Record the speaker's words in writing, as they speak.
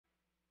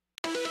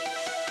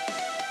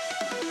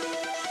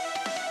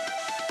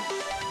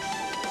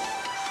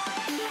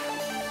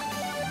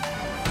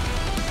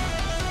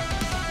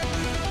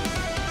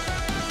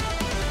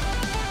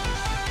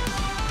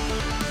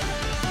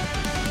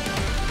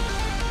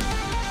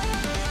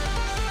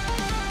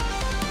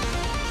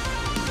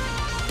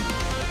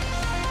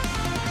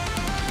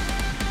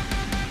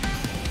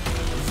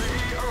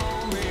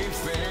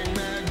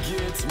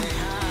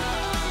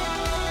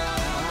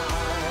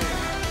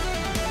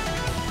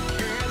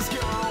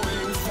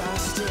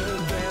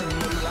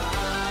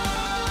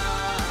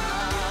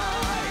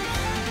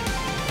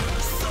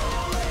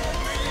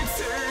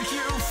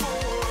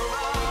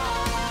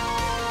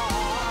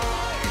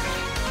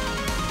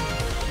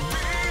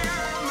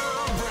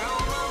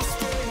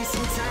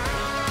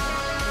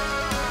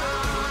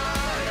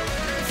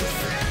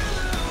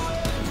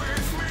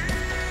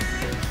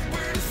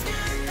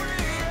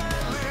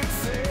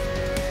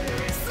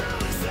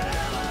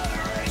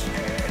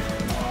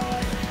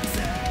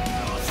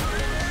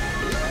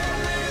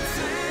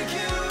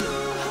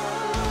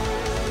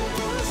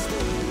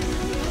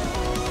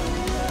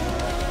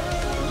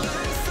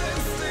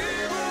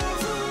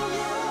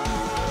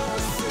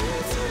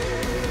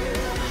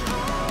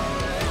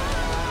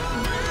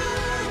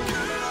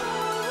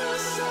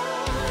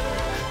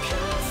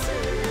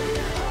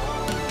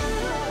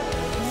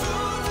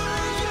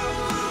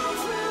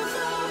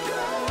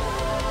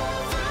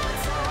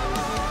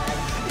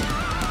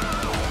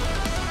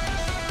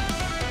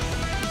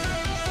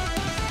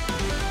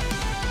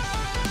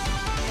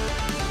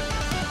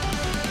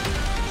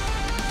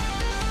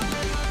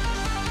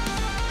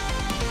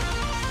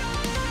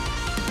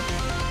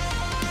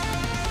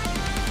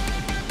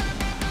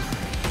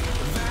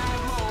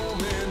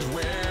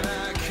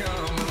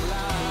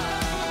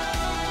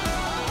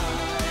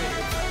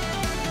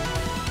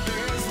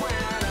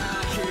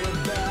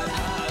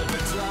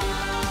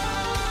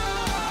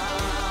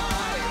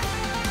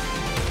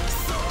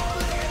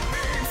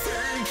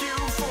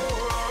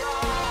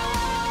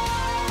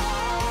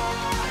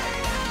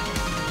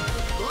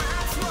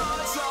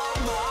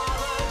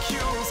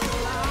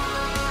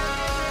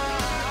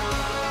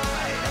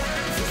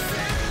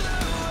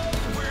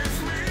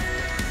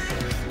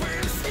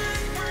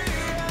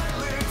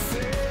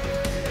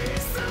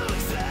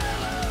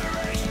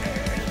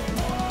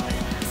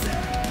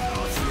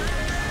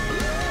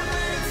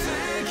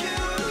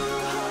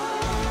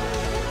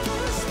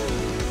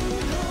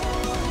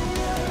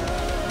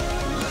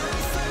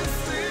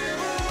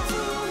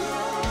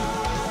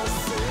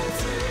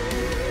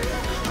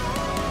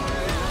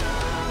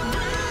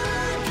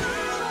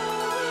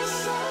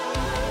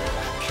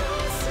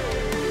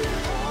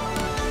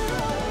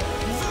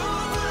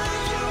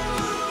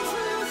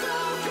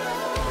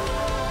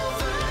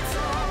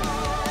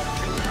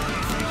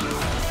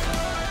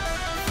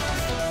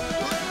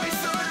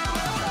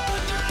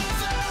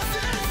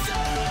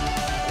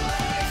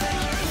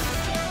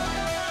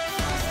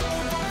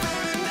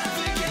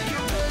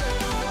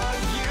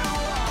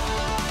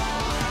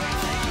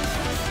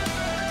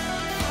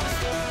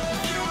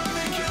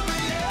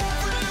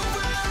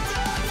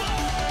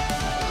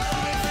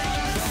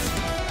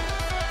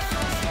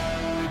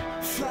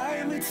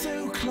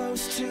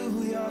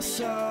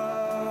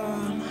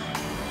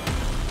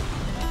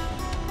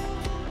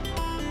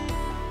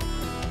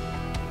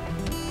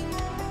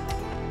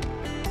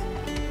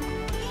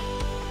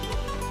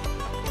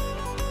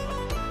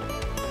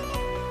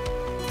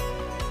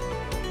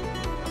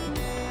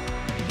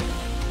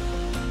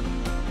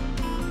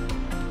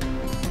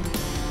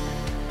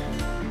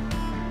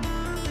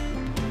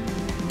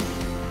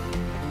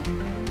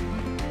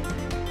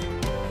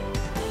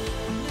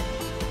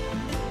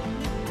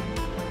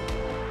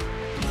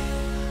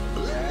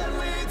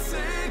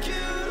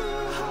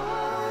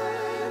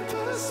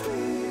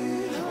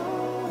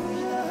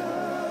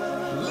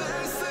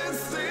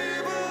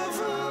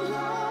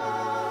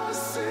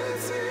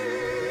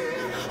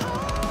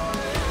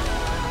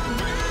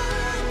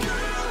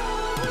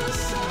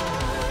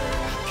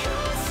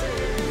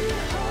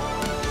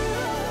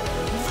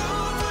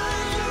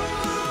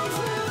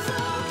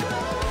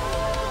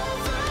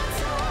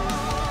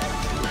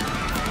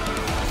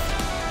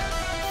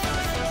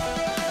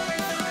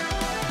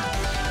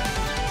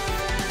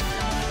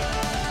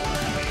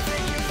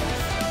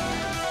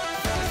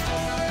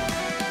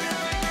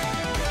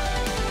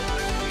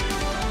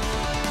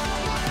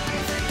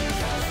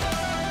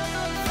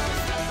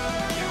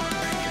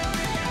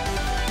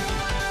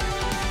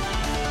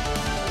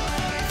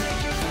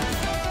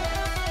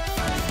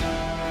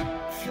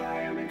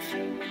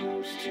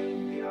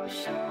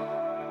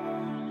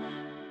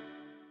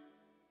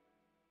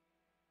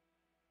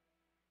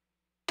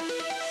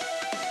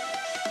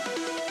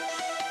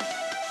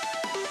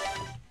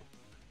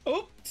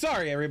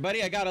Sorry,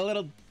 everybody. I got a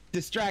little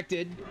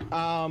distracted.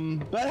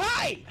 But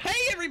hi!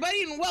 Hey,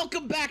 everybody, and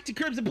welcome back to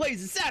Krimzon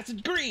Plays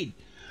Assassin's Creed!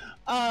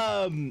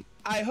 I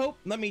hope...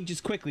 Let me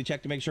just quickly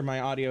check to make sure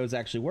my audio is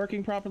actually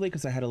working properly,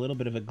 because I had a little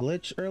bit of a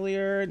glitch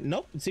earlier.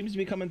 Nope, it seems to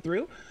be coming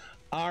through.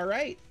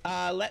 Alright,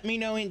 let me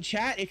know in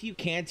chat if you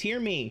can't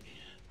hear me,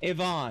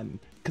 Yvonne,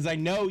 because I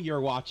know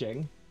you're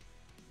watching.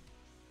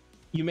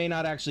 You may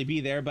not actually be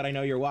there, but I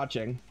know you're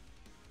watching.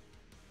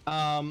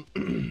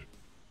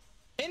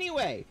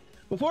 Anyway,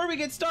 before we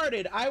get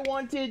started, I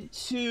wanted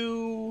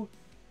to...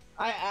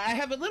 I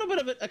have a little bit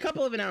of a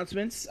couple of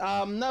announcements.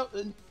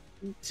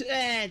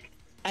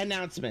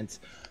 Announcements.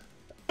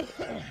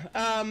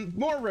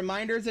 More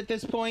reminders at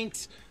this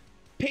point.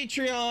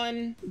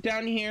 Patreon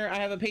down here. I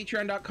have a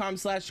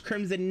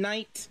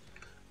patreon.com/crimzonknight,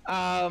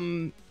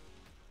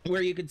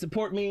 where you can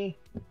support me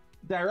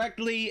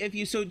directly if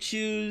you so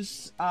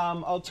choose.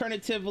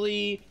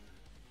 Alternatively,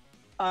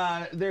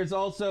 there's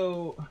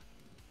also...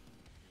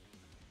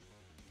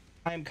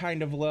 I'm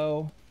kind of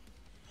low.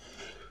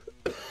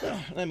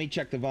 Let me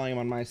check the volume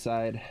on my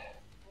side.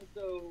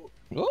 Also,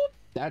 oh,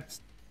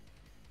 that's...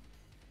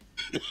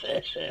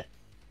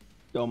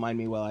 Don't mind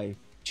me while I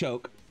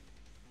choke.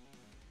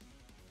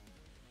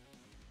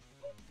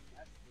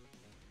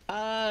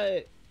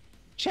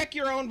 Check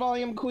your own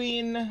volume,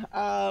 Queen,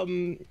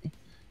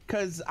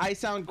 because I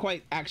sound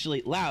quite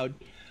actually loud.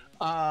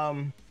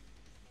 Oh,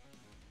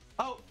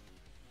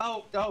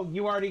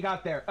 you already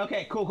got there.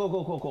 Okay,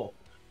 cool.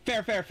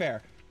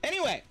 Fair.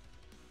 Anyway.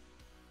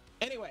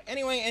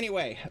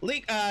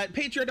 Link,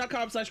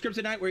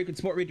 patreon.com/crimzonknight, where you can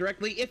support me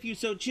directly if you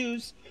so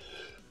choose.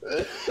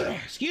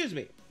 Excuse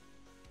me.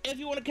 If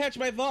you want to catch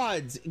my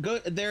VODs,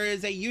 there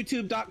is a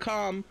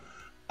youtube.com.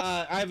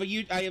 I have a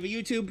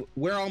YouTube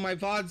where all my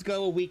VODs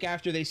go a week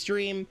after they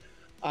stream.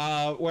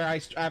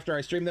 After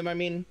I stream them, I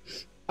mean.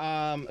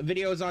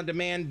 Videos on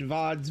demand,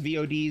 VODs,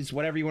 VODs,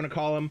 whatever you want to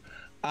call them.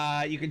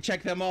 You can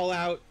check them all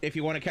out if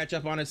you want to catch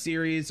up on a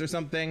series or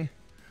something.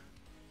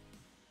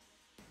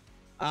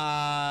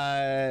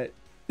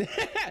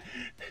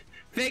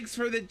 Thanks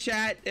for the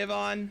chat,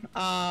 Yvonne.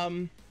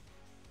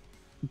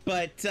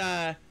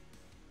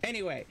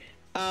 Anyway,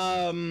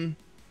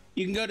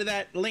 you can go to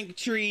that link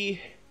tree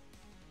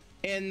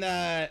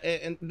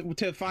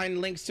to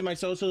find links to my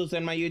socials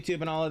and my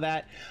YouTube and all of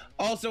that.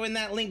 Also in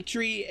that link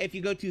tree, if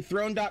you go to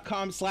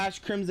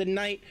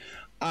throne.com/crimzonknight,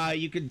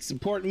 you can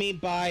support me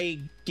by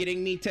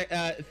getting me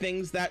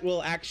things that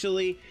will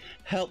actually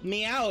help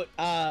me out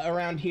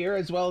around here,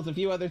 as well as a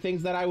few other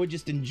things that I would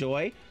just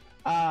enjoy.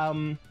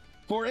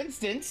 For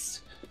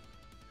instance,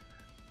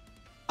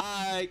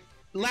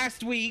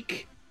 last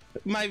week,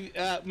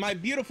 my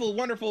beautiful,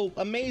 wonderful,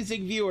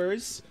 amazing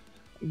viewers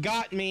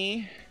got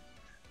me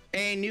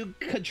a new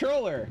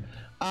controller.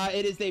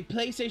 It is a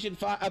PlayStation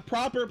 5, a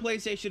proper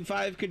PlayStation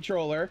 5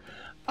 controller.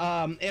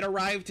 It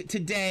arrived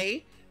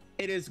today.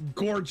 It is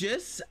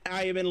gorgeous.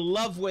 I am in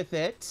love with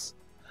it.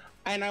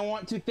 And I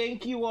want to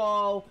thank you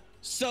all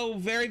so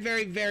very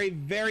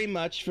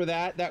much for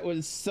that. That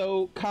was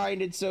so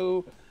kind and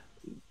so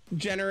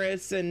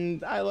generous,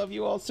 and I love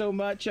you all so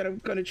much, and I'm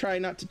going to try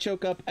not to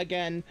choke up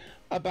again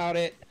about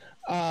it.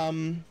 I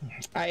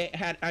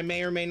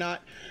may or may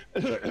not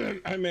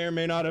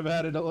have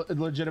had a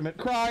legitimate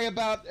cry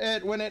about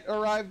it when it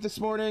arrived this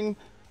morning,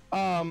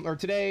 or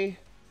today,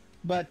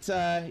 but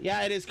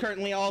yeah, it is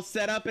currently all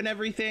set up and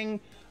everything,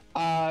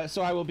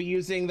 so I will be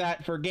using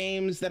that for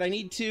games that I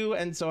need to,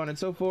 and so on and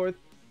so forth.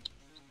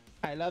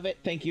 I love it.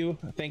 Thank you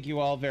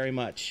all very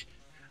much.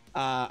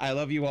 I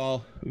love you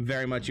all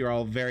very much. You're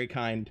all very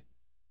kind.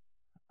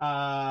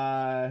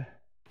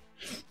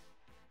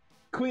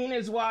 Queen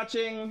is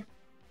watching.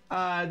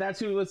 That's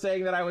who was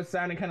saying that I was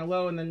sounding kind of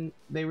low, and then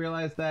they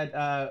realized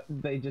that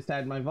they just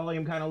had my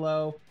volume kind of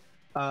low.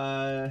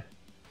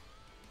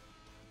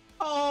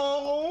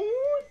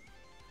 Oh!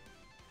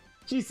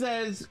 She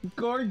says,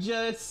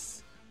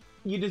 gorgeous.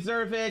 You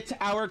deserve it.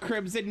 Our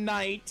Krimzon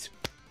Knight.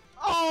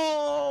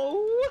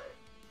 Oh!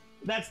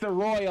 That's the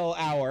royal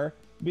hour.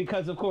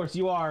 Because, of course,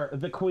 you are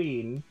the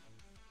queen.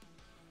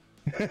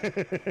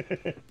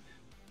 The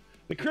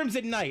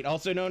Krimzon Knight,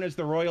 also known as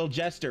the royal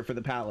jester for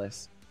the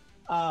palace.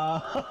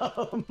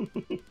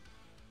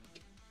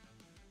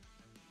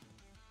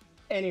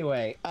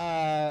 Anyway,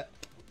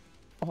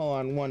 hold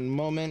on one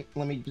moment.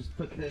 Let me just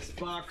put this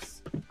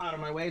box out of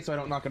my way so I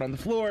don't knock it on the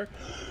floor.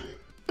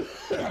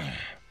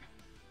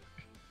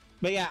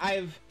 But yeah,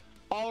 I've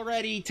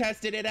already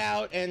tested it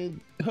out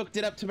and hooked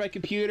it up to my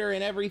computer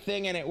and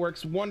everything, and it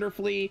works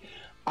wonderfully.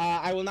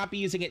 I will not be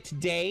using it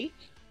today,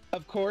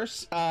 of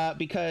course,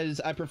 because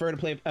I prefer to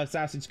play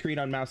Assassin's Creed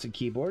on mouse and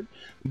keyboard.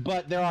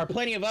 But there are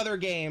plenty of other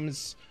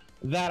games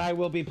that I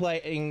will be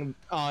playing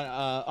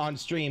on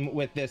stream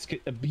with this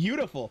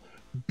beautiful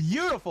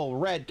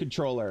red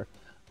controller.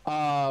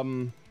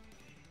 Thank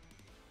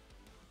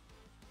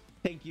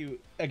you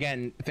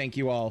again. Thank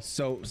you all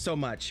so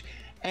much.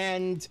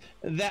 And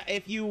that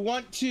if you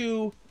want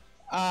to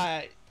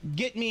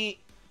get me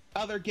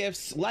other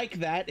gifts like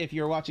that, if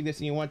you're watching this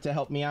and you want to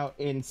help me out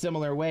in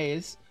similar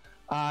ways,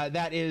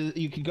 that is,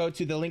 you can go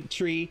to the link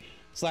tree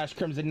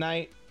throne.com/Krimzon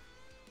Knight.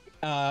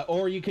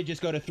 Or you could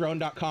just go to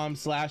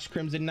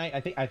throne.com/Krimzon Knight.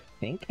 I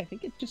think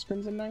it's just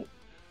Krimzon Knight.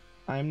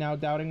 I'm now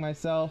doubting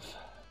myself.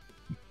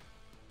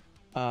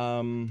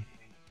 Let me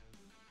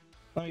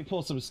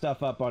pull some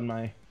stuff up on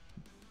my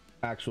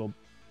actual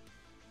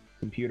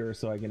computer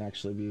so I can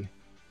actually be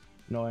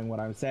knowing what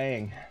I'm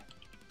saying.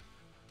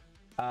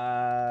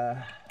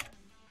 Come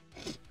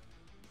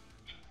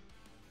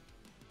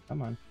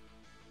on.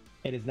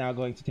 It is now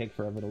going to take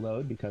forever to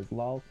load because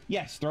lol.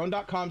 Yes,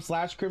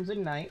 throne.com/Krimzon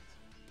Knight.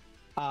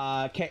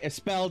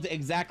 Spelled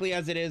exactly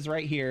as it is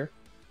right here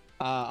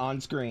on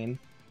screen.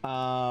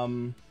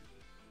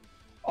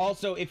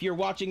 Also, if you're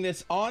watching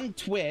this on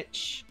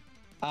Twitch,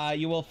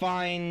 you will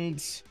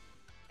find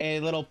a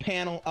little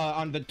panel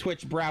on the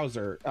Twitch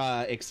browser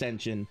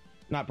extension.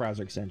 Not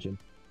browser extension.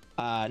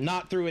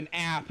 Not through an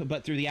app,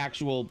 but through the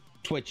actual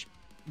Twitch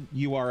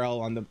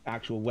URL on the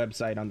actual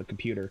website on the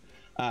computer.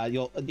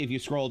 If you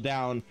scroll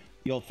down,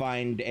 you'll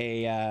find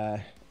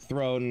a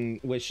Throne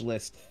wish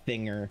list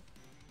thinger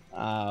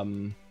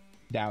down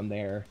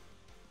there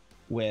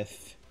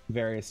with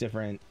various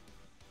different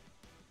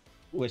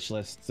wish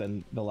lists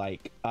and the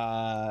like.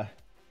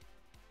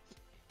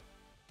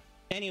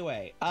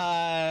 Anyway,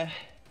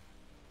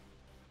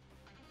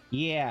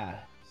 yeah,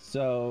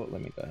 so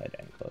let me go ahead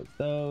and close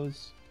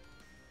those.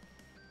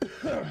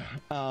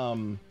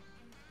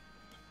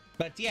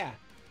 But yeah,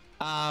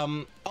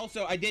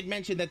 also I did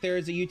mention that there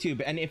is a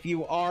YouTube, and if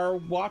you are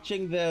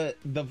watching the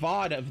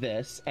VOD of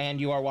this and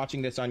you are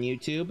watching this on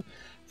YouTube,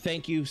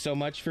 thank you so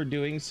much for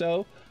doing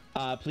so.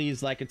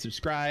 Please like and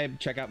subscribe.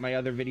 Check out my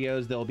other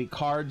videos. There will be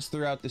cards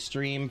throughout the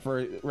stream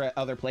for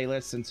other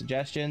playlists and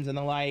suggestions and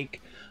the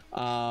like.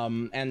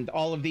 And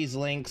all of these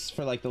links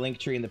for like the link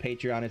tree and the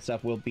Patreon and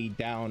stuff will be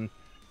down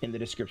in the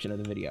description of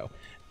the video.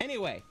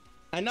 Anyway,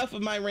 enough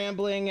of my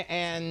rambling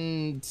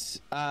and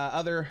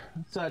other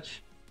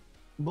such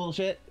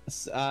bullshit.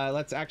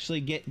 Let's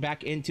actually get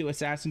back into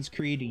Assassin's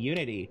Creed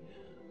Unity.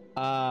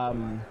 All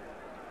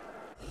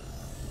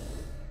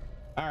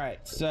right,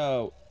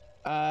 so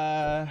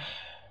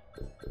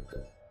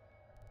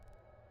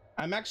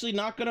I'm actually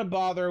not gonna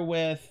bother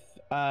with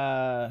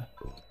blah,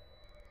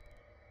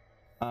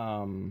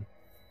 blah,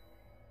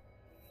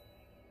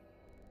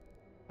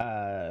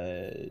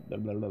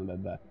 blah,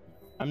 blah.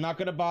 I'm not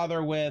gonna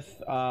bother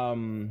with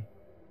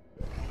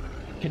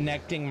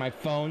connecting my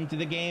phone to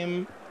the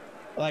game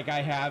like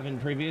I have in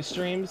previous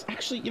streams.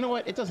 Actually, you know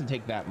what? It doesn't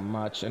take that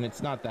much, and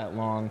it's not that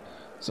long.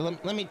 So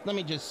let me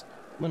just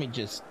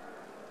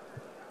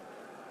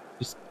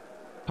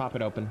pop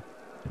it open.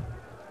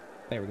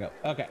 There we go.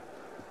 Okay.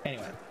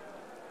 Anyway.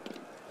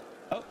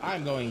 Oh,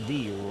 I'm going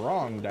the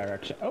wrong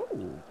direction. Oh,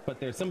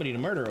 but there's somebody to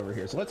murder over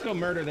here. So let's go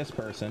murder this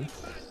person.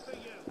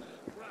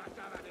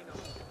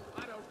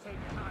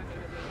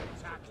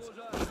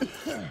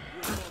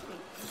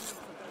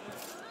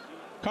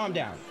 Calm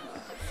down.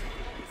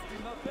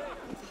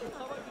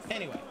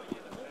 Anyway.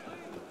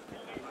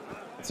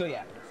 So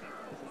yeah.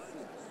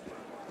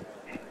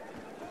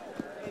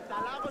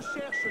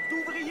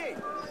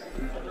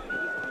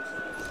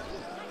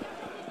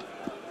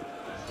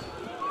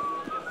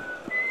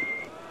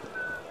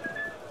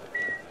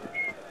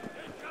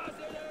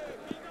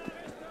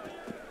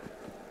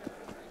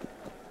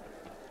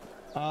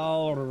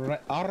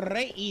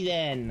 Alrighty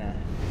then.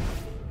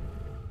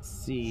 Let's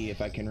see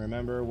if I can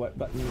remember what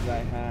buttons I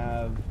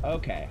have.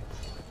 Okay.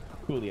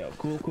 Coolio.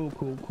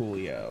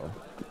 Coolio.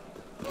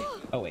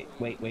 Oh,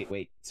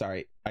 wait.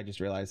 Sorry. I just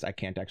realized I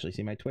can't actually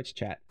see my Twitch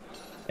chat.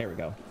 There we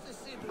go.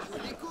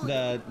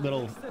 The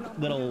little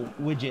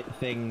widget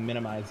thing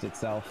minimized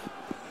itself.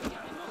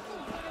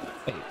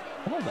 Wait,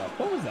 hold up.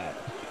 What was that?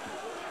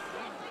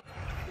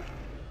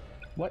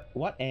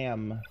 What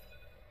am?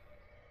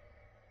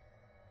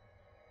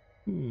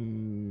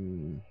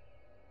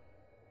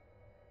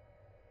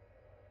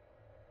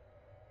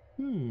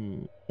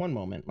 One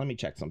moment. Let me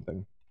check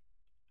something.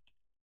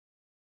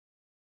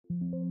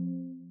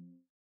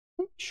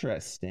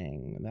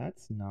 Interesting.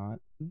 That's not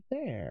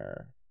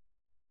there.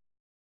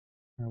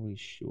 Are we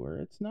sure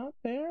it's not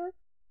there?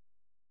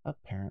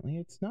 Apparently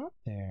it's not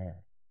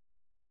there.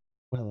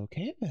 Well,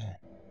 okay then.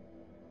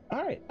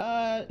 Alright,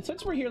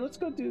 since we're here, let's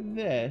go do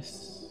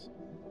this.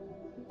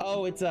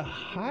 Oh, it's a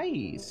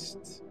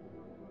heist.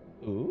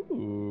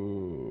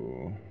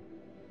 Ooh.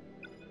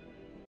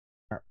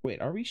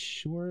 Wait, are we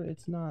sure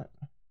it's not?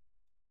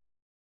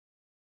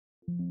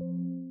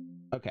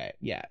 Okay,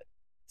 yeah.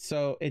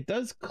 So it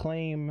does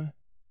claim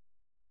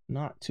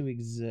not to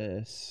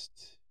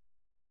exist.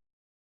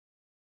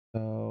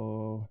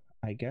 So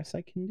I guess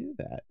I can do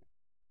that.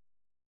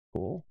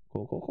 Cool.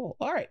 All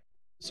right.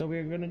 So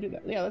we're going to do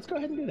that. Yeah, let's go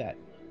ahead and do that.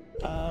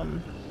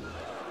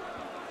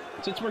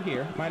 Since we're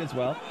here, might as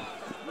well.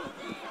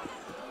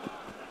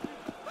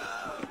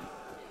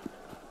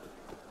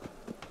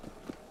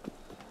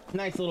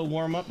 Nice little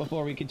warm up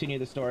before we continue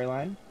the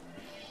storyline.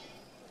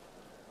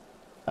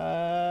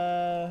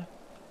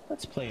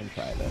 Let's play in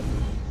private.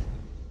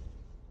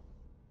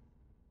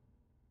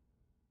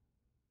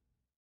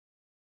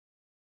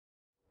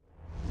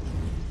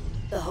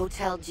 The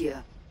Hotel Dieu.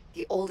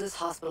 The oldest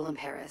hospital in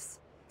Paris.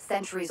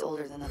 Centuries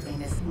older than the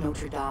famous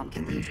Notre Dame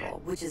Cathedral,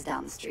 which is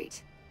down the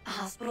street.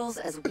 Hospitals,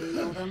 as we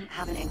know them,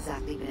 haven't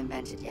exactly been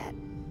invented yet.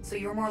 So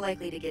you're more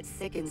likely to get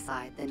sick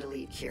inside than to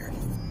leave cured.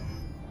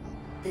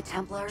 The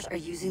Templars are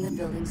using the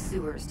building's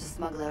sewers to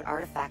smuggle out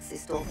artifacts they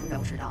stole from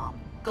Notre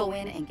Dame. Go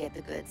in and get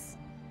the goods.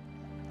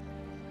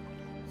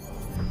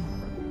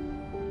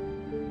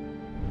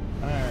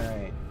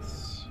 Alright.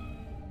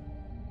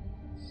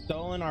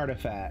 Stolen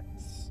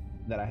artifacts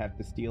that I have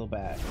to steal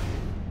back.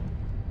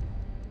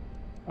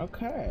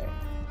 Okay.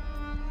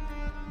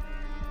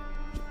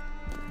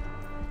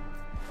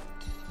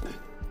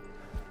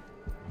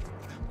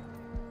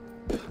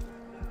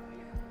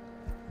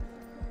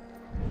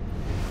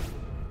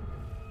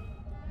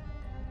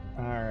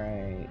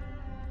 Alright.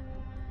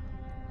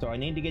 So I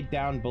need to get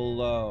down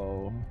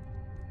below.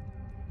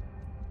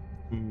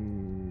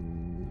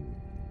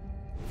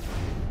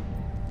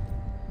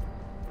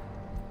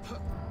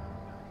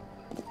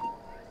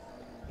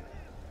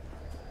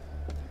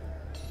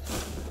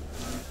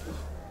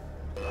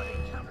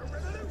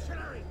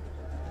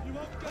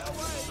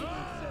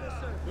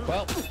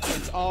 Well,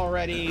 it's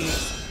already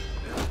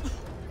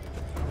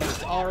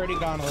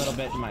gone a little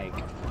bit, Mike.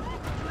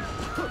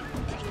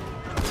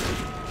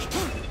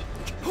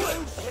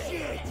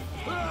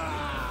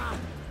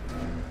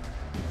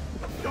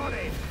 Got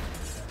it.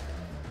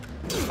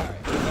 Alright,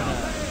 I'm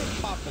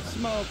gonna pop the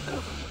smoke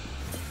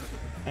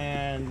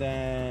and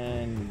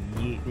then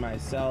yeet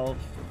myself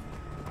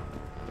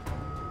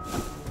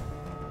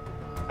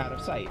out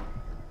of sight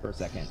for a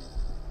second.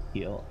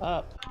 Heal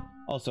up.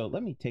 Also,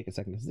 let me take a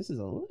second because this is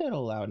a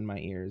little loud in my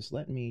ears.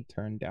 Let me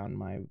turn down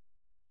my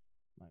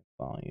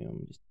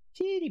volume just a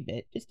teeny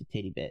bit, just a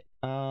titty bit.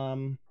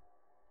 All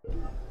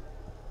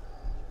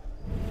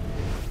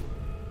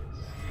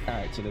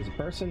right, so there's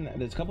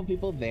a couple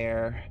people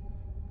there,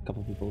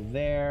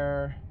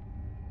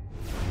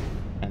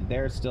 and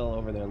they're still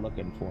over there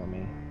looking for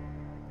me,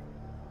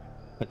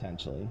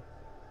 potentially.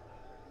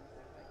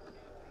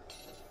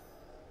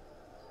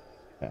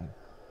 Okay.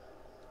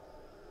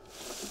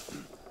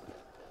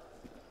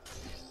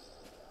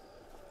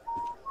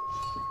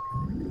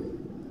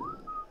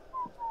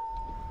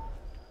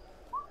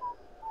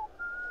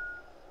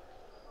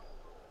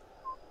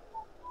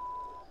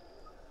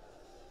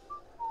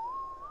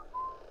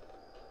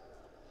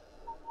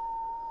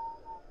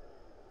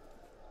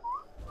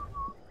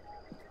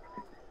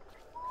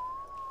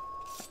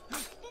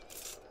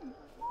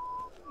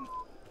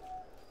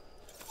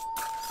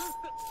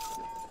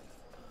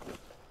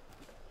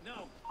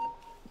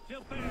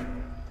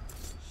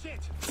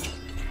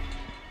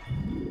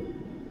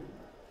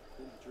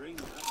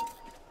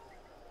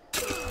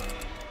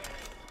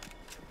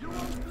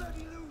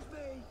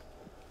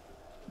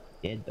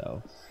 Did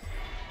though.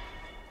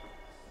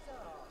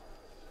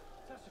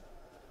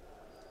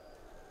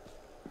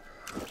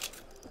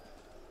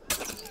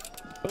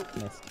 Oh,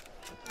 missed.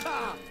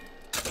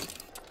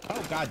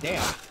 Oh, god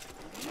damn.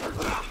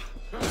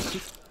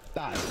 Just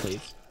die,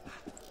 please.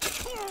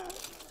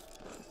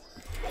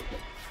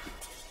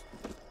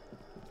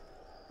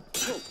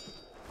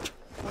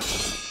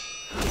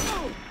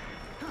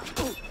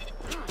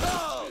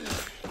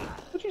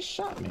 Who just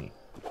shot me?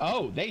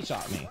 Oh, they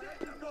shot me.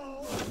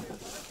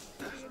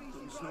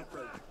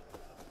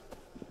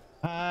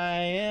 I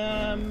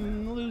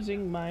am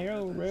losing my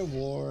own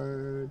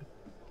reward.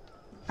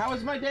 How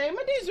was my day?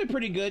 My day's been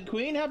pretty good,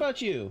 Queen. How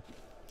about you?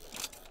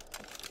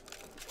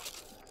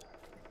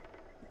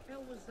 What the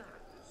hell was that?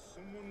 There's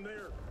someone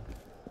there.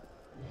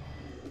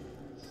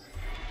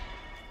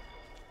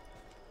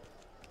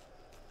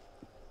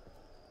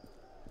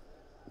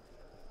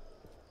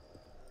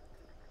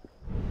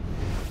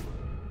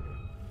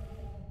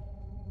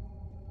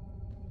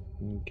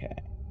 Okay.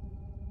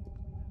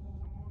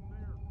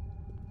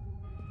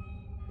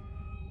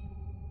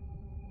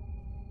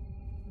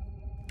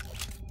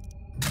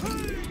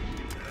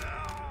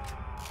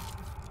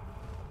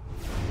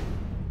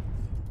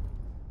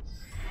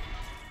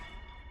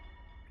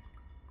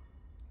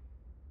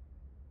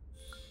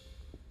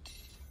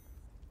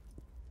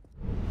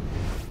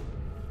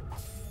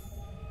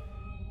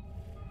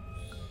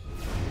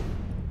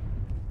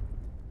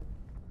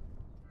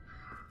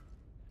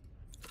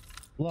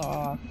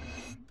 Law.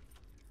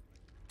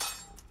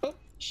 Oh,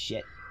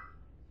 shit.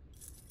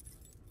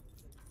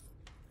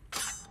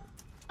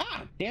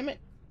 Ah, damn it.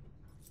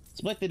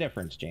 Split the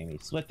difference, Jamie.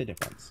 Split the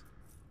difference.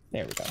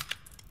 There we go.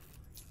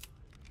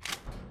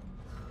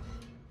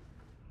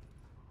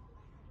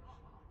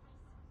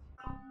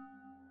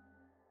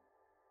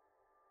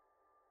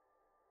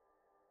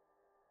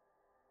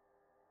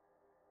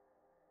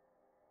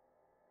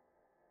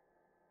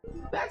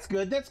 That's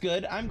good. That's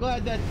good. I'm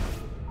glad that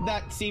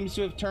that seems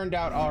to have turned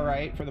out all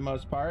right for the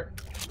most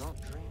part.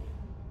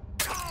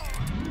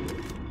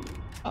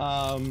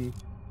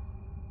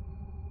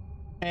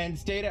 And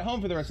stayed at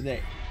home for the rest of the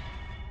day.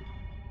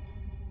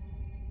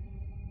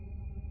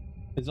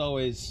 It's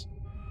always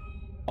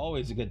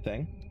a good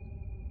thing.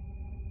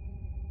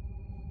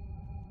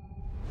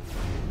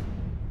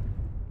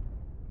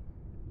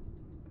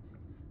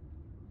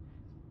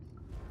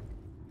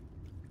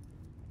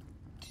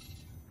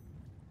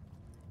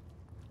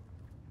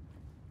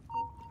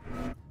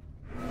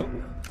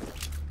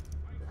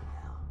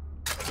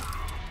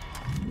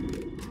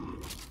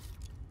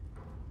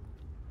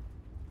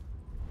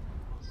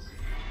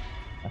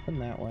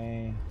 nothing that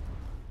way.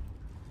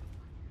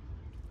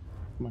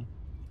 Come on.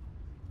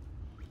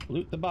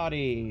 Loot the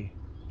body.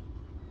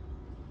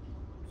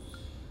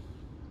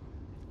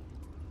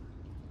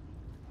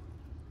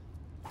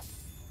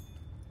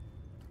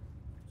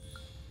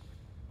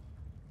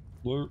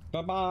 Loot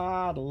the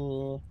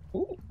bottle.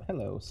 Ooh,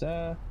 hello,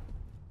 sir.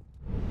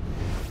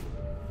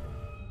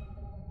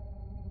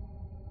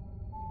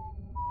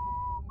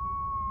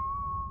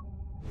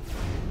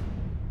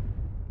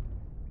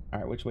 All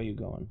right, which way you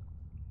going?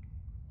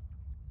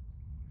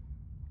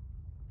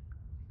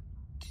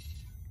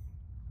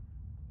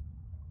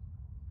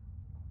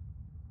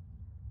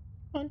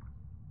 Come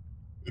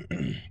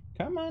on.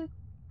 Come on.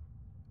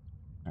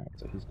 All right,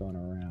 so he's going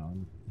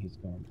around. He's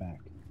going back.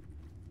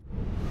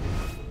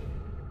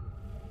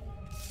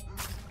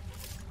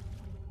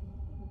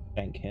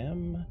 Thank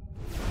him.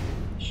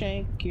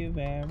 Thank you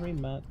very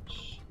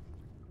much.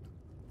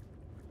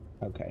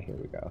 Okay, here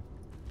we go.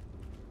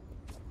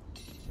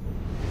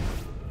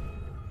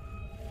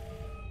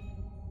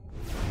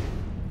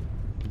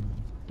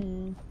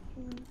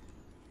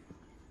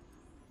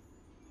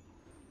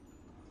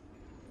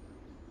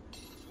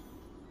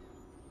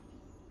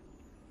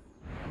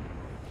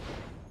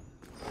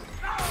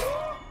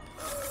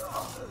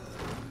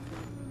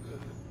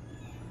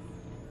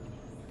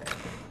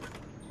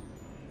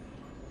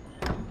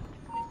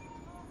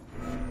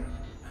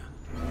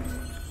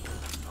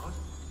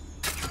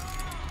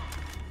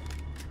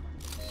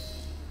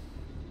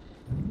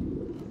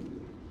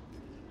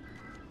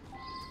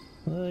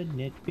 Wouldn't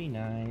it be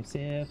nice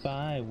if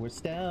I were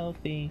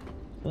stealthy?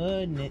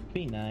 Wouldn't it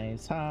be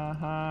nice? Ha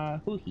ha,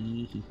 hoo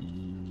hee hee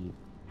hee.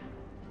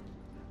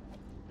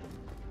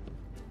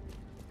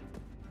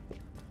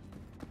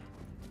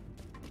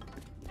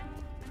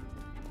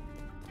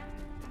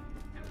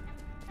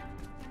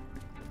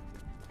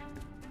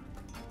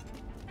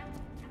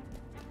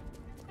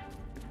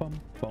 Bum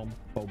bum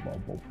bum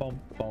bum bum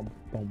bum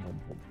bum bum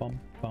bum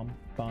bum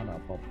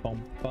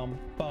bum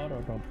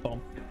bum bum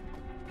bum.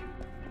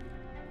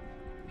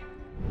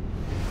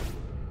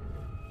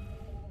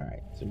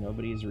 Alright, so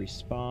nobody's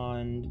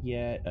respawned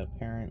yet,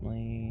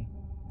 apparently.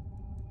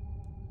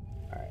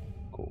 Alright,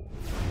 cool.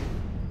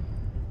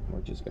 We're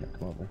just gonna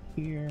come over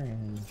here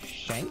and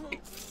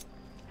shank.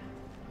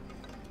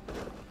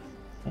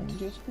 And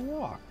just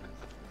walk.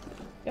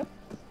 Yep,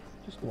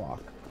 just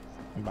walk.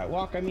 And by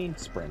walk, I mean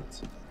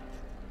sprint.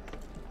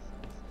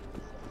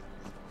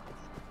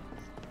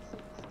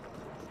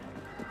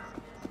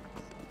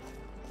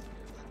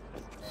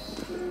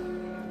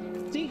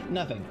 See?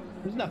 Nothing.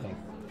 There's nothing.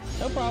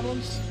 No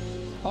problems.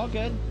 All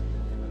good.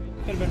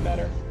 Could have been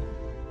better.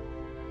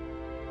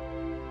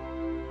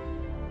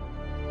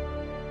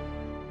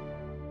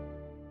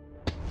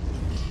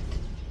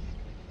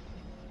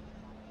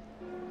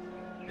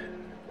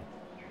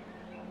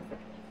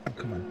 Oh,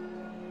 come on.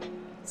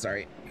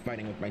 Sorry,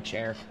 fighting with my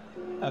chair.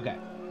 Okay.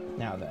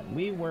 Now then,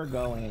 we were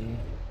going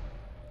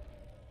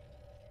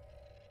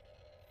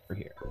over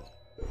here.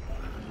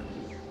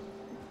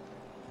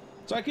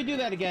 So I could do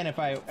that again if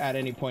I, at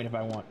any point, if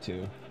I want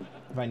to.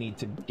 If I need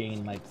to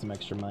gain, like, some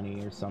extra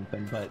money or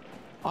something. But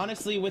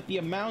honestly, with the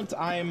amount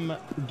I'm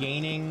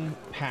gaining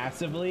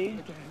passively,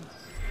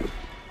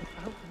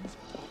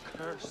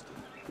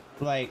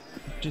 like,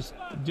 just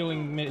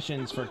doing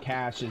missions for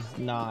cash is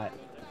not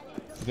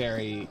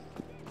very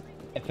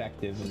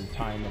effective and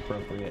time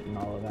appropriate and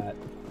all of that.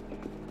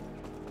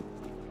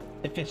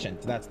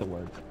 Efficient, that's the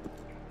word.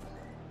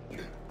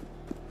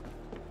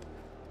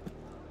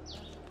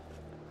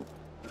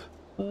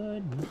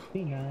 Wouldn't it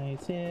be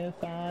nice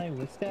if I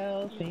was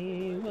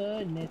stealthy?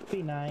 Wouldn't it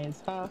be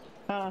nice? Ha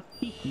ha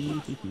hee hee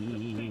hee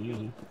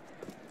hee.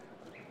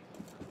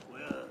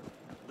 Well,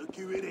 look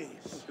who it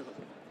is.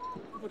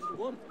 What do you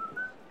want?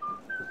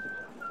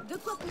 De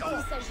quoi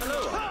peut-il s'agir?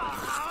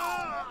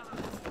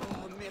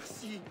 Oh,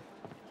 merci.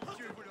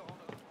 Dieu vous le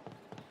rende.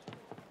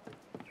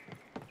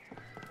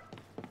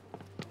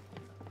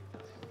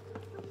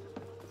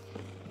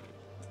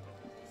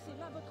 C'est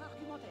là votre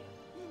argumentaire.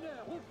 1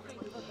 heure auprès de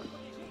votre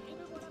protégé et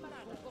me voilà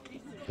malade pour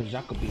qu'il The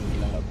Jacobin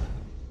Club.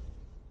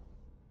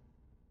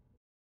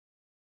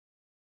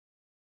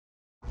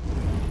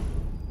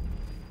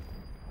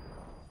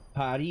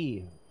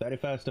 Paris,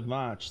 31st of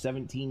March,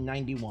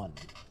 1791.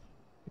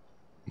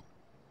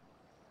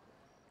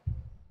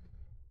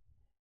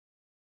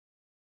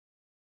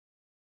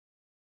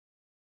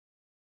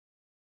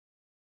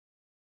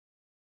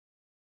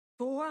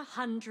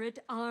 "400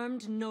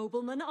 armed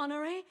noblemen,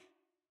 Honoré?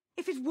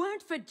 If it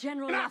weren't for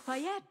General Enough!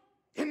 Lafayette..."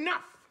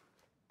 Enough!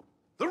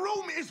 The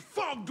room is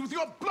fogged with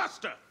your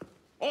bluster!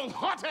 All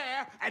hot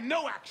air and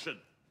no action!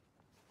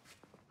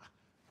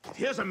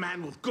 Here's a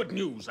man with good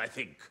news, I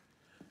think.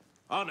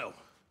 Arno,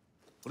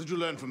 what did you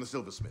learn from the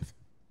silversmith?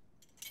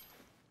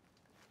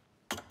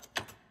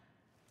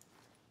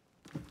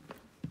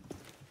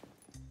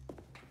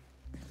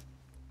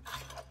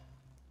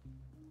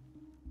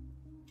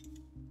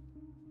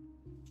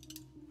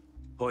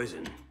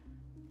 Poison.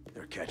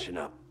 They're catching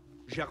up.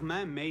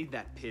 Germain made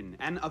that pin,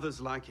 and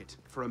others like it,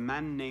 for a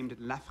man named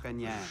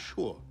Lafreniere.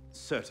 Sure.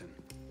 Certain.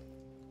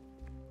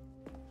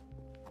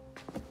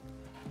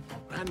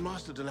 Grand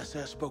Master de la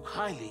Serre spoke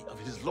highly of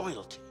his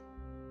loyalty.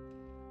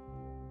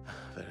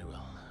 Very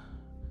well.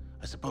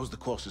 I suppose the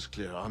course is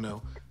clear,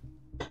 Arnaud.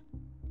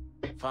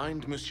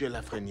 Find Monsieur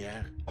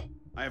Lafreniere.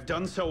 I have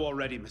done so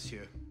already,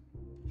 monsieur.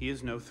 He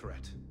is no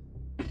threat.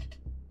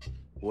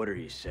 What are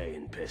you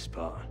saying,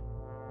 Pisspot?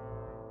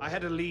 I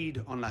had a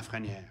lead on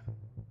Lafreniere.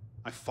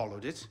 I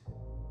followed it,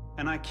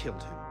 and I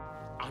killed him.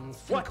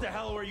 What the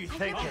hell were you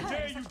thinking? How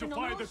dare you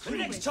defy the The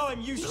next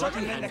time you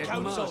circumvent the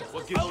council,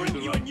 I'll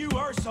ring you a new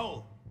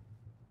arsehole!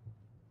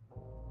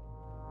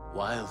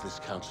 While this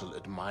council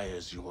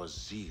admires your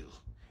zeal,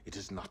 it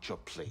is not your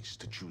place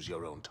to choose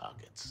your own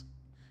targets.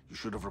 You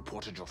should have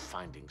reported your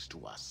findings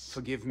to us.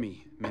 Forgive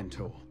me,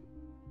 Mentor.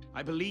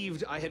 I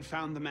believed I had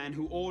found the man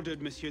who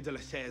ordered Monsieur de la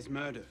Serre's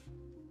murder.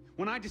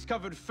 When I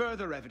discovered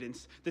further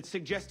evidence that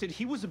suggested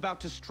he was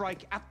about to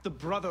strike at the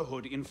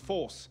Brotherhood in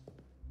force,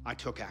 I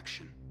took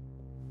action.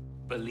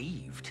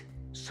 Believed?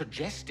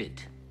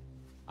 Suggested?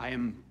 I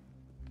am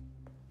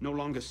no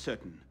longer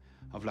certain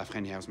of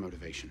Lafreniere's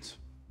motivations.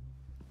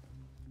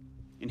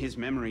 In his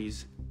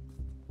memories,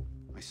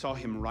 I saw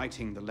him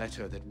writing the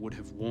letter that would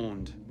have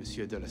warned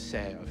Monsieur de la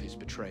Serre of his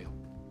betrayal.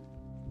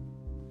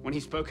 When he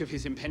spoke of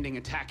his impending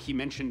attack, he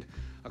mentioned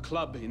a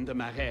club in the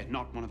Marais,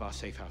 not one of our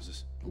safe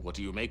houses. What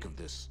do you make of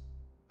this?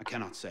 I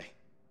cannot say.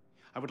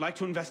 I would like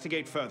to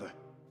investigate further.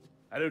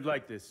 I don't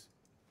like this.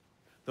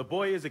 The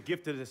boy is a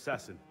gifted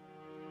assassin,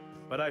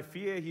 but I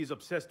fear he's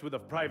obsessed with a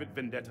private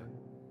vendetta.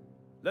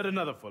 Let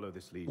another follow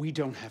this lead. We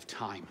don't have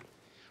time.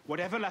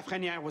 Whatever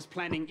Lafreniere was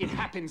planning, it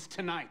happens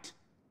tonight.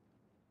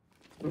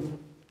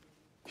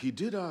 He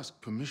did ask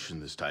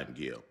permission this time,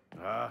 Guillaume.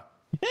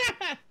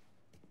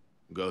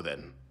 Go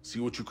then.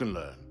 See what you can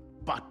learn.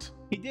 But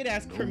He did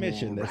ask no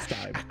permission more this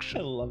rash time.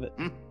 action. I love it.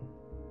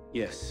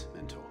 Yes,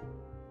 Mentor.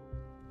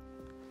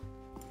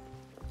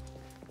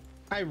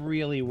 I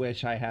really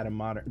wish I had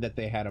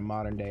they had a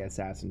modern day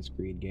Assassin's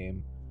Creed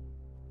game.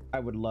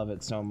 I would love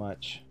it so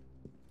much.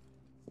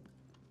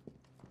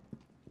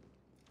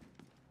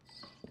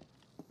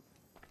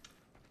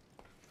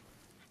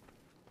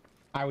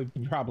 I would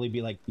probably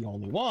be like the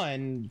only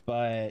one,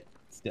 but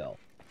still.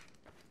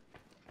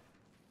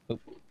 Oh,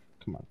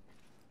 come on.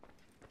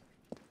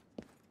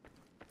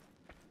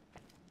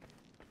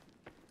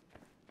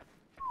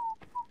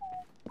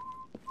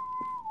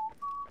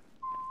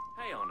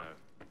 Hey, Arno.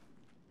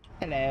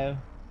 Hello.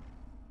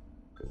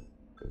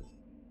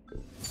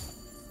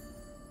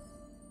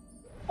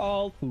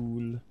 All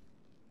cool.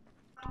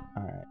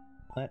 Alright,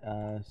 let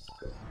us...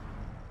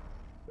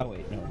 Oh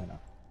wait, no.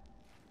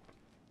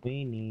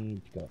 We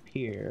need to go up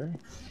here.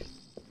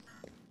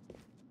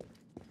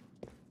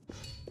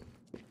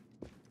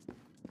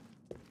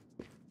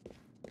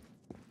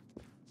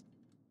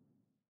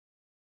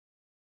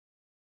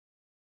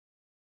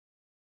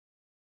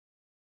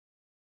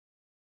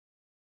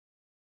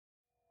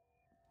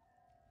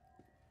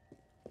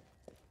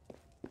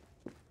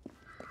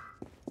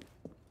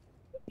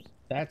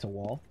 That's a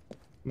wall.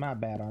 My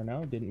bad,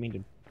 Arno. Didn't mean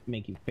to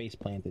make you face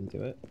plant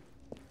into it.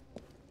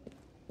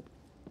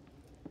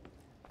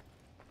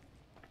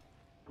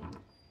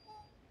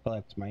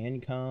 Collect my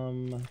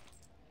income.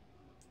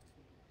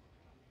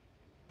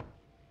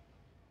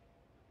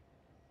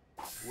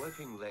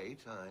 Working late,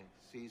 I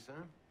see, sir.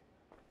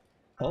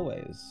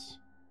 Always.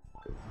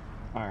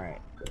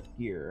 Alright.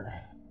 Gear.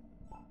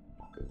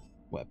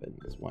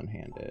 Weapons.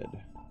 One-handed.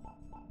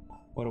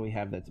 What do we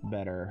have that's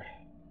better?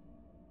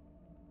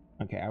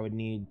 Okay, I would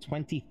need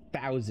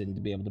 20,000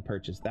 to be able to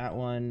purchase that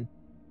one,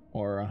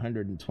 or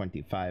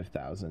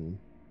 125,000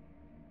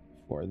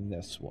 for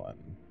this one.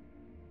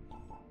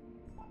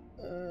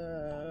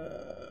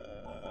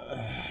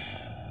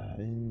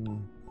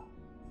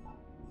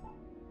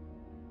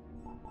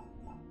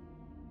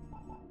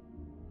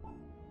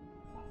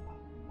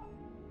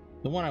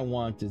 The one I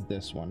want is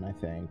this one, I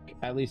think.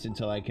 At least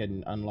until I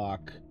can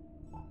unlock,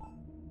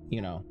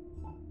 you know,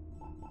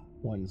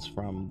 ones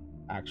from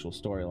actual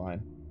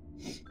storyline.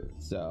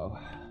 So,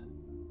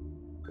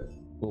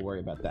 we'll worry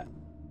about that.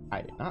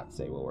 I did not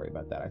say we'll worry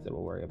about that. I said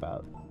we'll worry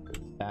about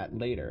that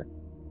later.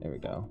 There we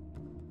go.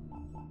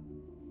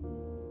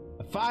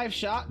 A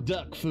 5-shot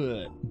duck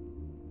foot.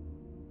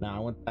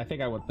 Now I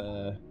think I want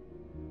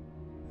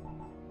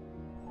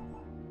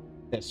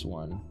this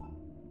one.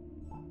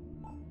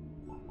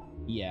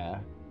 Yeah,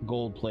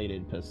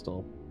 gold-plated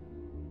pistol.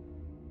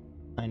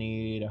 I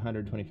need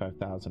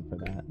 125,000 for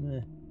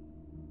that.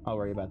 I'll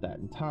worry about that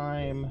in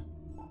time.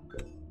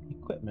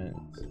 Equipment.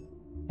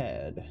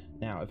 Head.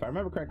 Now, if I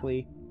remember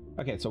correctly,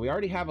 okay, so we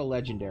already have a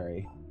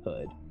legendary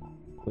hood,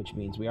 which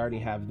means we already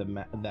have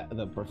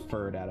the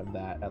preferred out of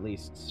that, at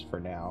least for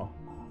now.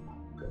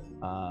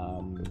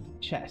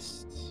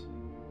 Chest.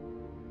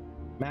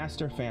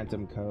 Master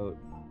Phantom Coat.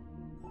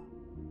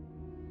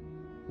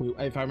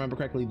 If I remember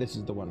correctly, this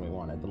is the one we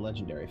wanted, the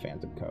legendary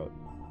Phantom Coat.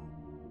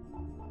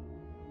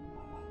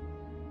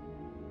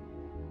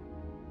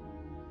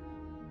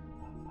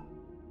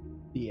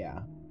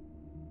 Yeah.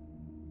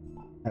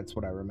 That's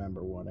what I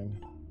remember wanting.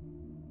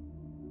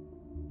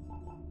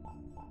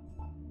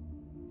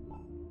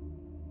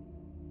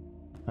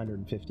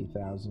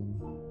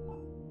 150,000.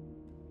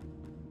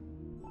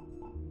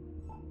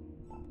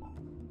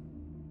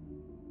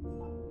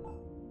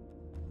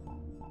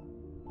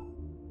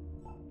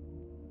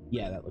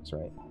 Yeah, that looks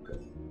right.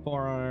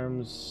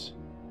 Forearms.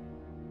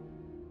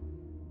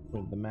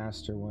 With the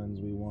master ones,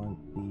 we want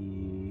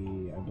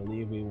the... I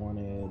believe we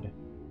wanted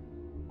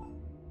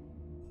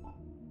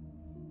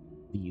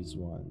these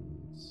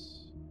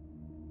ones.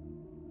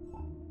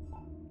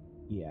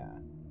 Yeah,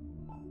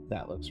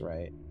 that looks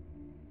right.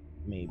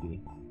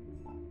 Maybe.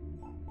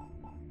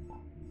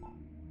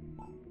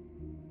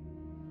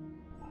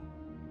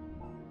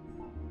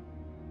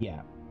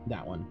 Yeah,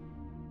 that one.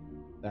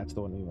 That's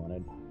the one we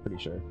wanted,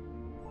 pretty sure.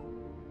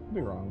 Could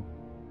be wrong.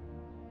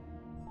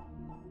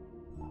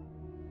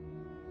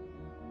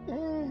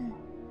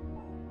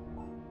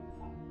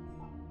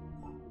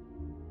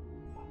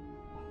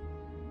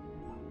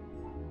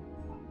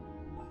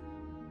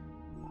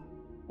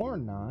 Or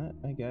not,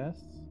 I guess.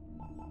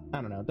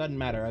 I don't know. Doesn't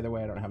matter. Either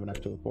way, I don't have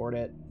enough to afford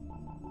it.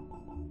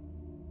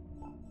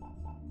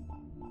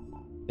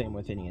 Same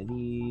with any of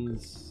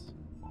these.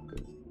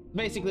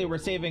 Basically, we're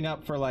saving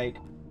up for like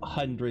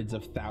hundreds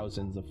of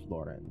thousands of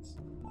florins.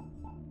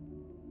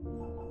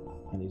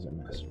 And these are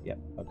master. Yep.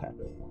 Okay.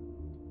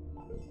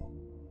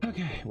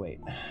 Okay. Wait.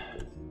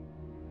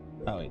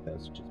 Oh wait,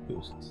 those are just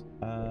boosts.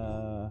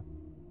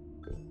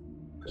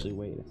 Actually,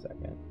 wait a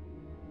second.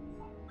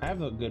 I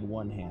have a good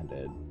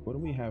one-handed. What do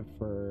we have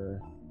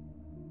for?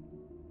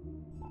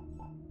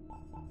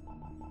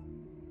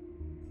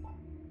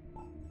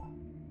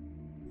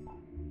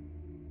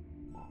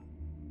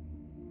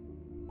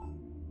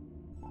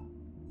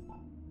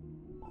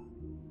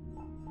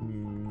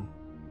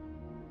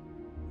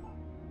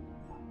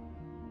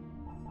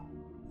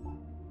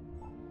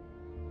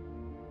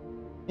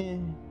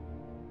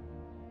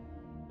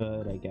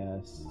 Good, I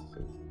guess.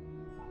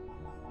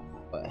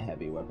 What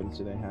heavy weapons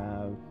do they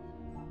have?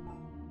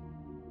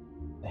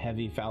 A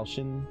heavy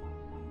falchion?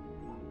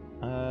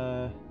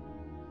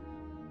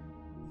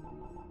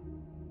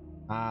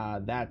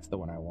 That's the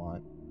one I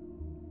want.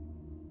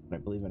 But I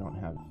believe I don't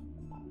have...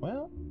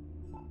 Well...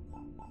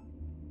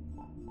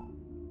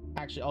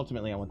 Actually,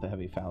 ultimately I want the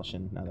heavy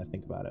falchion, now that I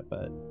think about it,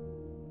 but...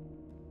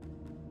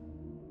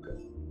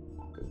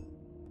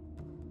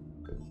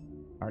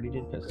 Already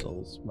did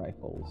pistols,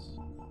 rifles.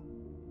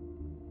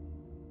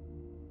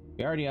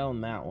 We already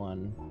own that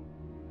one.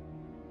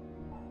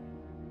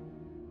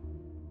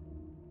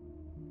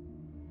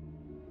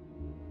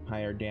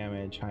 Higher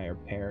damage, higher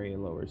parry,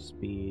 lower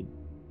speed,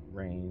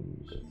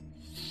 range.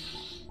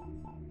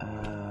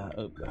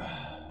 Oh,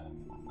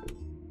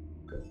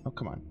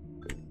 come on.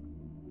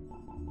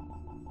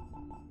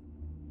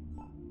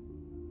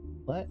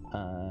 Let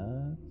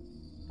us...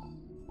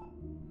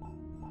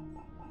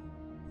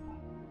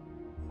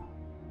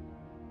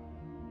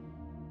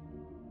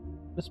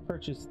 Just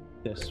purchase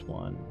this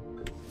one.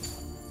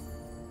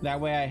 That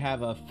way I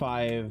have a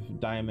 5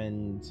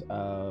 diamonds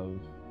of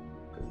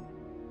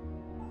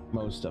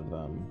most of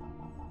them.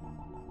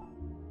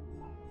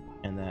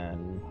 And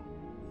then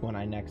when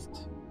I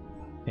next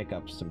pick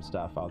up some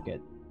stuff, I'll get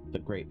the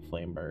Great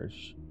Flame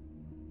Burst.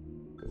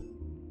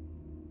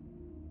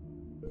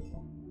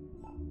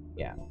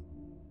 Yeah.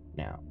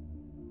 Now,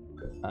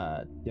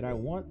 did I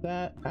want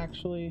that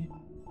actually?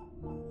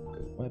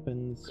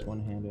 Weapons,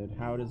 one-handed.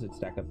 How does it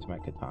stack up to my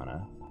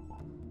katana?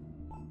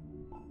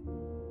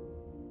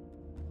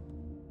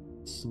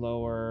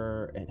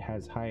 Slower, it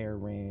has higher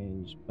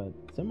range, but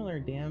similar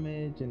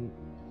damage and...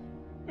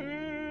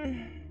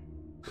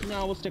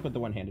 No, we'll stick with the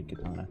one-handed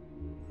katana.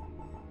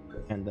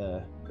 And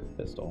the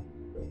pistol.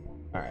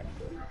 Alright.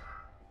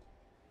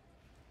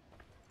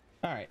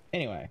 Alright,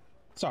 anyway.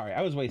 Sorry,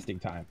 I was wasting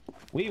time.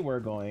 We were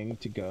going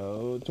to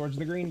go towards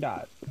the green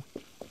dot.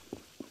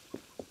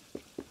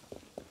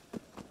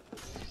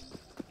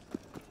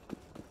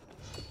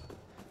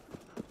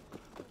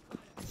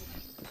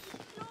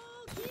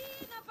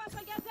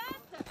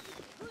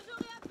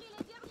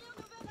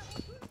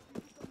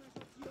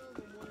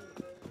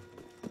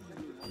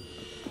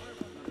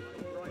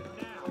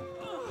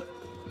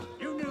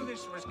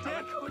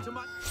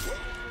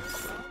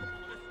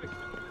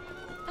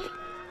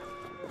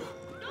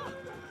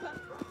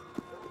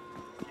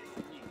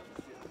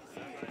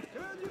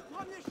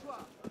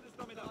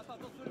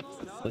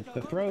 Slit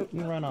the throat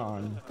and run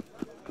on.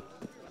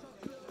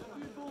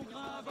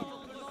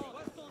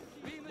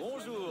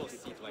 Bonjour,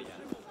 citoyen.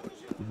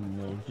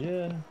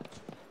 Bonjour.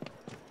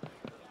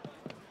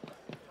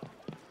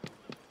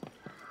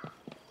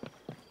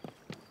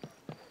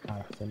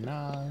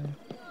 Arsenal.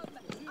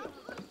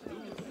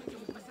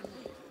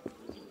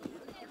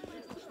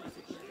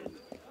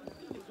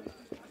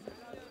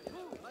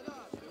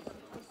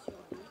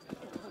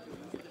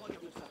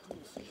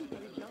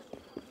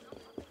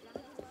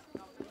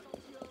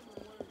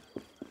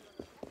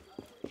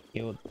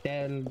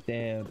 Hotel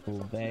de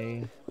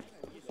Bouvet.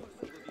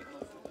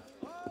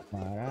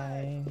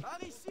 Alright.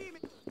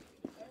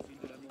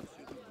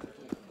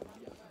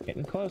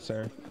 Getting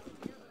closer.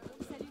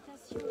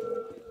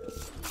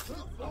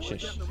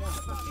 Shush.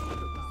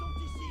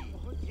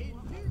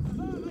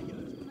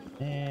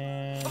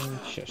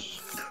 Shush.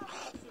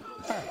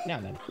 Alright,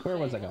 now then. Where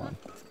was I going?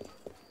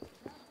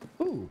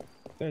 Ooh,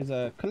 there's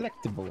a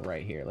collectible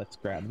right here. Let's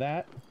grab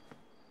that.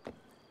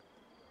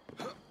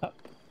 Up.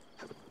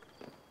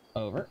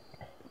 Over.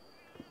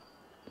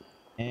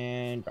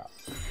 And drop.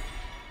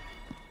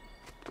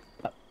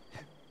 Up.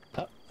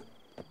 Up.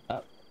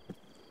 Up.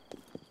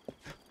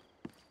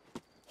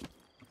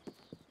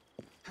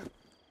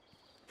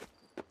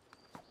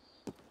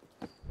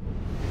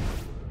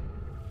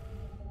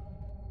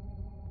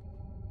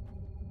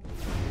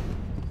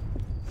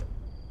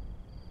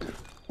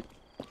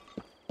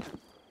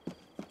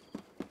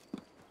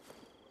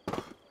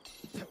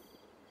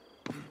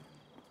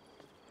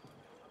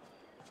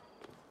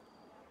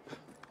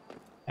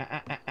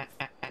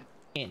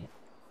 In.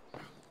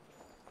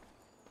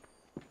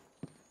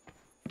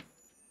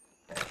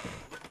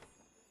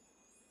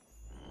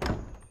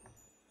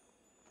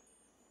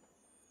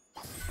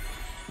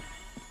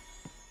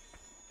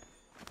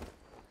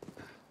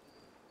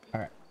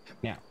 Alright,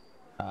 now,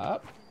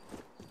 up.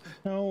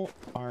 No,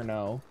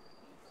 Arno.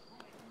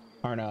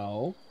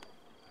 Arno.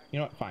 You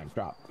know what? Fine,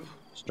 drop.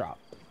 Just drop.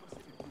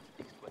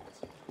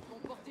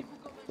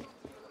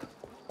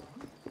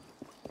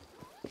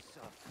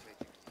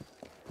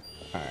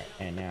 Alright,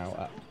 and now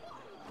up.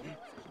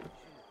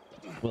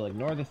 We'll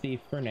ignore the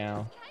thief for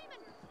now.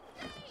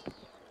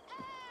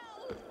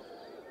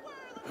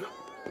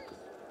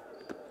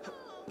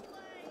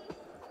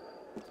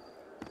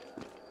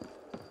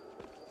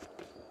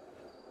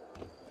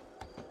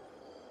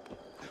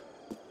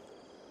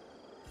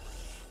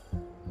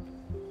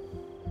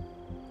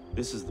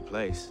 This is the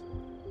place.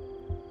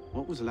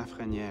 What was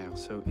Lafrenière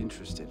so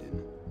interested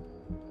in?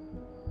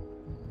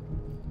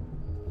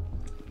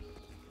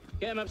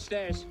 Get him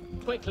upstairs,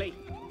 quickly.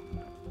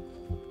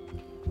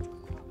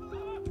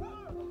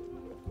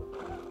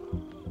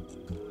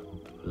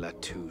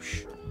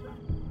 Latouche,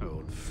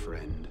 old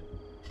friend.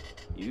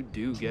 You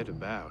do get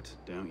about,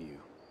 don't you?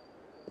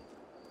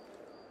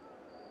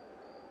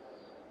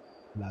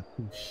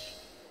 Latouche.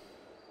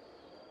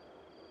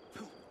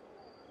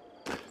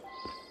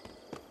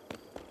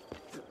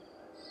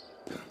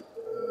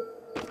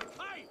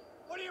 Hey,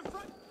 what are you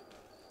front?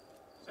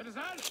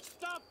 Citizen,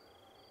 stop!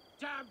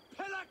 Damn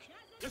pillock!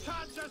 You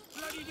can't just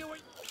bloody do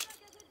it!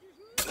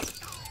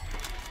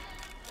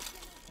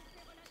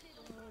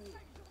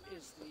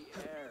 Is the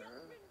air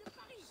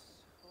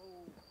so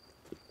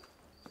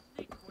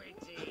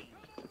liquidy?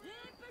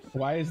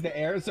 Why is the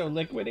air so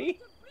liquidy?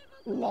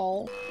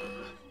 Lol.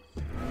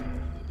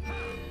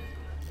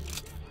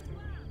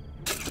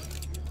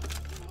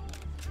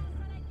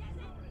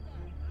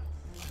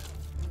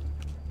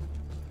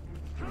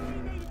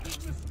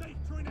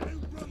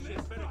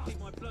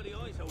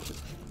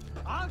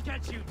 I'll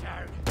get you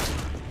down.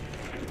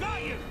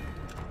 Got you.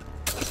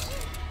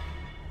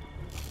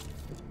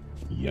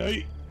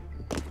 Yay.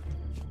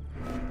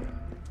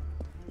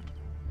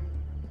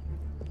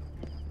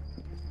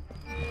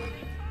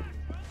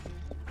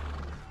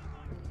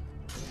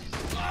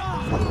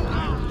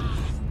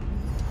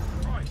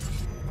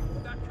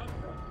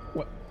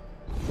 What?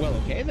 Well,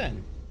 okay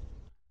then.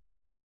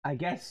 I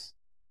guess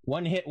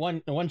one hit,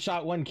 one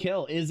shot, one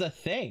kill is a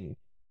thing.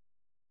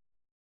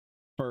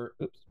 For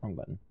oops, wrong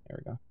button. There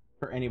we go.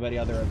 For anybody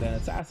other than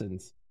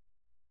assassins.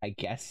 I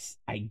guess.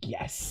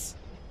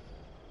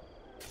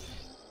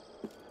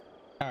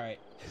 Alright.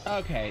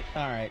 Okay.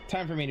 Alright.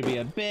 Time for me to be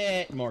a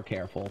bit more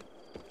careful.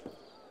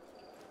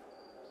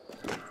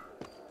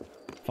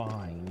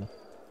 Fine.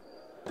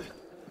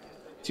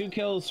 2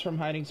 kills from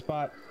hiding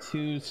spot,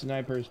 2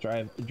 snipers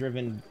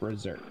driven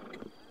berserk.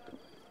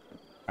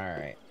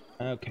 Alright.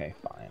 Okay,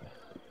 fine.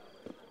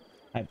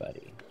 Hi,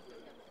 buddy.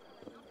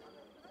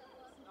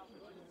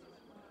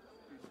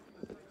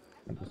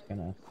 I'm just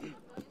gonna...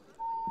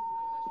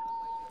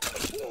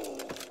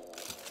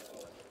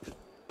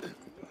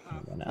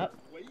 One up.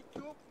 Wake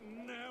up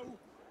now.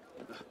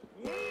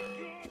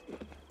 Wake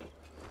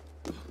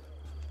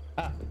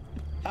up. Up.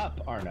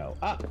 Up, Arno.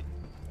 Up.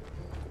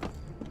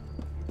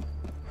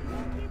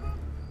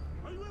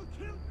 I will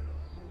kill.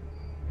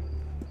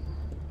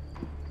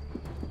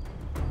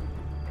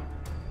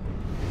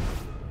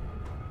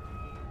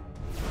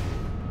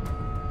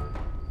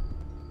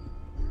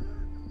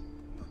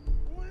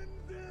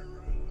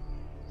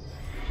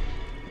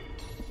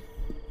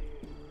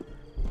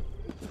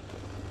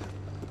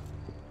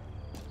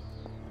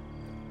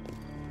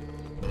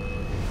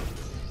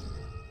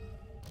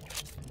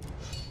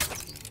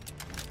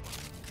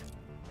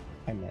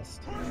 I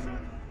missed.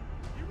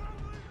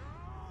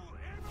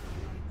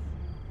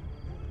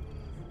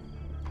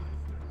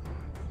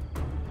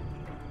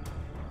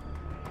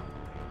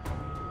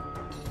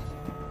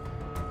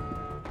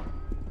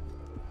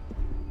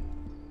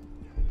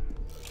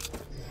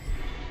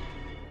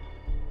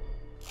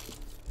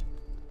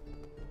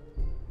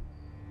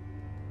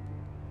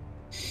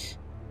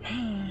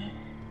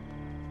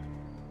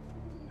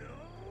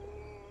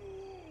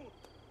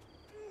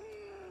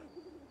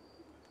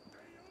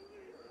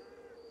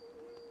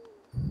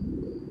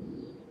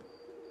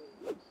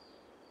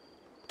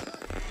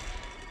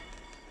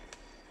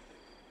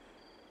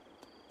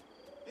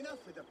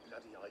 Enough of the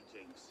bloody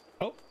hijinks.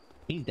 Oh,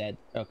 he's dead.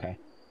 Okay.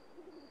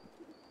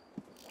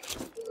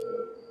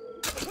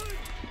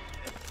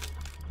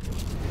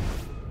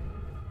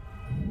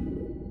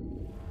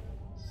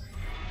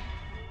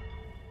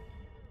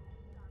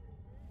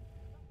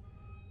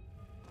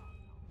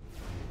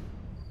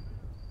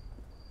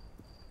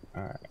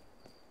 All right.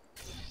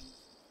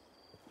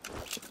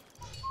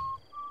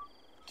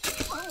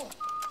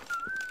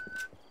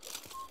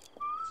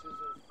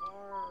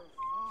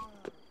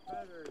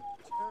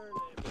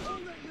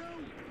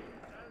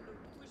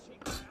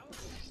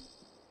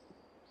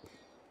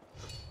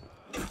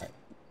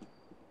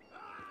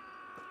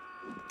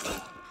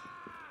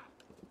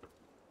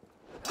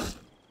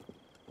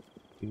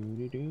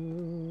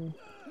 Do-do-do.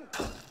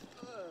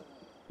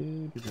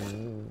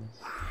 Do-do-do.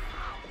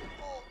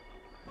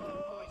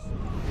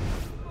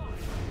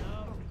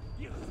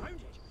 You found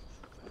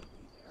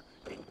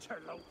it!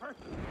 Interloper!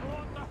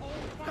 On the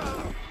whole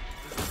farm!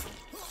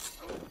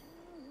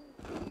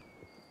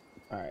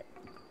 Alright.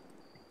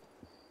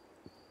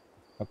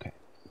 Okay.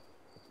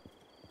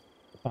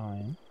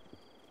 Fine.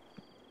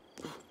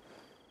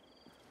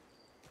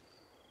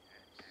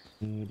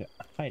 Need a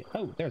hide.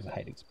 Oh, there's a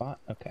hiding spot.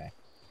 Okay.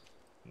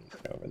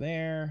 Get over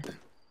there.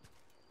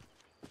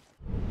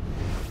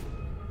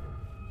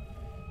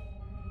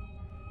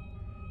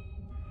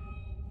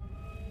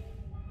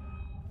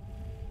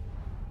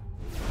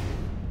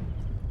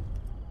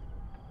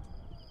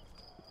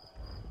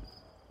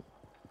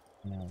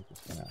 Now we're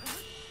just gonna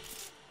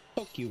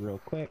poke you real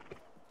quick.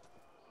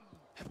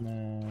 And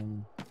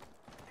then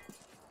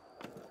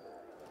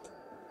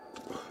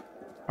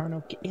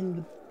Arno, get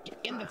in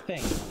the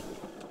thing.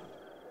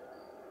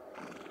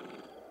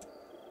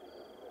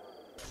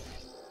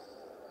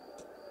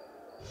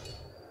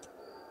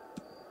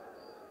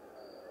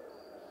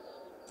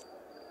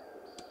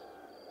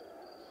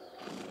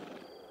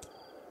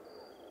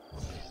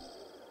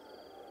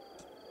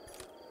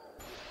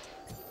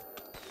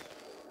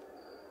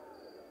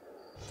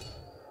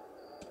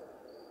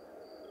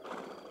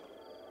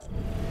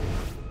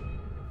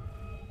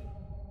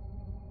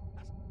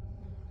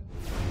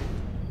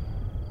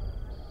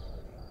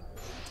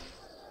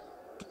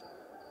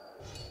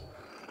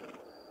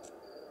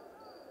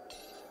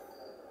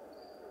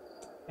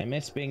 I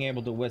miss being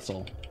able to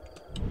whistle.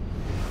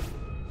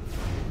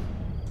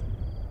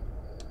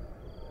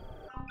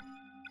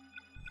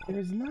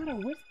 There's not a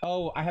whistle.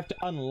 Oh, I have to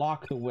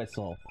unlock the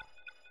whistle.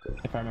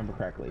 If I remember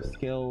correctly.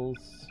 Skills.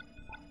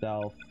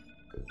 Stealth.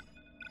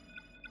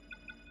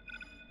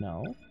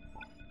 No.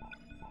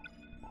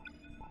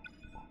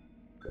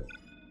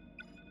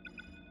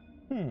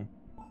 Is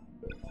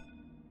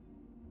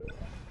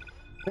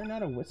there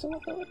not a whistle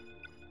at the...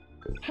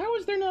 How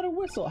is there not a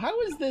whistle?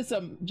 How is this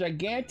a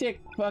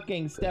gigantic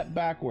fucking step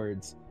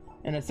backwards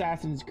in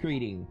Assassin's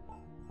Creeding?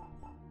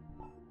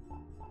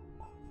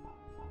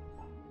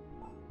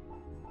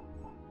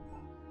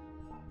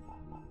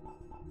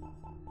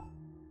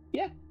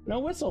 Yeah, no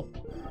whistle.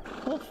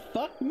 Well,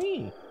 fuck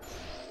me.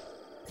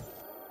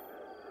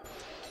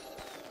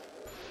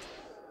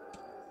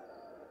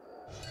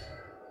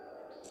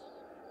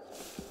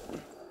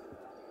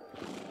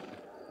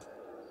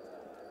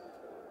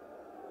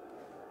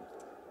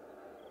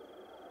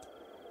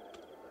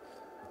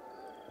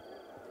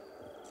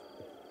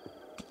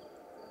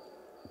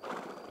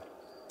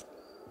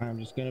 I'm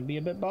just gonna be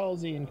a bit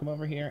ballsy and come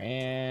over here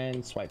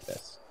and swipe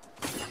this.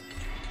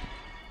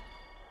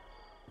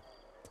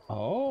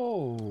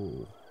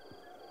 Oh.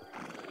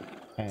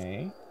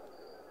 Okay.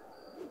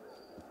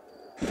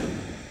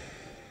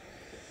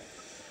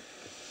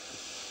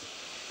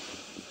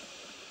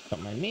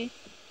 Don't mind me.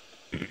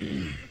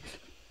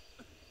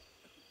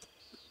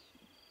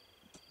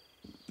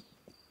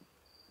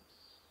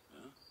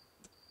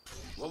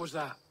 What was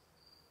that?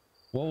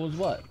 What was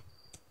what?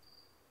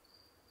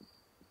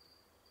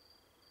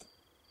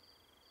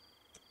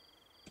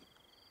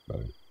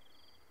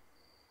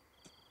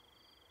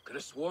 Could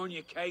have sworn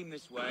you came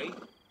this way.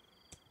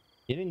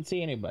 You didn't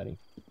see anybody.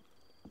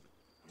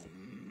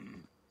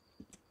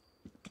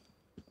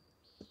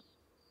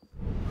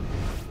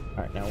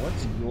 Alright, now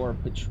what's your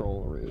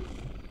patrol route?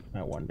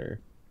 I wonder.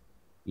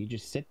 You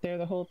just sit there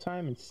the whole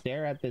time and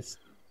stare at this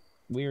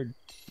weird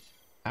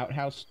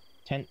outhouse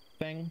tent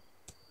thing?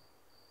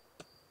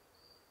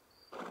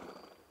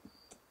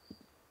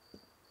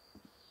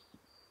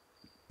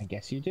 I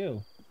guess you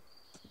do.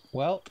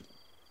 Well...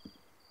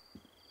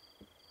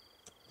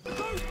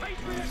 Those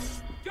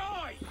patriots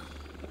die!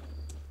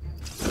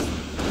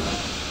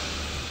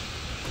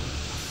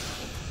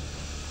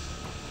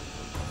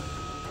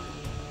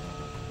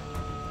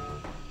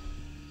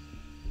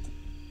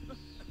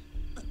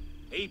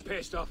 He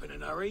pissed off in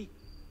a hurry.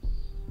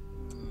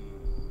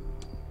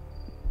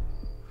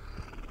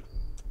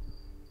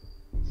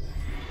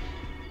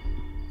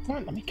 Come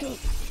on, let me kill.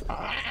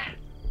 Ah!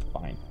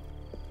 Fine.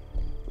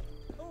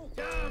 Oh,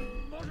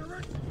 damn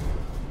moderate!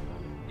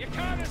 You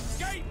can't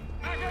escape,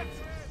 maggot!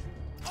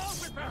 On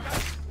with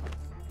Becca!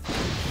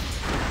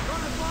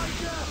 Gonna find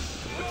you!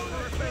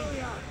 Gonna kill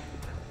ya!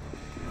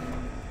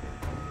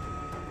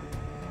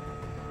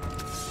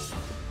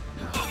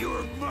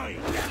 mine!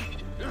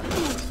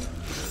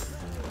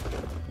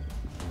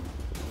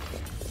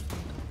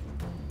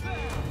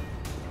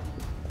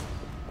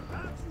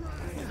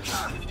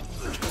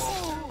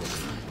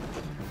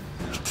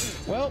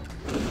 Well,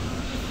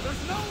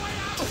 There's no way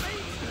out,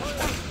 mate!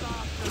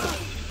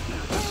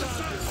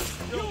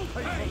 You'll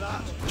pay for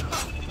that!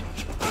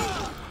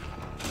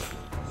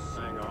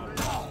 Hang on.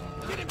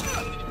 Get him!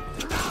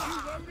 You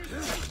won't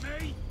escape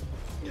me!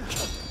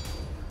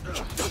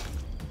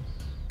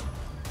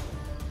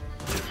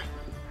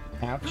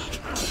 ouch.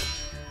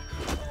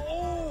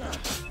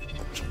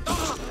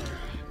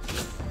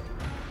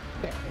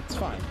 There, it's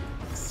fine.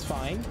 It's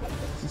fine.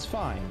 This is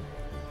fine.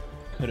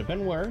 Could have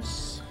been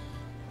worse.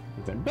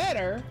 Could have been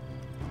better,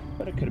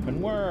 but it could have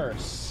been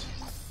worse.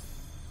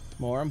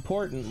 More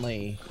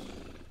importantly,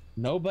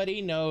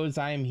 nobody knows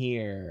I'm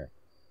here.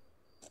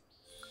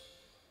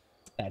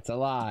 That's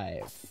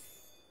alive.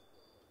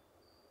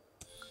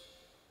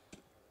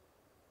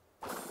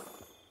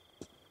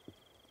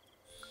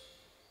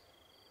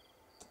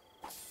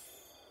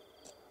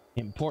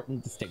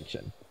 Important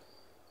distinction.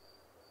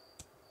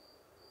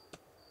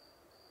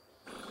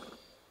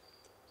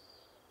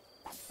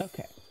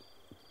 Okay.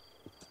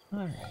 All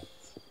right.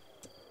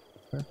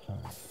 We're fine.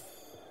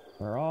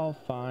 We're all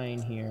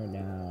fine here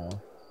now.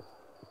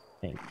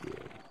 Thank you.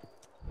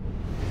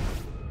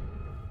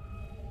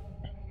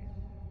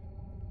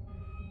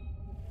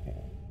 Okay.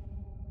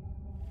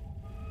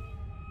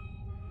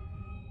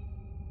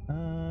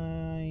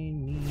 I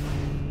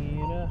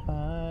need a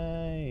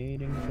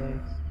hiding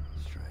place.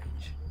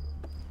 Strange.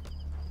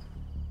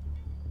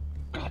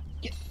 God,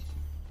 get.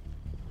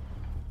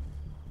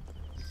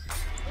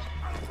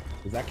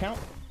 Does that count?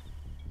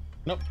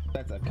 Nope,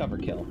 that's a cover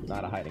kill,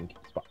 not a hiding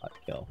spot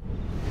kill.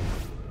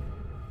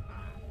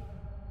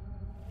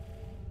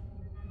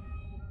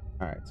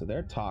 Alright, so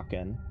they're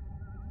talking.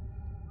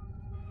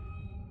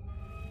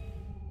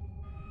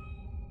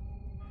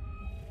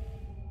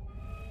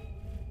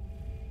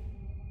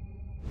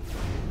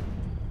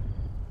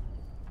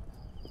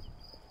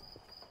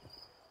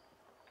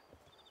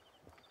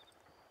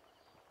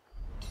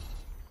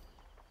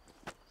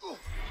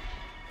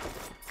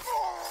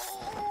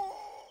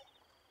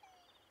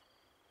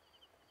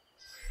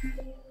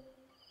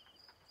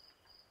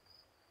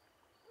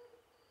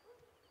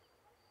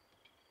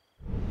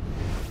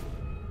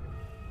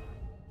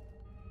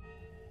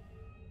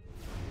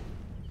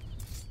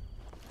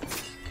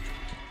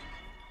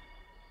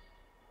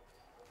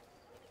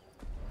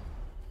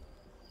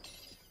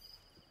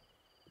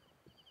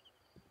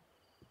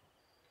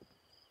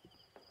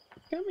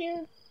 Come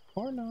here,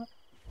 or not.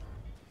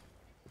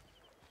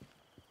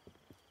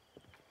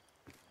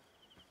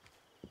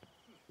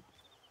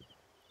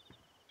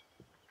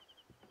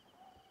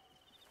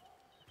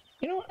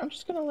 You know what? I'm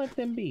just gonna let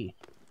them be.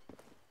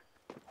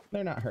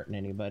 They're not hurting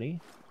anybody.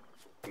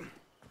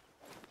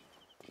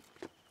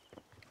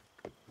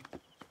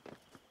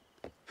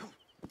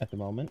 At the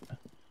moment.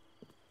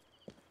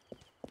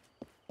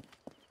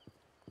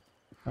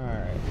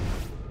 Alright.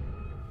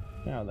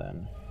 Now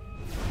then.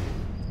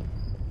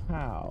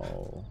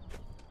 How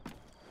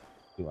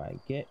do I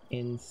get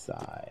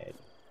inside?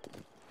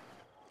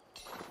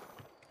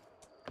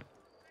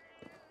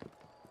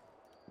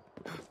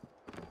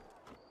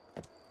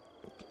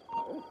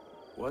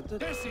 What the?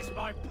 This is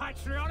my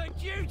patriotic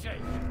duty!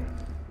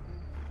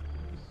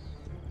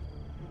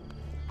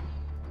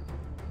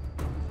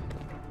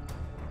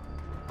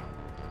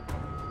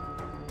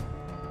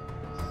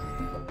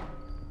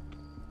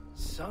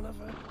 Son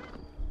of a...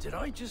 Did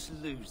I just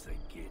lose the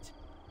git?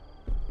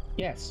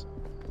 Yes.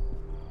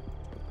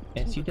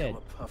 Yes, you did. A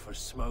puff of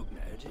smoke now,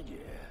 did you?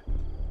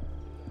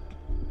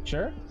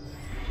 Sure.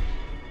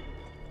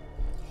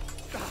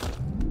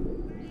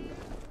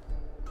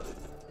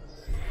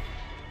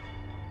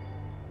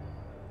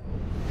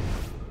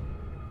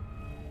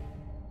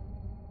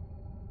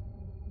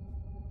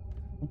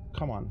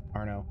 Come on,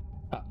 Arno.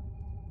 Up.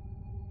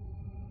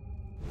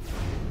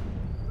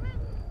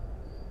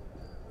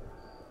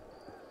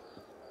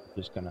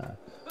 Just gonna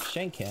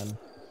shank him.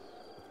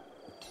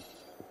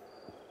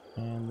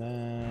 And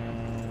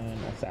then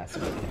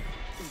assassinate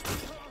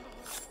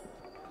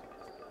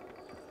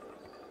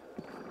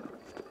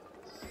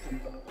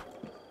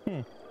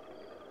him.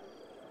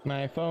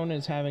 My phone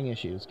is having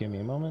issues. Give me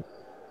a moment.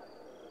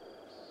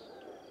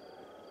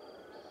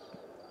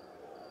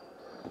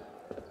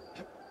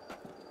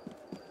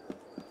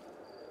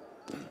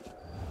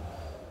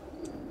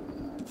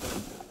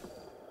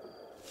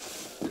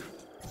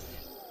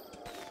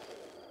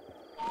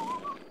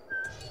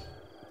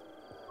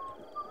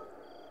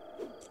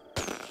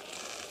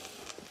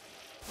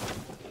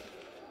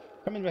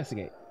 Come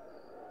investigate.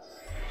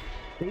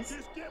 Please?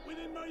 Just get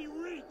within my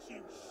reach,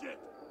 you shit!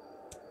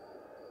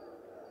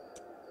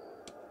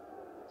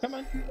 Come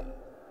on.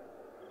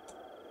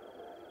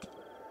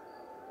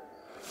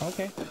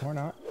 Okay, or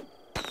not.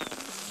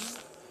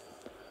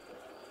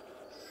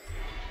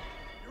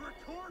 You're a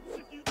corpse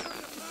if you come to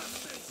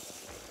pass me!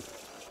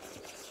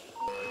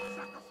 I'll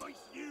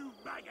sacrifice you,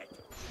 maggot!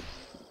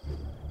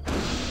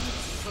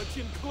 Touch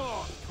and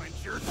claw,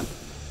 Trencher!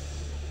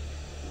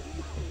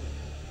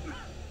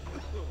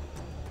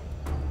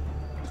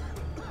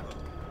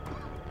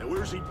 Now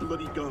where's he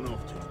bloody gone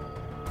off to?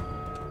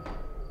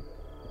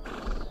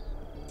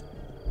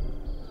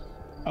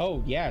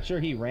 Oh, yeah, sure,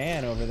 he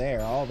ran over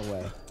there all the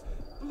way.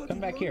 Bloody Come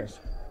back here.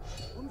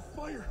 On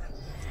fire.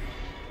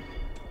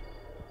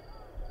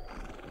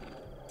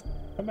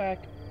 Come back.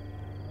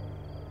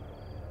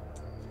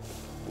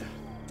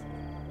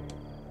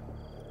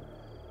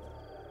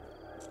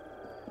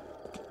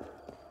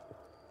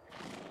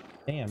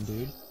 Damn,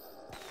 dude.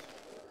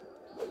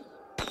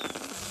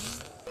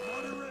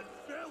 Moderate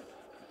filth.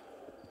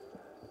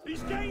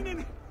 He's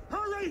gaining.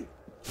 Hurry!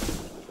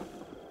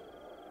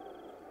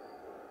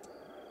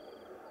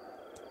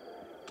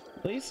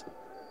 Please?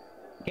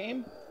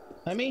 Game?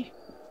 Let me?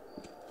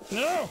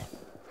 No!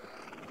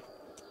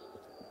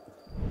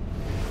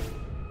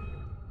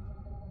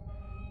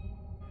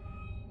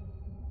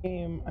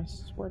 Game, I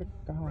swear to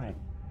God.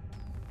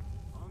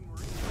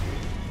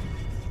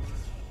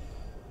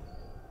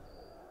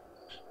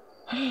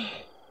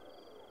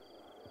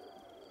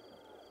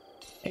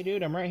 Hey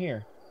dude, I'm right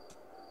here.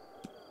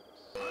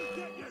 I'll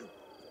get you.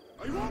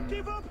 I won't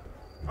give up.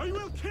 I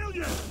will kill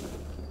you.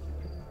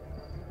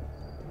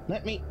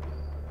 Let me.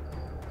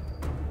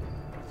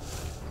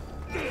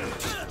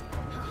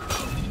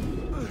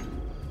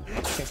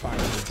 Okay, fine,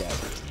 he's dead.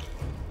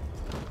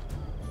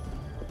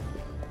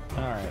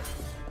 Alright.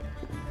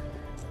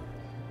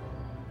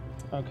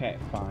 Okay,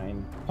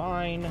 fine.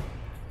 Fine.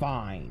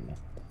 Fine.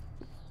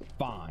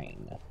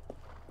 Fine.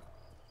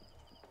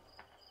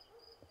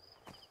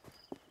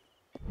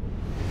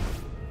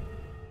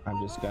 I'm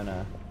just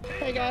gonna...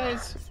 Hey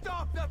guys!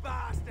 Stop the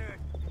bastard!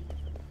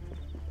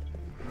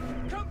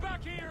 Come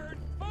back here and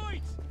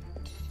fight!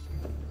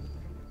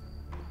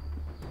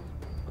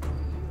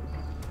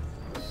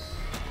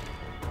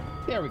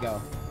 There we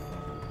go.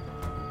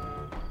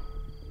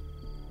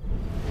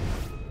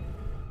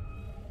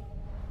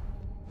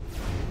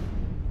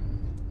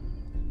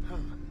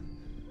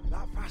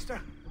 That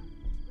faster?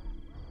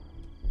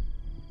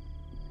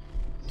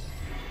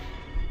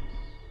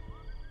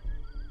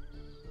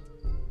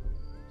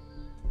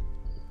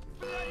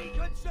 Bloody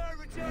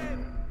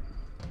conservative!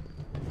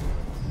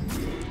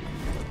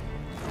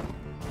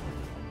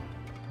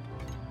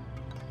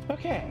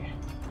 Okay.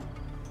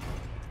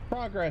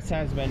 Progress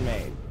has been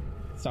made.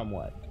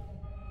 Somewhat.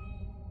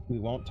 We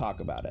won't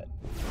talk about it.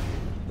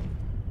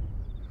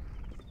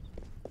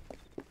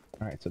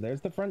 Alright, so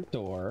there's the front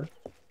door.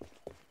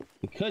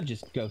 We could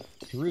just go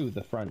through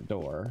the front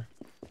door.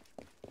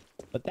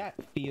 But that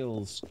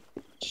feels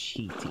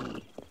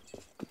cheaty.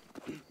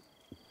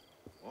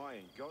 Why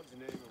in God's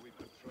name are we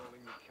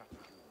patrolling the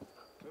catacombs?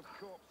 Those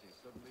corpses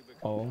suddenly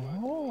become...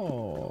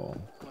 Oh.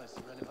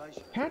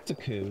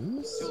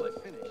 Catacombs?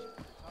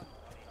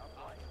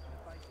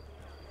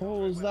 What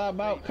was that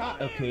about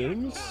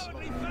catacombs?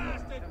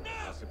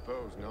 I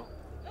suppose not.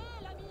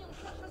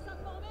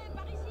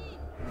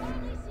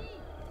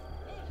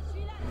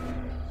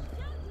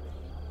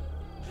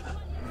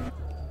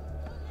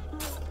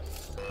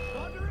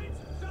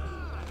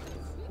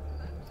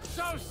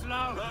 So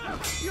slow!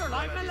 You're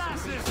like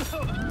molasses!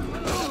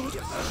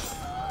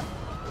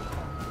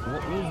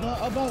 What was that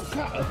about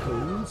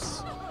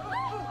catacombs?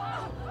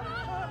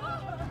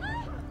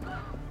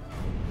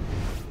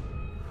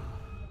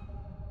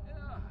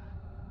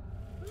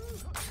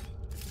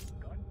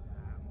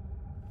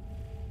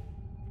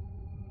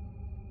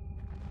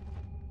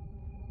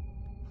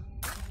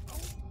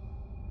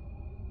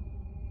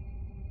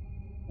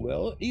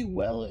 Wellity,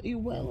 wellity,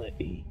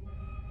 wellity.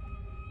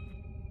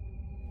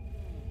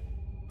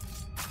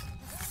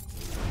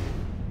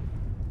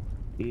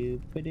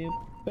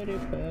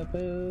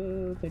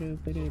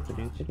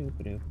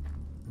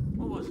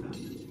 What was that?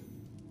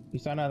 You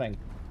saw nothing.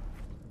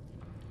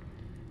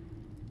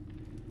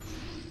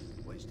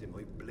 Wasting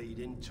my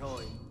bleeding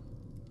time.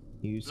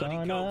 You saw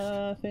Bloody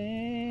ghost.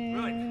 nothing.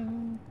 Right.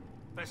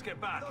 Let's get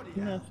back.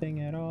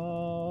 Nothing at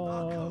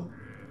all.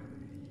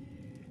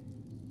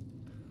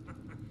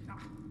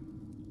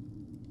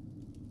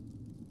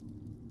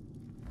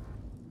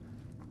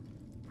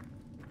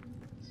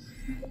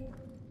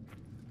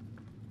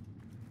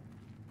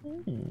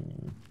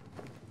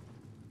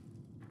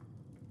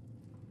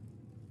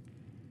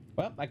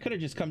 Well, I could have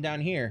just come down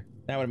here.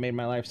 That would have made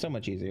my life so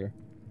much easier.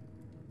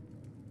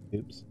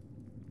 Oops.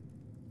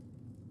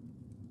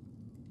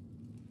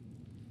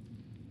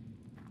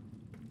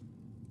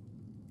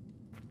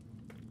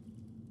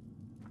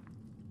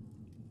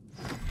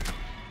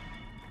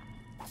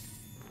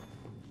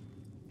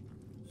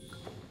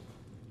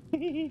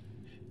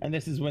 And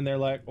this is when they're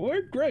like,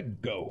 where'd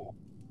Greg go?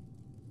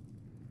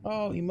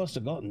 Oh, he must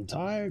have gotten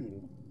tired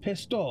and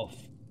pissed off.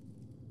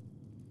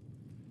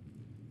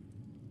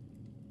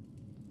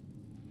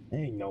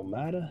 Ain't no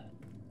matter.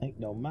 Ain't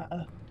no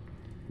matter.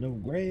 No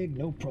Greg,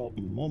 no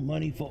problem. More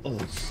money for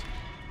us.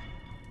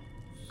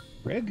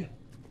 Greg?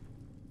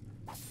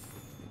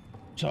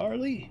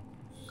 Charlie?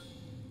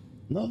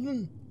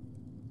 Nothing?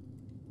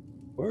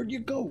 Where'd you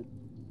go?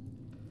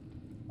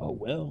 Oh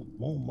well,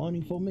 more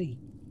money for me.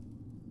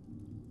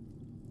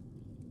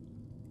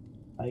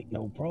 Ain't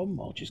no problem.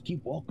 I'll just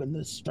keep walking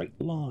this straight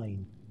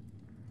line.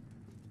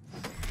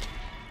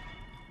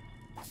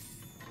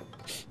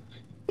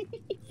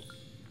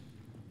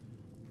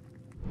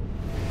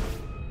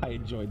 I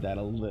enjoyed that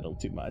a little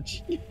too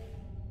much.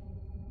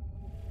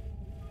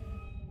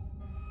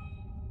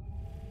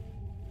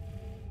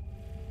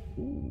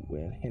 Ooh,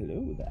 well,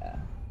 hello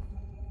there.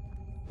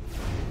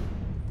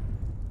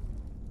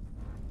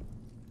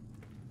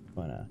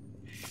 Wanna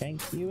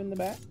shank you in the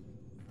back,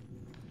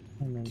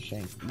 and then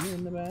shank you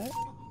in the back.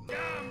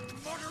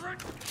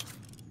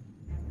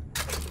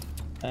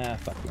 Ah,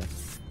 fuck me.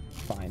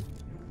 Fine.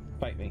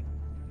 Fight me.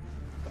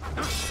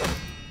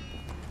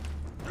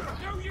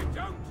 No, you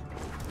don't!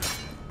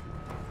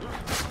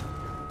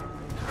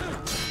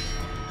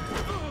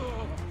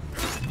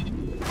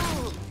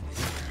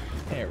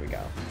 There we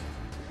go.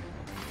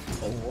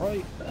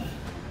 Alright.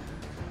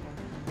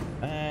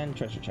 And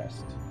treasure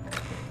chest.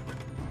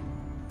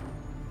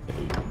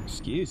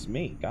 Excuse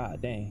me,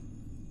 god dang.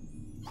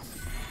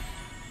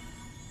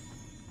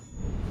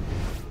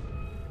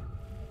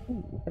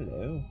 Ooh,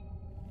 hello.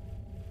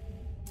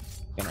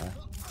 Gonna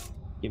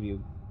give you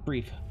a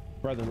brief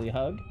brotherly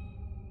hug.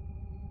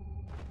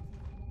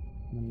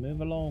 And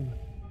move along.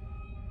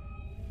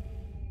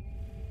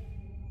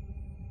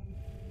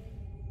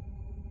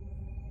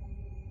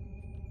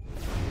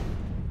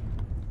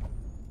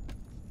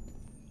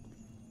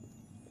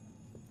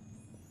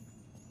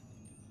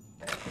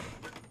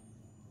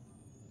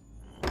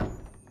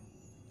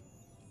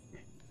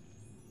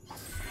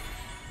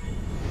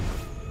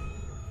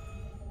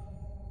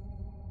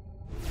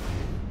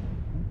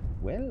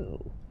 Well.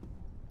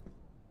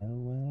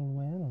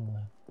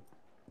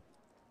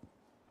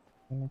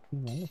 Wait a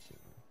minute.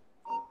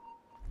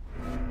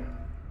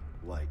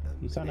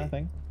 You saw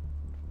nothing.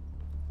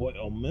 Wait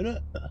a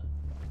minute. Alright,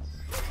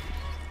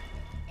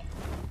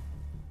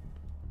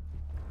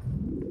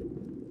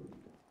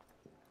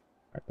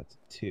 that's a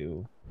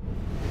 2.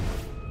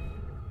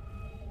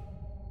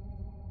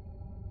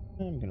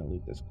 I'm gonna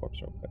loot this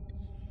corpse real quick.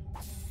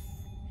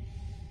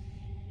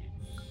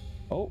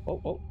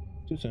 Oh,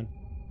 too soon.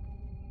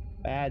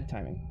 Bad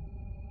timing.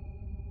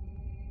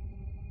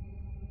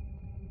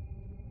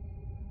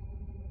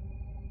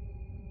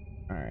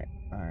 Alright.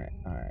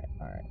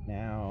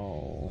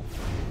 Now...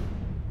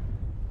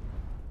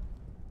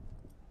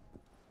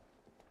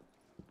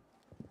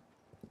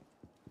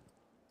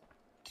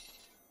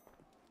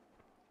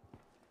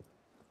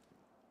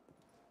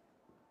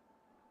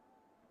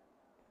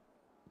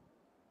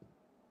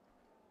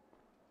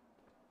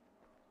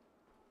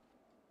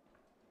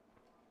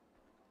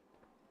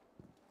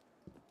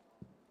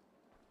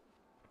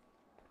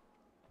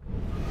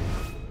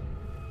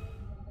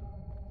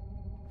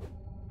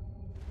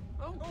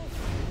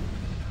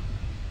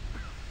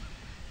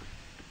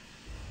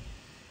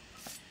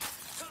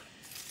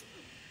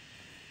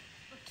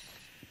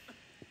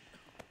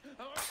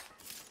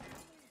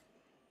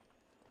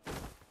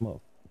 Well,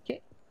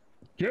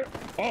 get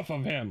off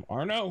of him,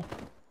 Arno!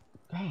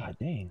 God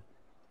dang.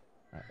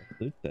 Alright,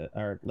 loot the...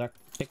 Or,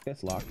 pick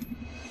this lock.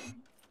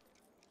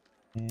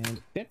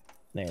 And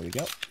there we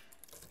go.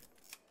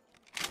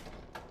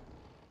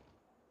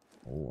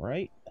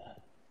 Alright.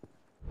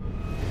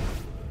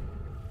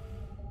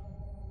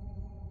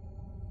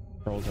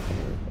 Rolls up on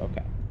the roof.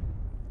 Okay.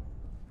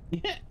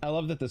 Yeah, I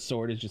love that the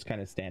sword is just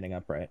kind of standing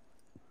upright.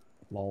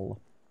 Lol.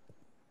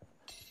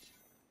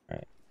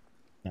 Alright.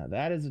 Now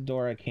that is a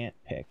door I can't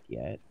pick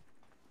yet.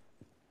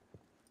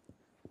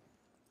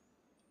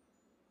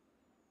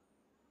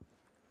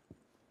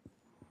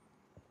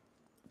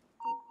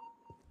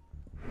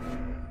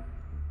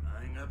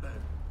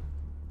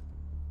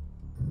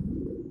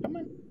 Come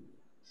on.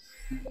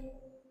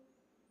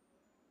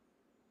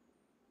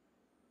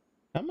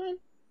 Come on.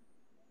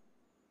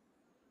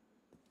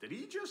 Did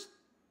he just...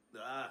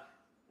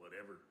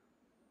 whatever.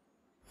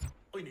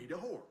 I need a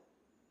whore.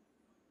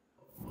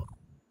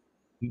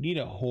 You need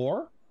a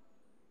whore?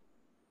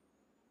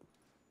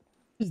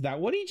 Is that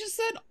what he just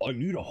said? I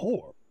need a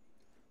whore.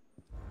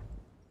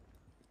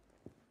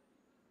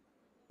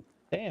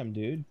 Damn,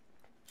 dude.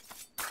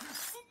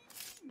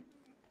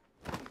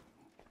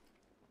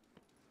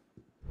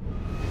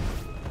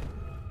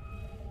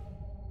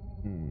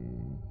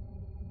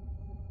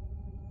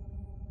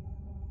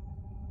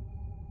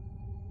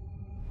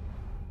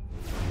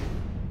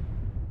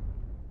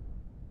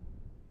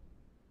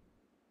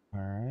 All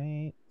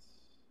right.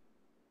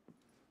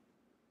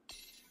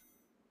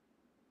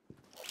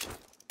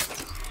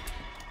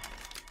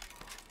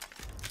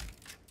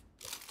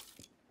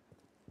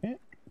 Okay.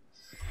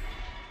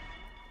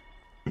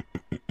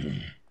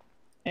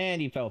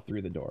 And he fell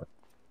through the door.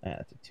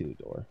 That's a 2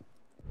 door.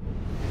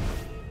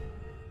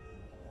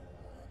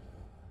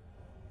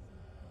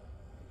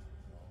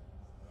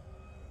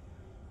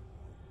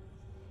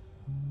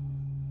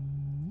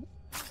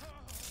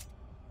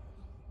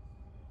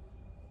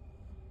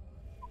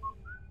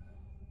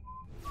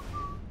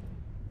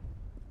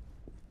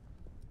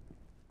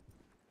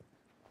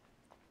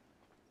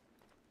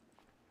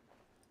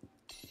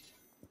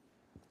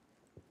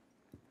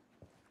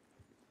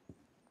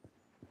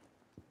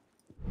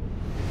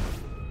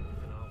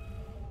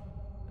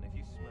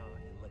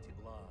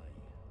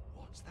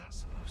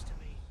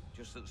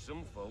 just that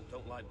some folk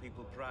don't like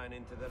people prying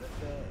into their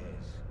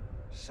affairs.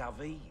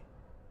 Savvy?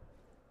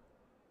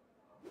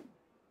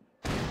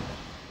 That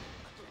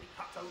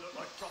don't look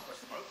like proper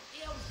smoke. What the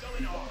hell's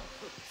going on?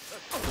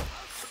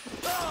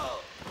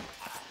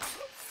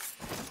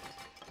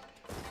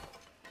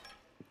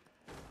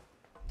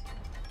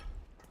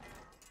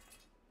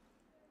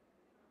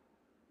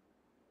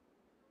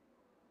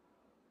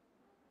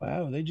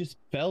 Wow, they just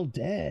fell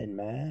dead,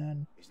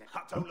 man.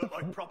 That don't look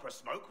like proper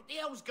smoke. What the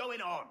hell's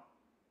going on?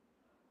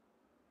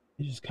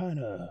 They just kind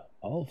of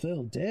all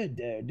fell dead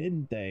there,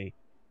 didn't they?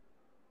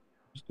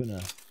 Just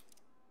gonna...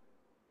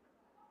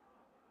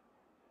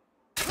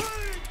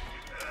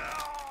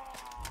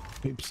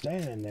 keep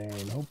standing there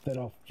and hope that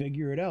I'll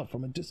figure it out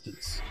from a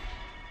distance.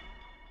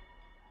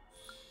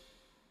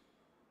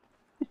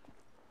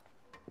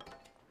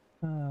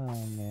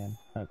 Oh, man.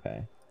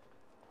 Okay.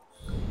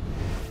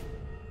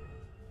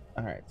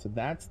 Alright, so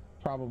that's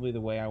probably the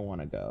way I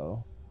want to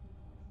go.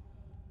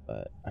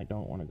 But I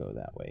don't want to go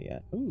that way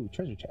yet. Ooh,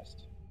 treasure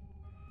chest.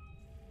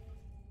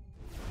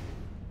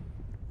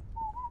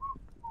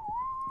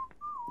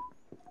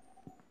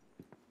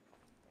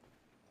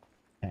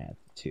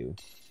 That's 2.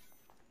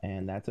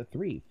 And that's a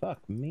 3.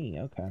 Fuck me.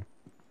 Okay.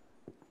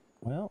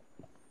 Well.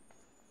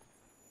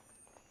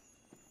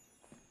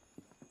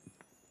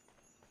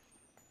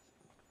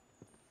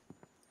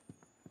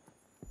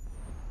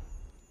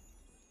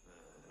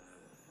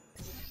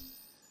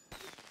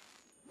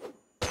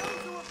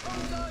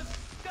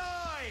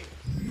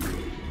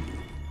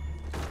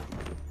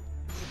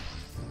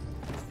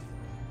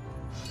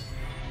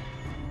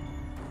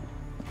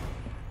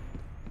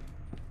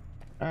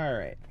 All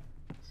right.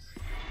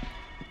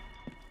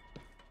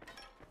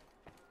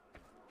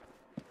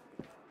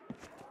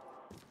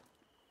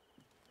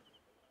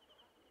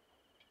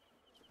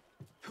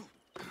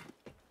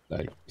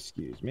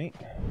 Excuse me.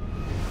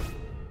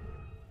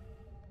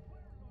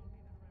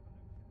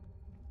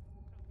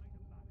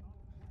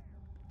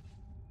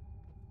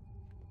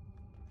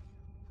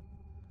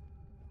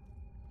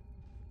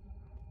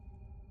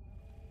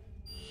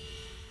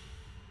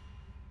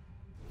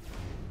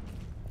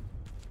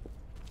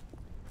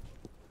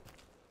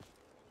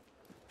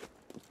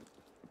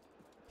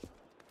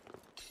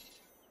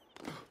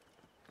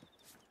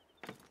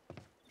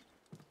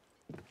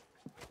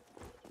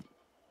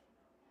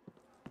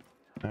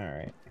 All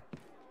right.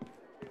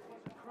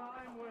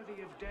 Crime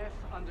worthy of death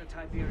under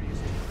Tiberius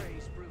to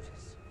praise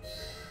Brutus.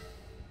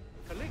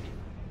 Caligula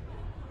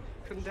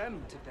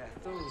condemned to death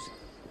those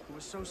who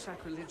were so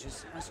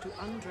sacrilegious as to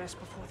undress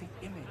before the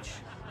image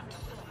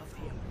of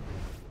the emperor.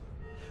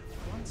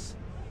 Once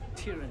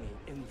tyranny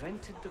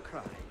invented the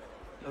cry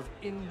of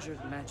injured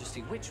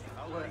majesty, which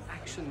were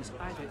actions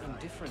either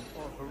indifferent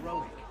or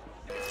heroic.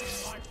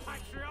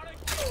 Patriotic!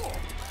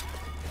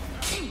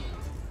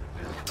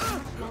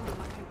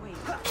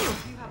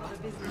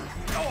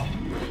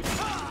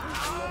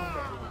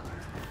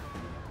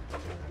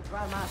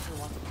 Grand Master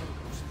wants to go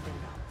something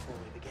before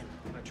we begin.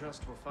 I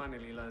trust we'll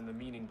finally learn the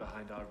meaning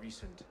behind our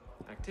recent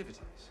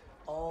activities.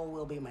 All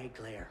will be made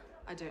clear.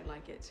 I don't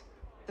like it.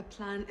 The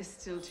plan is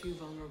still too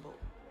vulnerable.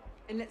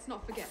 And let's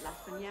not forget,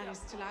 Lafreniere is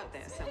still out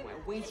there somewhere,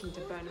 waiting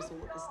to burn us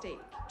all at the stake.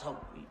 So,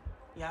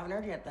 you haven't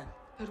heard yet then?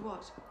 Heard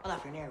what? Well,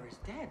 Lafreniere is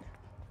dead.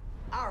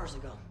 Hours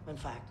ago, in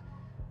fact.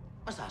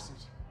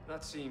 Assassins.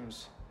 That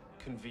seems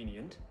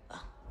convenient.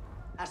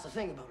 That's the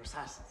thing about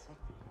assassins.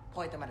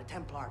 Point them at a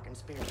Templar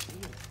conspiracy.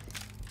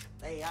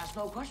 They ask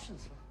no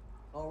questions.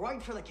 Go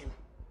right for the kill.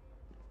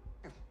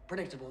 They're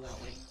predictable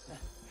that way.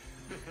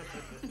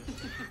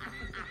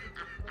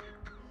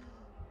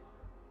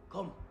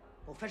 Come,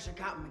 we'll fetch the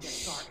captain and get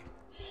started.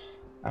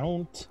 I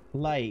don't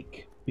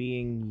like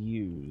being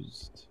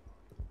used.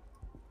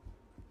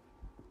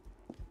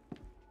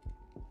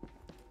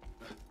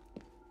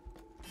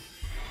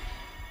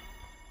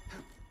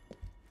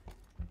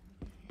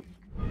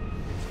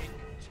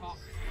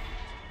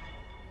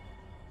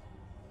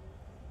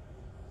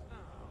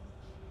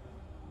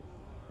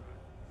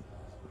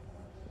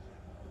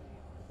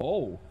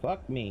 Oh,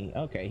 fuck me.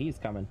 Okay, he's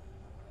coming.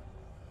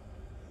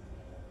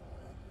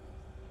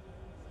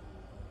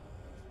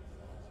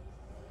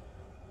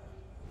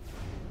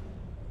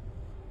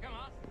 Come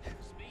on,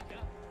 speak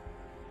up.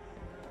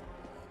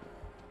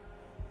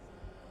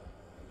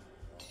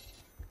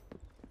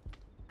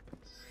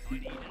 I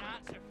need an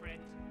answer,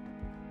 friend.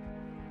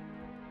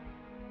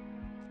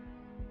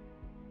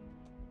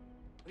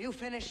 Are you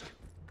finished?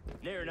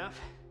 Near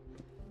enough.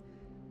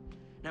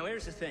 Now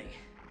here's the thing.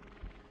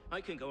 I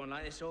can go on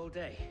like this all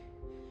day.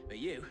 But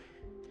you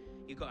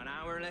got an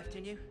hour left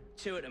in you?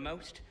 2 at the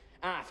most.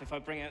 Half if I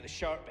bring out the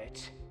sharp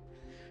bits.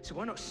 So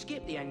why not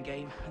skip the end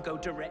game and go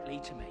directly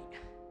to me?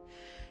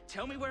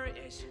 Tell me where it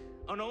is,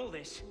 and all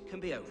this can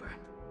be over.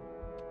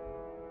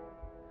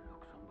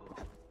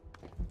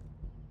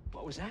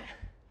 What was that?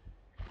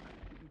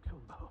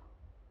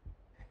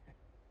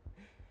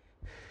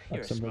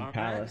 You're a smart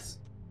Palace.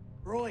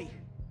 Roy,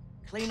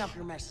 clean up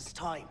your mess. It's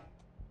time.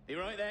 Be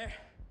right there.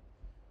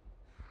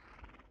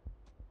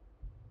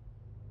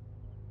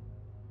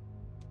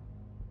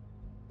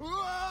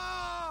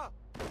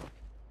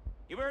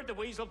 You heard the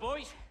weasel,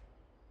 boys?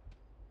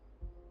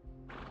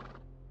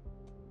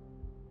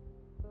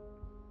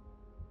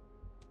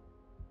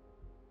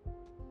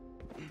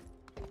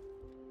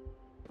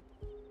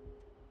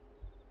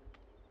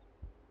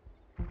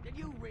 Did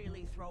you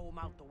really throw him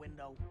out the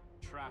window?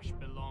 Trash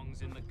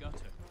belongs in the gutter.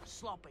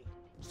 Sloppy.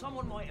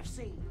 Someone might have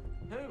seen.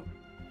 Who?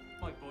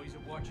 My boys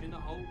are watching the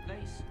whole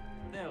place.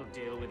 They'll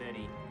deal with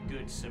any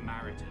good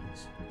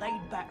Samaritans. They'd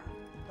better.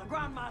 The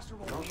Grandmaster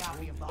won't be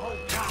happy if the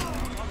whole town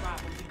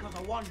unravels because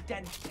of one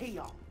dead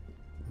peon.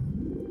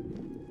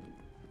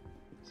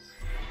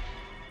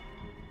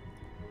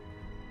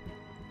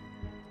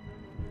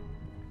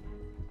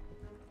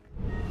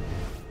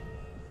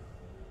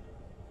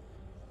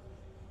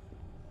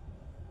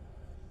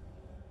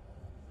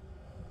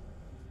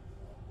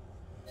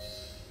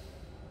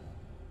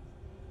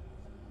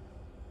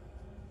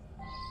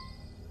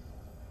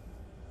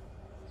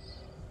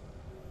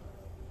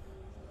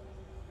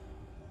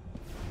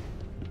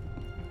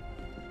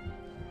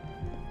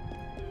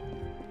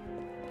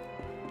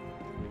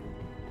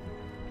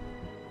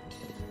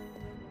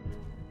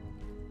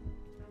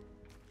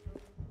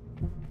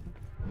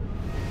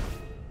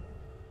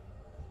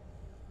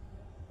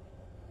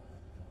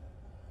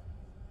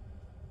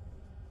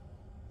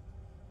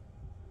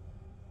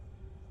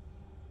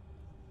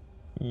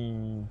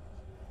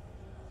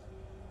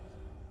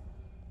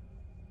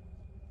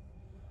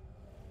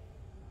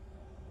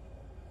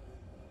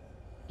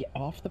 Get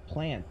off the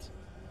plant.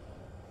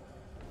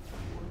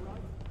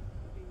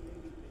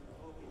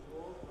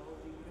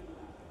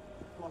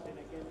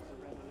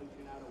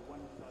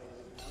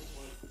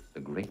 The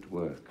great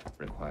work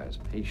requires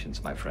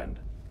patience, my friend.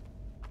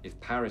 If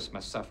Paris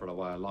must suffer a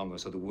while longer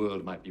so the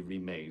world might be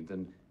remade,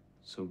 then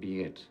so be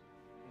it.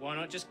 Why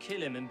not just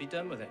kill him and be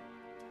done with it?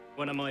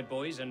 One of my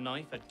boys, a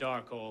knife, a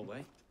dark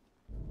hallway.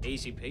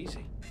 Easy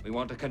peasy. We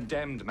want a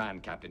condemned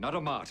man, Captain, not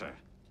a martyr.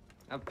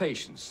 Have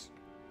patience.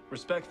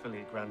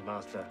 Respectfully,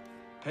 Grandmaster,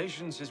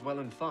 patience is well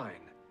and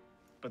fine.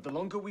 But the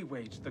longer we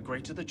wait, the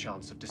greater the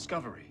chance of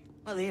discovery.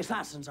 Well, the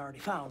assassins already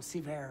found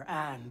Siver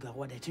and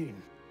Roi de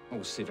Thune. Oh,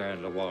 Siver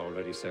and Leroy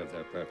already served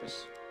their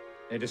purpose.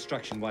 Their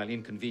destruction, while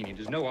inconvenient,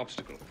 is no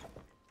obstacle.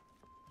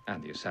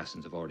 And the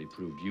assassins have already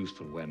proved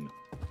useful when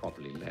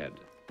properly led.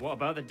 What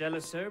about the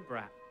Delasur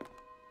brat?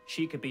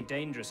 She could be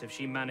dangerous if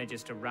she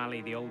manages to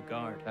rally the old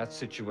guard. That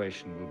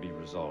situation will be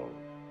resolved.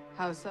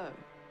 How so?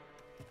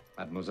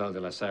 Mademoiselle de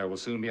la Serre will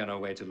soon be on her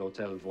way to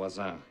l'Hôtel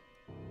Voisin,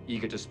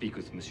 eager to speak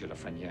with Monsieur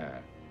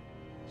Lafrenière.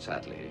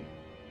 Sadly,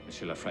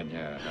 Monsieur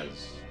Lafrenière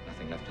has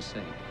nothing left to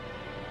say.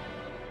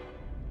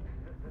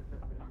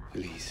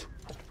 Please.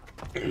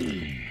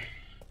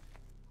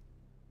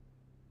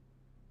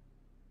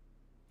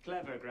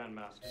 Clever,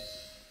 Grandmaster.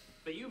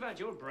 But you've had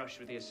your brush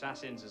with the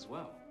assassins as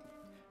well.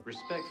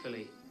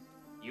 Respectfully,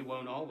 you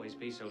won't always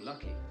be so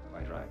lucky.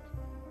 Quite right.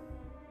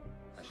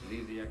 I shall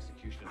leave the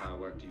execution of our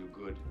work to you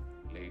good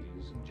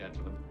ladies and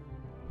gentlemen.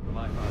 For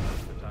my part, I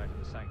shall retire to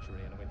the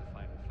sanctuary and await the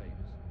final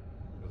favors.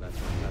 Will that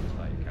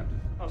satisfy you,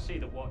 Captain? I'll see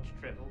the watch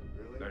triple.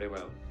 Very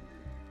well.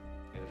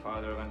 May the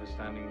Father of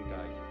Understanding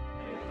guide you.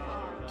 May the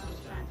Father of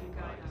Understanding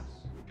guide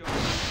us.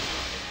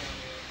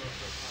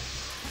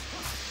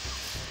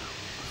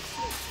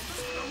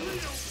 The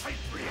real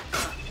patriot!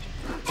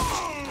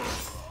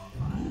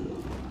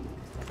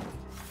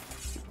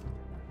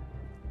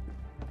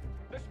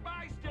 The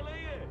spy's still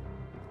here!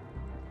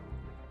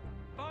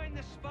 Find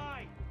the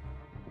spy!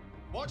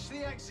 Watch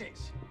the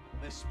exits.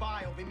 The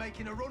spy will be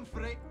making a run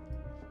for it.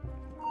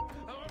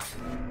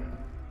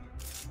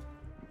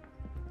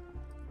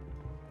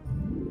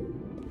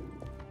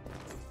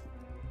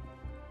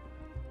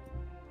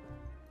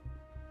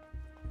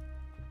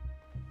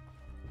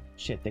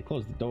 Shit, they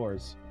closed the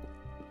doors.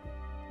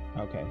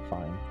 Okay,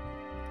 fine.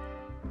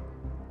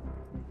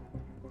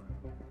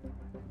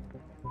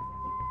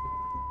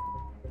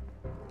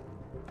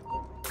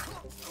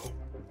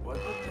 What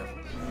the devil?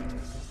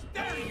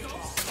 There you go!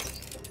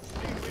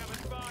 We have a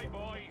spy,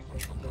 boys!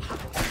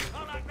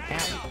 All right,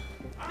 now!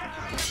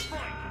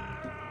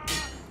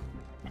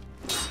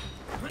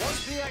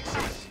 Watch the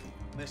exits.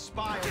 The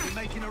spy will be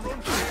making a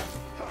run for it.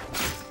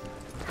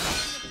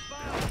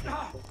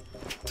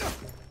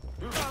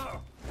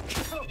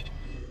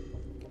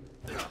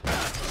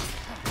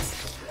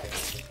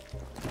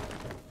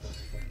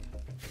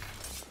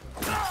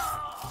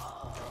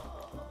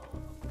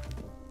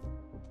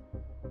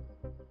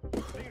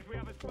 Seems we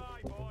have a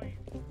spy, boys!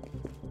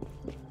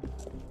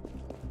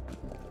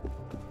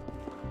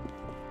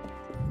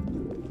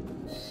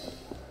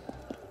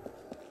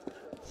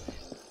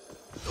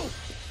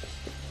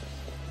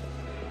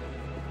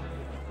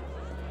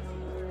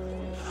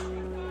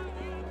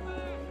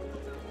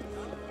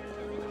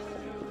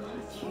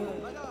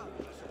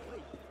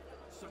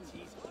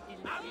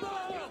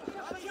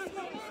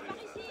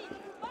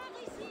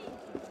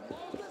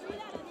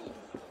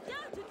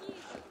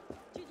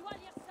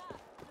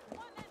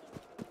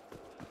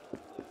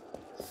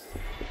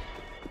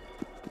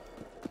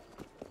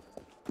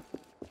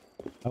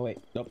 Oh wait,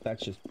 nope,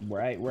 that's just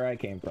where I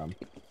came from.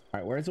 All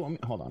right, where does it want me?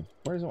 Hold on,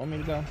 where does it want me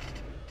to go?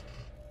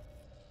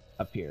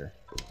 Up here.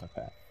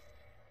 Okay.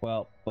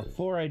 Well,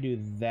 before I do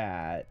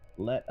that,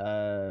 let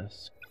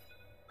us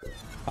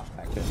pop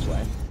back this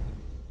way.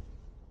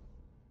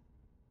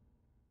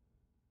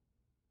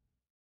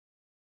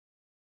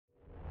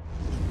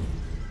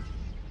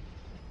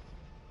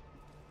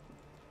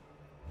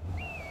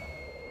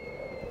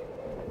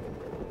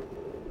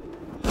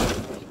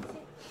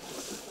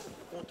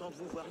 Content de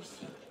vous voir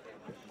ici.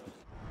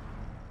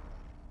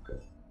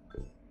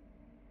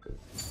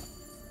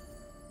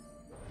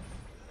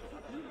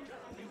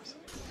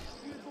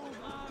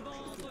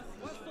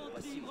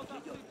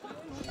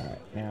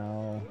 Alright,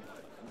 now...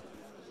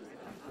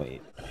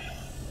 Wait.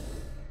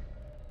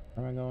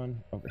 Where am I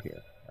going? Over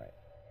here. Right.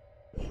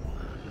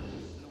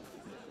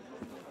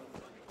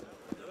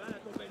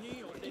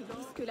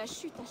 Risque la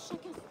chute à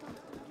chaque instant.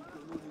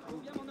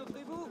 Combien m'en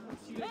offrez-vous?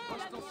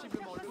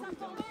 Ostensiblement le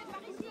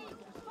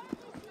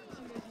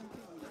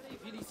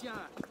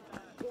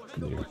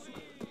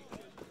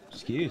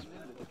Excuse me.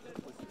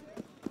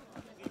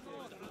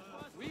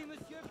 Oui,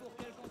 monsieur, pour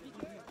quelle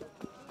quantité?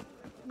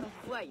 Ma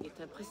foi, il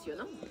est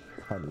impressionnant.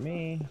 Pardon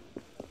me.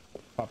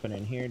 Popping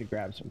in here to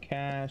grab some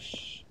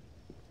cash.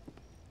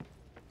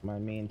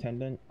 Mind me,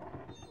 attendant.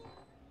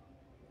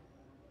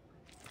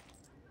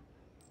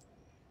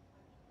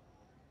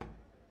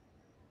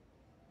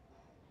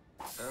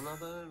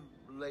 Another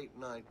late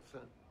night,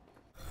 sir?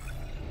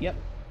 Yep.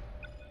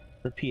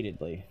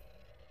 Repeatedly.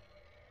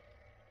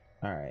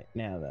 Alright,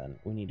 now then.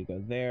 We need to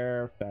go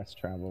there. Fast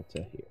travel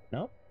to here.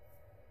 Nope.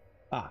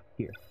 Ah,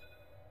 here.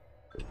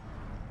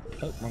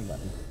 Oh, wrong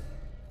button.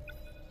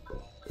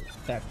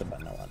 That's the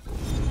button I want.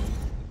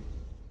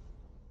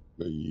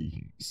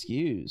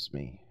 Excuse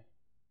me.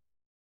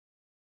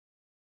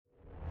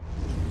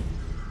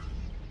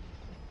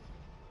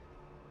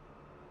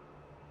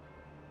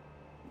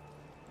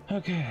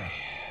 Okay.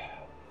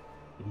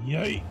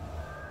 Yay!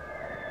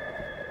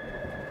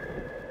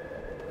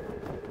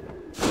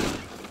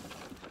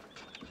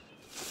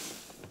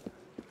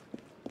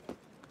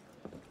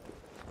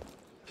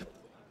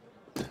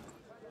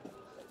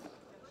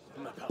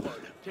 Ma parole,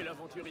 quel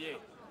aventurier!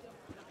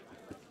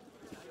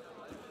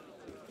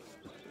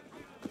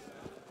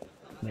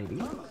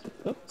 Ladies.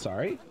 Oh,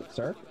 sorry,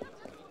 sir.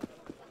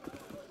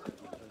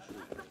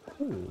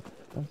 Ooh,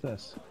 what's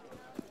this?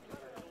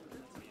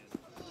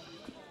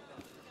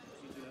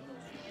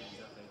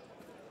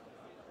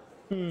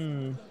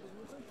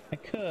 I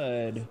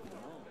could.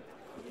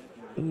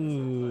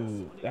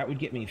 Ooh, that would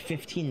get me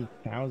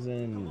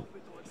 15,000.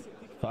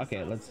 Fuck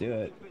it, let's do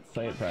it.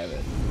 Play it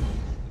private.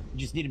 You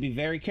just need to be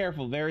very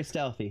careful, very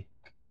stealthy.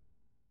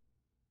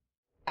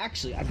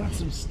 Actually, I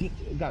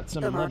got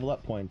some level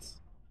up points.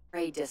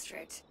 Ray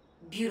District.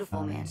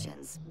 Beautiful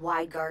mansions,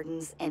 wide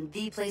gardens, and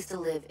the place to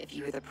live if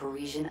you were the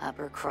Parisian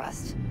upper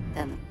crust.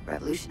 Then the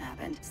revolution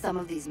happened. Some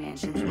of these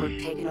mansions were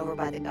taken over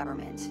by the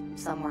government.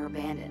 Some were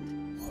abandoned.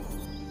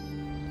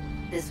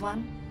 This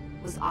one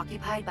was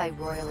occupied by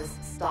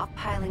royalists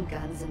stockpiling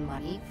guns and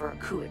money for a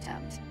coup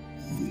attempt.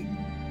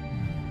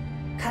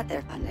 Cut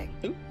their funding.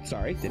 Ooh,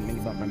 sorry, didn't mean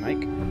to bump my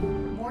mic.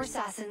 More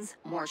assassins,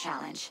 more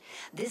challenge.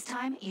 This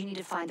time, you need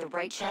to find the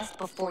right chest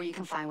before you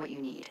can find what you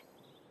need.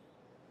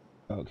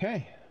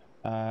 Okay.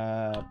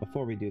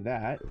 Before we do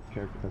that,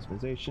 character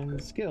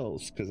customization,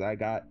 skills, because I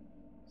got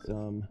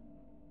some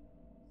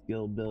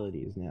skill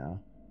abilities now.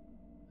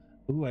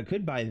 Ooh, I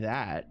could buy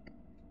that.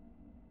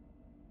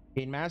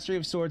 Gain mastery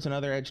of swords and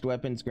other edged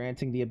weapons,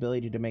 granting the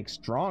ability to make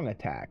strong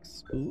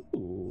attacks.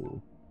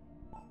 Ooh.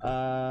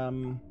 How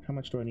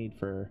much do I need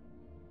for...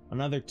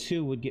 Another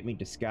 2 would get me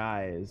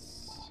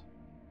disguise.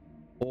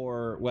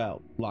 Or,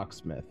 well,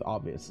 locksmith,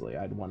 obviously.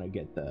 I'd want to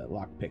get the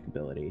lockpick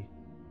ability.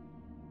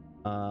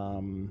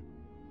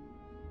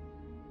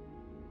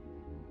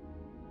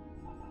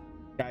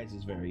 Disguise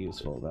is very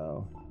useful,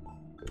 though.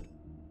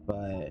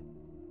 But...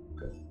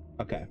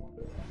 Okay.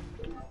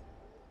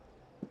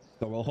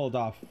 So we'll hold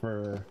off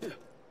for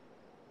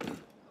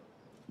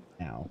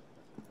now.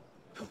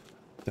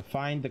 To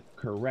find the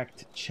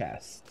correct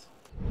chest.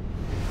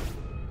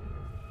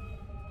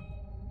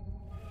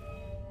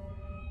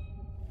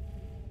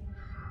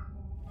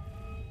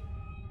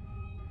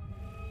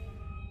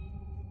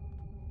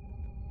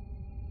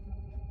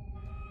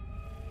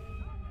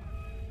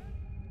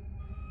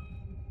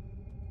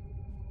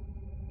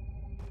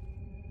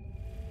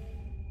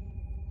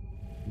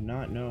 Do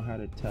not know how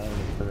to tell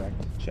the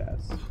correct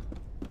chest.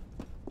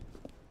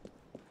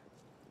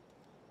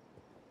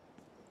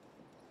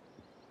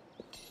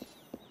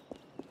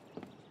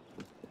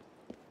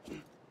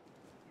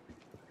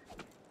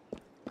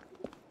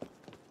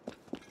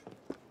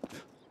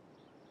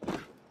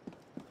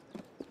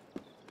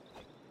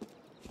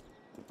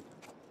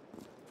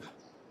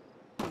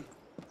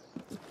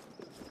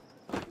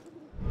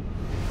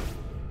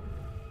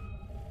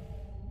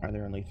 Are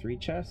there only 3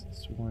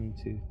 chests? 1,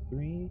 2,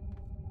 3.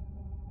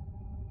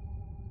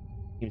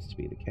 Seems to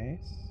be the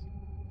case.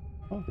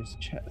 Oh, there's a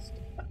chest.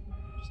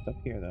 Just up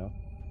here, though.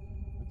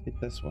 Let's hit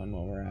this one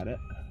while we're at it.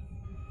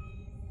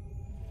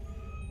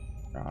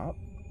 Drop.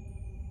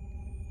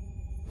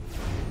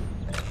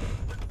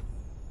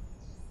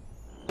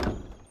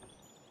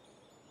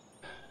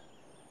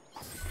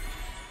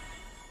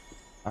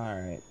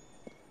 Alright.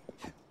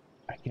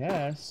 I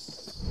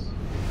guess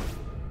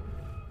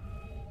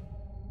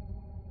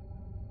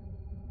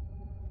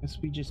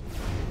we just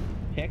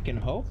pick and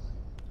hope.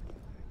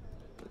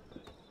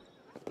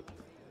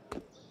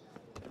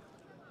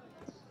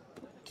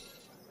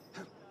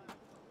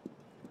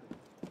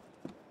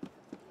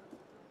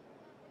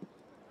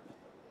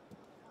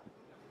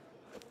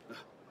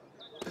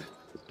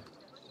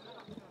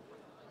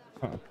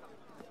 Huh.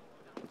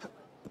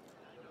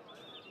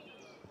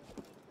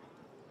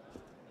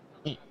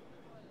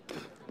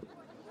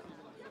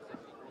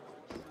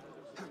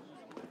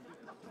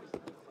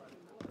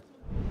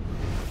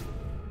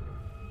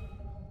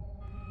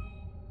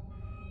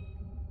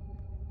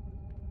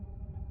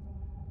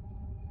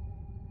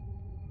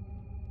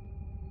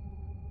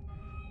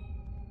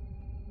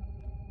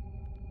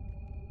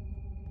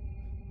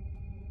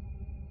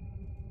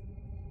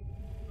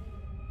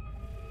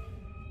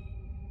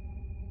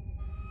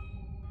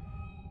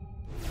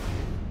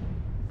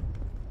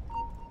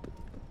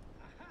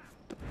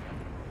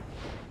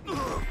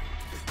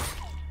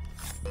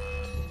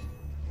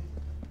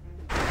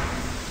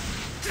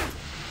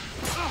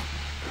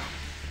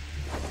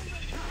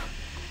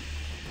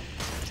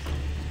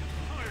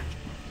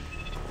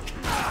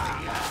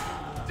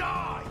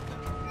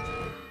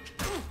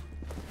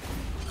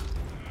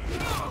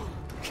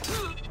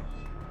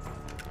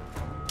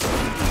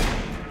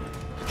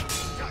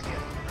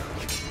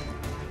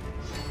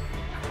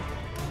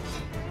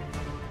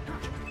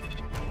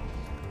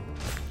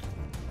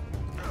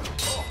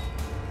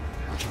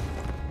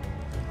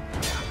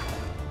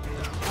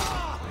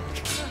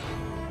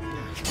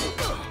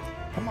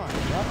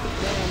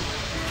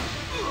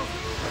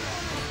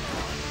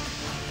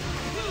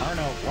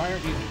 Why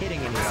aren't you hitting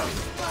anyone?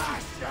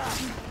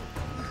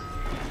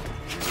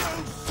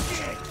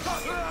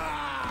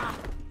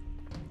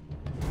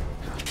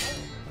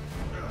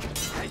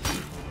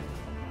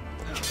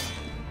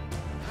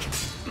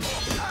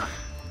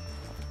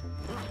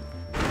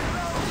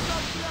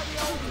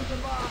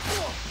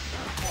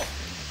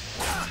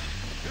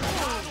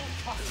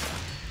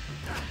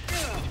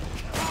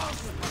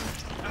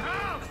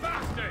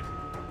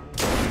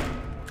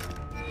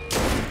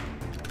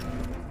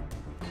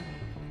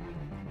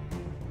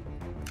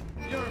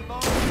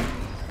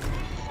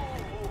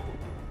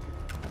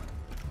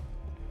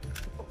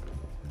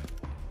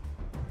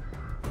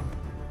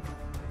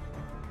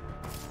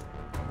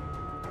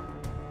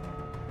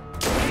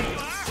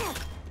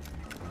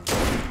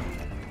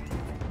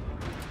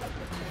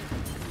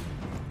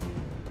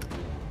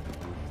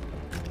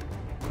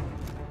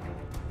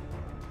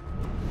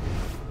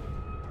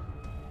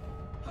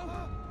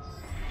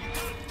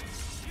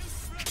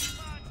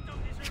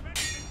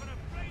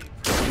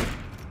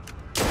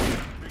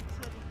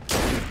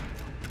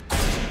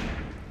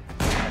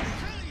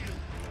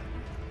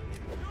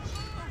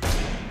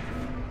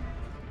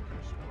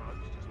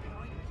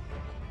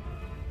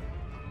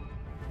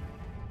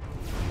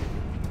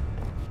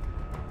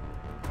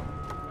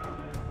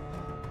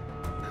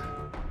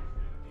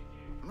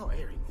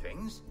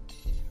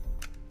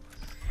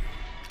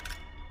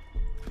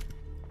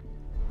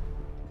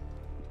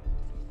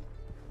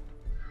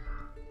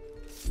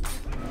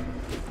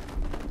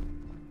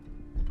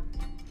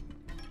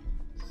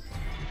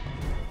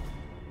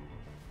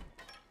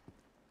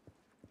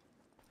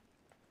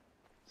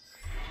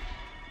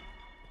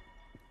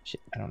 Shit,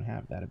 I don't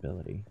have that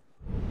ability.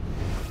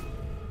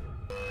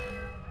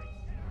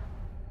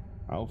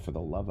 Oh, for the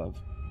love of...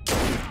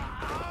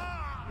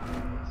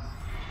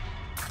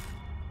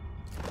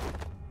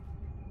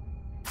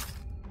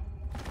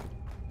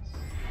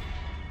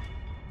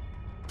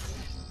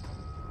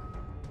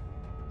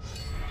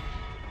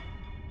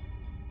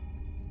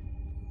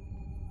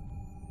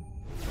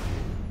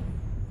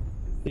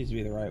 Please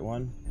be the right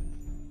one.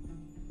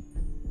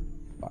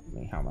 Fuck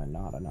me, how am I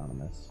not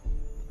anonymous?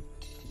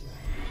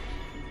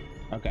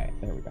 Okay,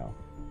 there we go.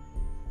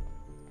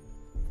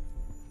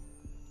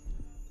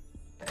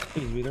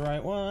 Please be the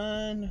right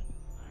one.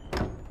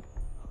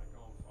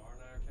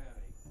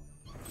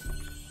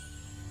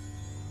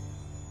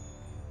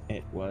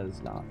 It was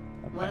not.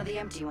 Okay. One of the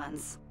empty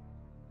ones.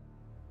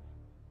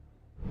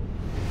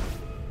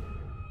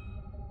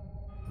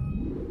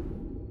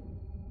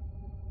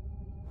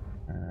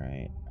 All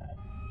right.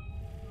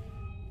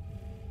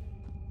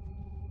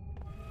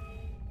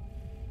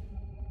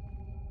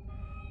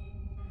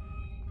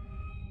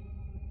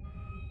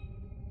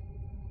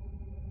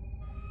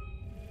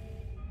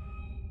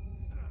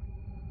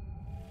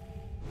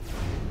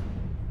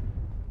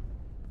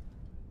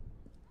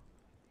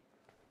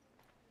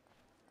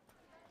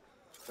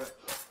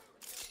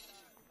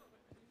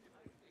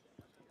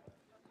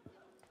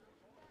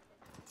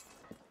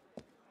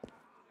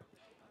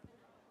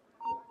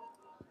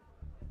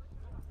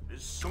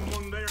 Is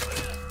someone there?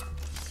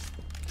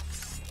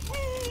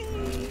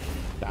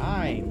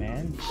 Die,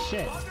 man.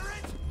 Shit.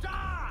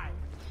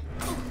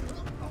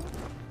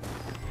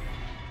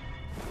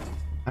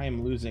 I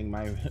am losing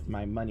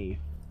my money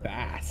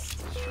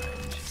fast.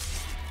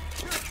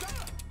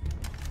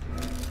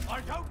 Are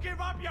don't give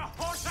up, you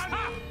horse!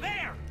 Ha!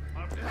 There!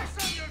 I'll piss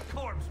on your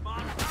corpse,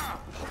 man!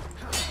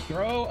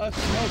 Throw a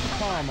smoke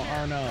bomb,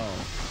 Arno.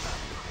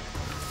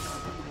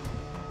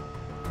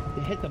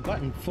 You hit the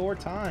button 4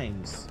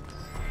 times.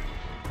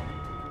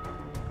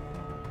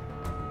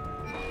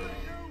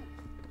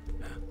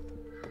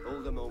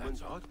 Hold a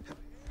moment.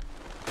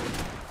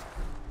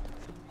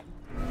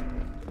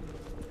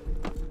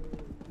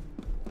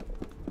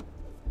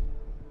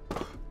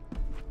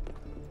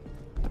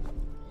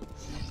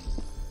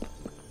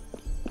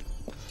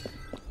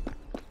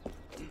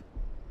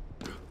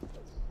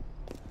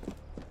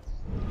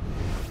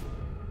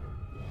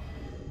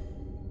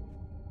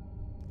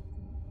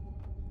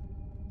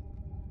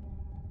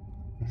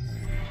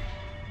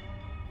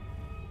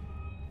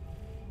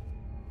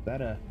 Is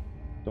that a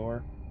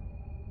door?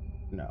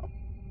 No.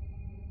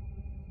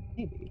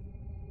 Maybe.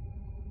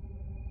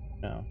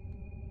 No.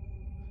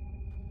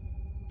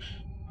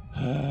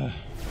 Can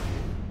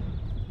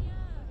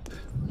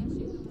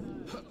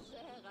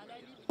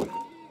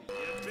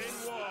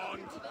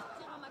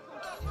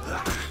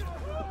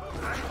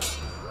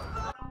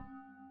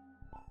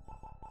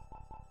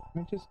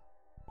I just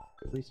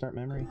restart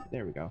memory?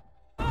 There we go.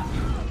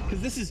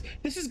 Because this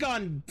has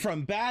gone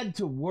from bad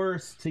to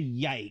worse to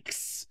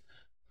yikes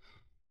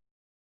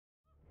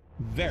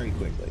very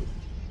quickly.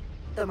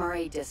 The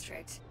Murray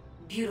District.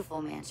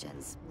 Beautiful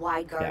mansions,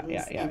 wide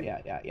gardens.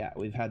 Yeah.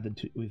 We've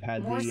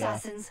had more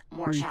assassins,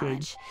 more briefing.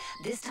 challenge.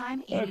 This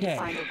time, you need to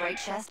find the right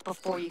chest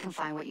before you can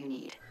find what you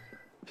need.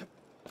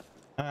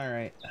 All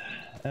right.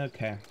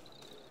 Okay.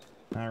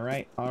 All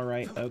right.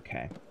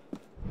 Okay.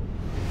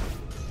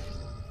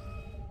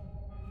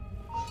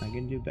 I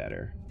can do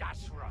better.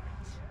 That's right.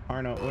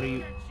 Arno, what are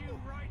you?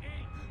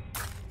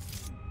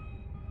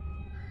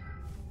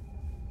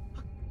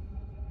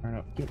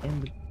 Arno, get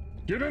in the...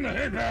 Get in the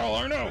hay barrel,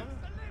 Arno!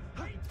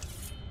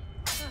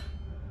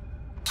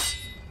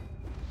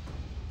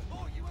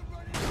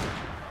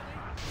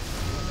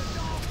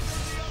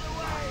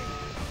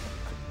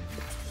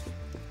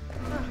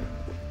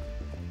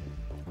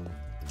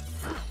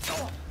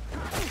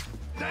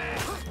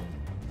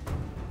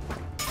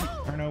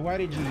 Arno, why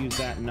did you use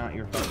that and not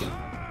your fucking...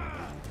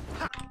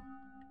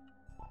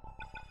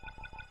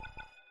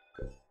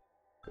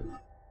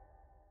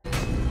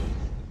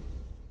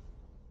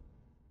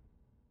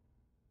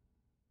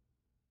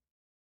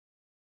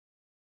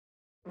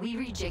 We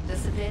rejigged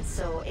this a bit,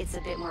 so it's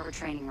a bit more of a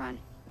training run.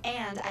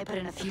 And I put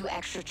in a few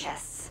extra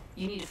chests.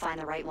 You need to find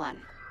the right one.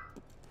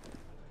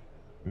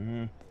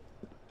 Mm-hmm.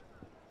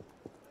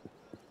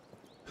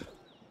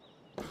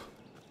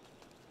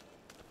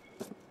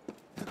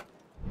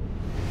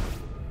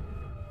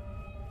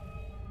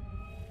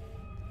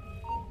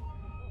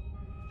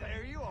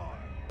 There you are.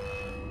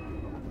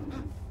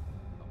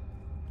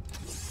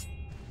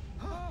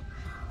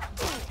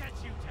 Get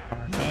you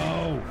down.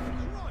 No!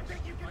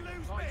 Think you can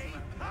lose me?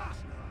 Ha!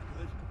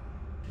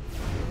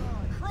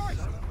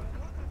 Christ!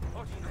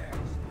 What in there?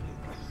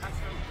 That's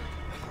no good.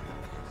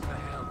 What the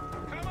hell?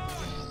 Come on!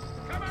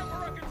 Come out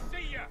where I can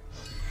see you!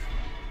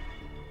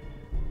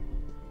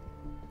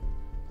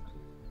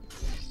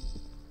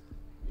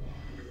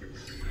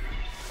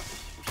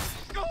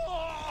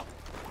 Oh!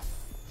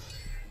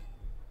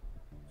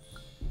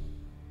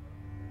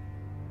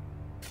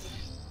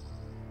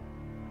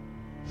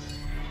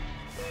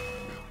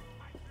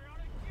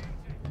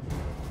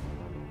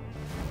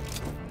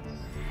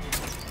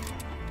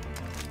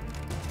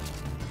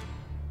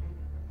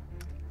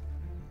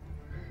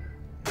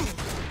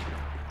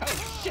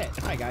 Shit!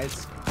 Hi,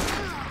 guys.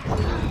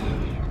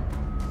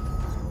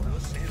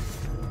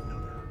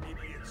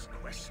 Idiot's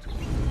quest.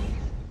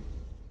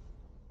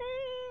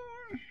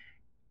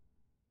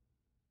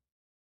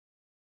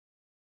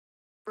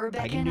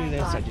 Rebecca I can and do I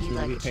this, I thought just you'd need to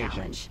like be a patient.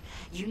 challenge.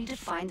 You need to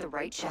find the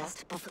right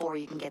chest before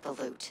you can get the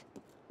loot.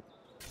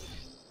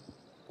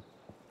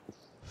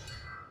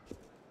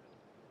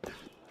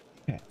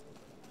 Okay.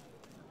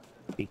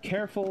 Be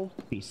careful,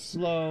 be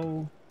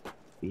slow,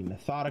 be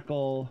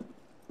methodical.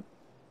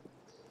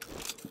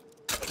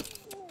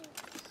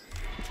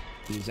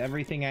 Use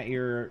everything at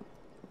your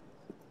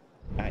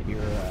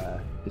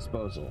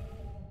disposal.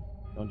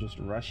 Don't just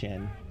rush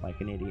in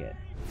like an idiot.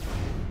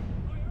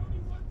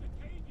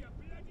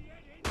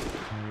 Can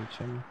I reach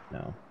him?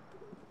 No.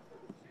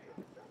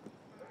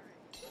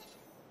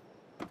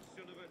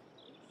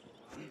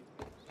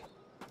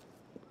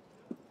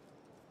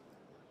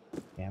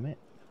 Damn it.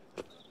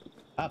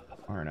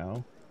 Up,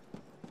 Arno.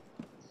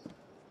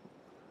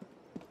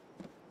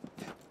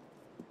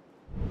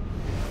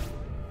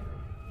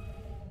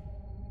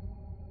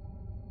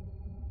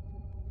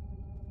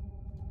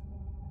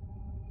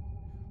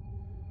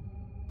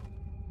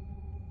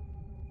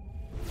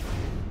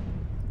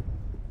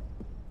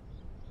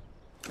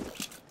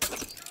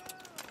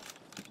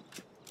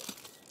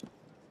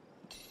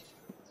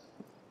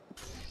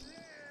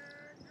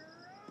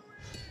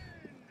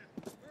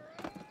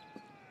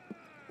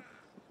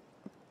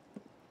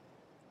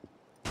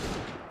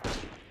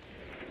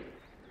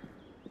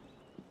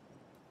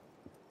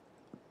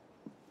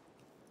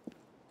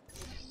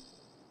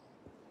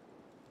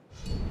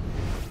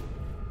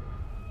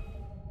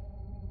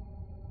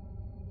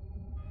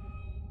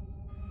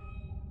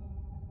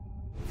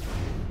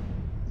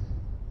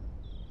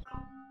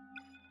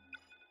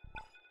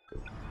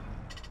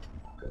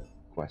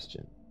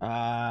 question.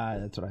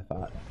 That's what I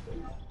thought.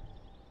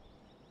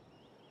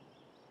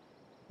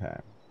 Okay.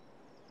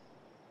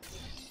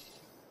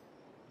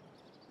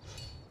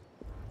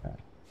 Okay.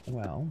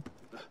 Well.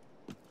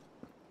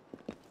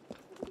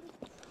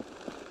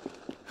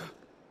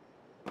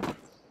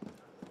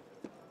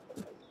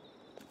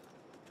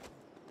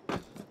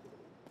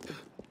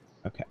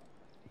 Okay.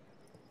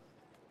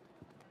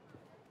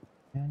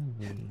 Can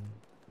we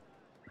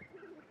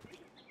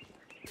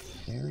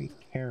very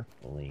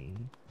carefully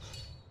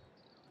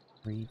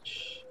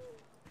reach?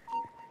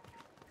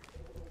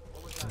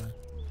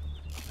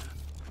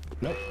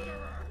 Nope.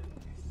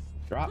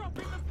 Drop.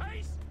 Dropping the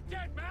pace,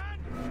 dead man!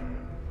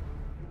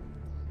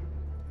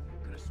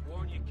 Could have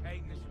sworn you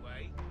came this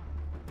way.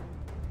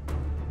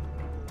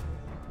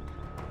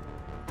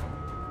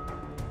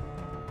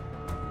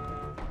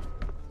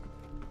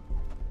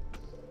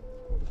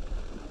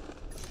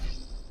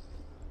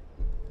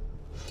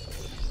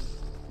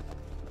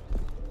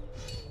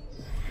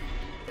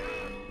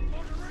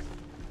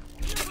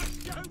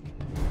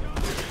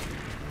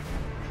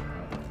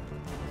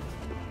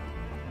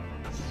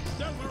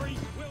 Don't worry,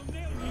 we'll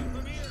nail you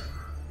from here.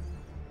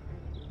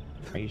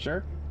 Are you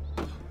sure?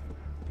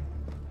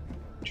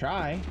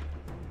 Try.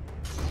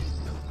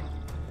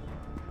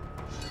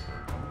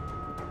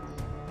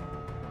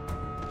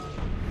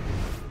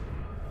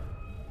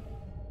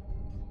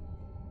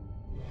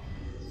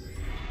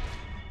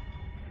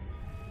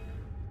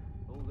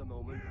 Hold a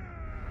moment.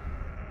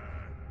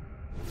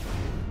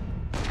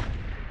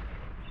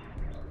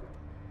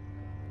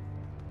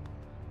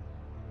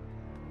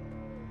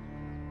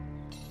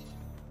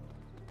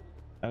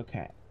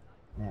 Okay.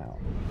 Now.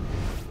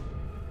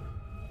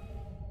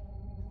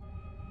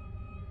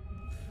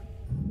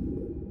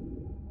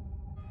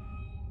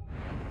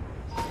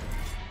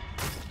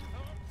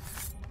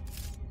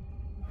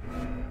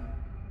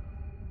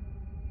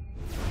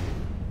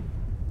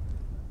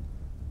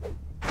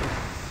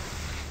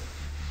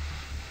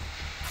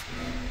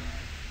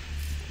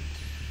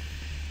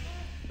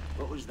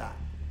 What was that?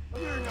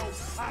 You're no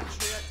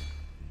patriot!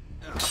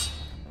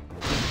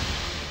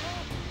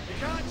 You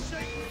can't see!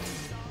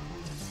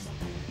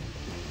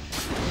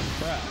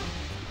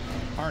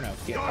 Bruh. Arno,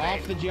 get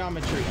off the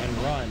geometry and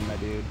run, my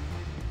dude.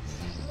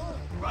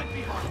 Right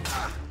behind!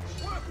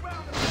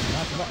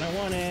 Not the button I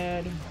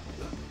wanted.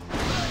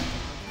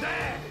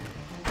 There!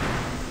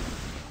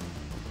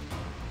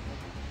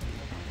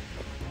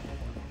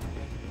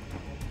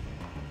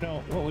 You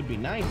know, what would be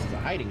nice is a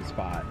hiding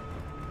spot.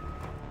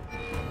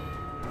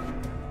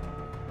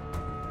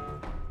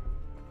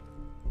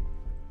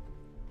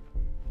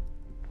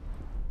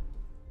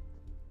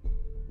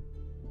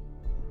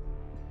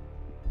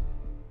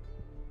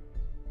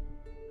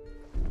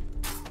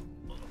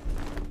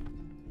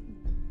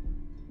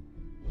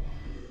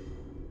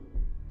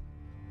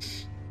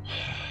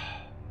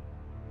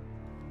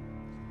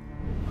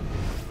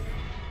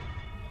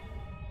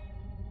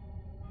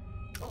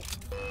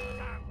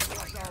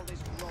 What's all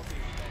this rubbish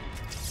then?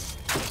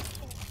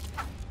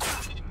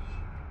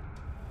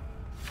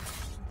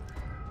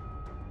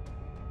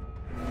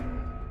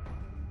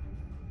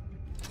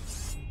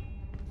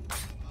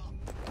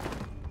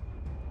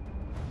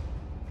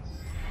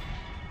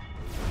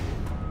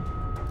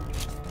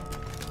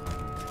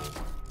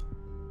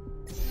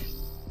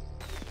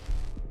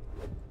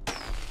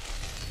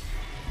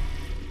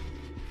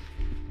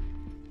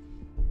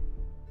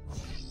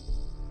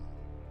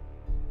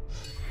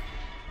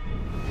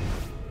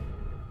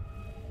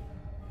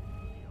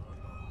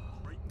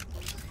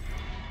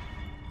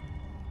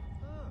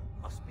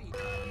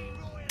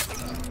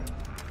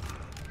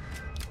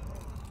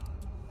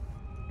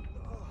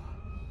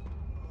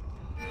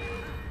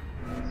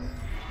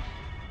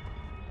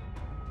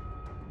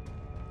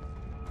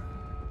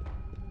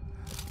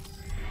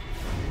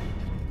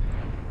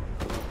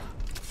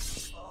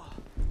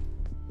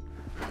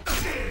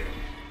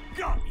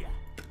 Got ya!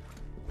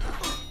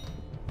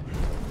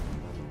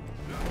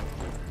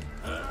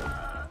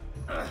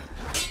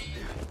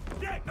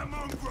 Get the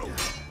mongrel!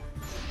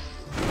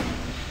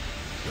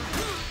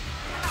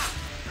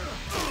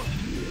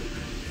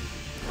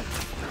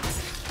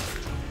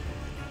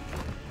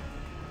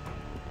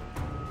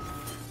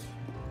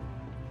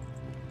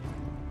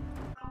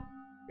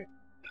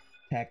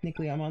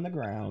 Technically, I'm on the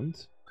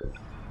ground.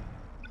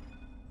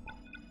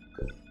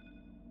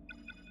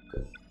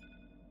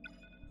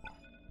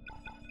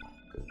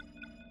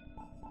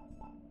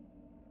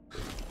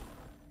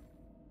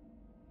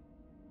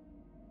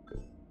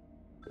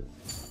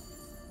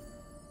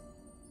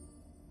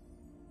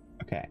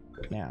 Okay,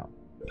 now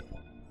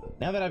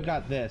that I've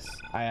got this,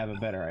 I have a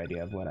better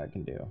idea of what I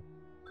can do.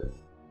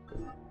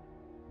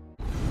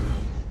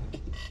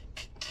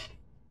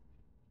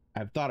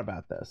 I've thought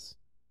about this.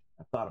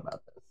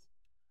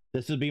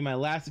 This would be my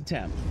last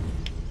attempt.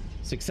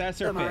 Success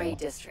or The Murray fail.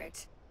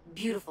 District.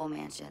 Beautiful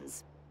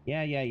mansions.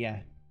 Yeah.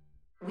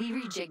 We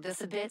rejigged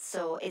this a bit,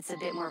 so it's a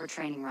bit more of a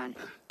training run.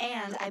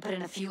 And I put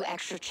in a few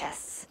extra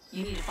chests.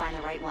 You need to find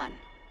the right one.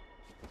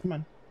 Come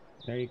on.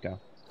 There you go.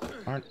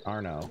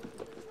 Arno.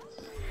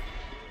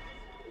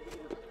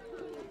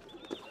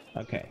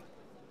 Okay.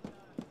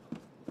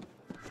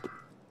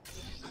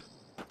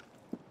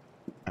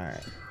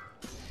 Alright.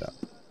 So.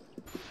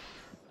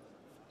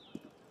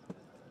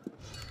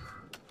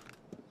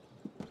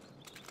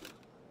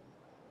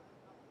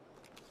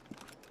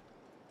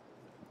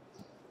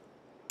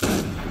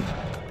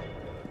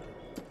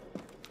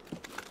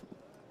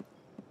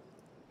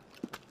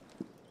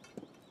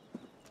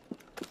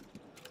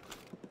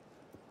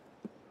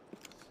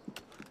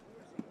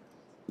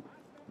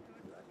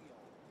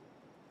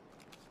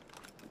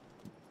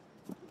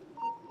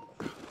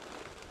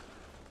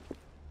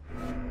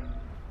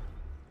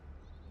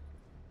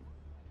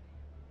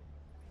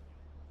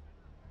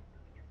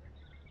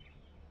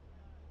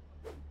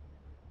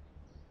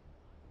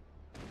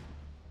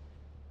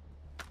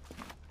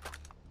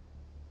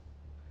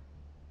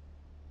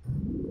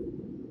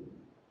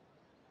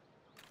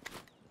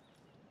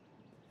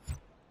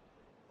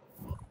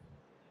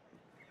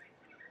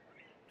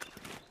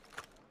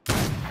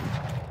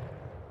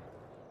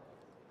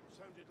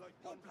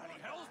 Oh, bloody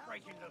hell's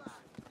breaking loose!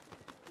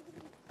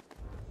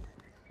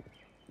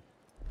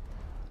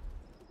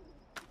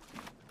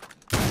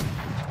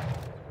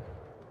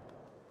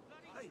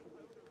 Hey,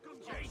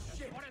 Jesus,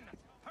 shit! What in the...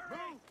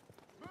 Hurry!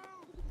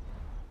 Move!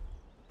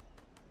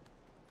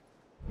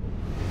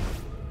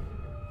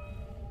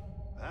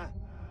 Huh?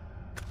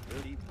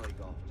 Where'd he play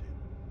golf to?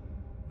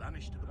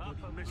 Vanished to the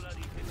bloody mist.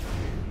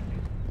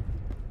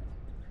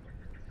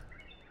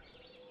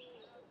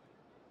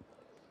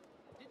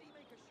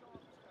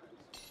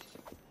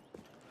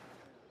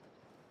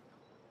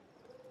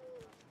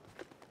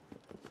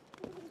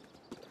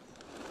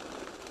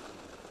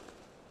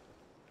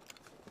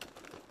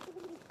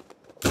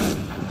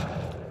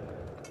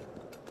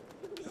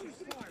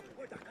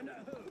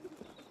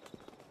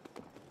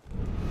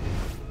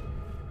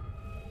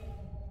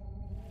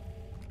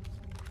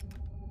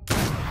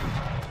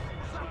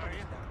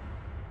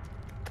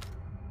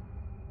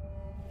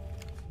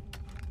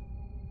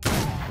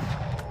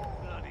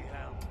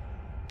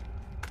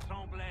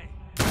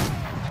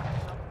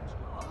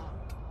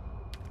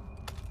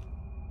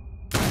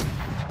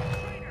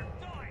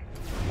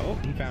 Oh,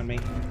 he found me.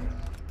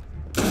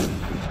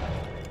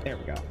 There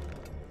we go.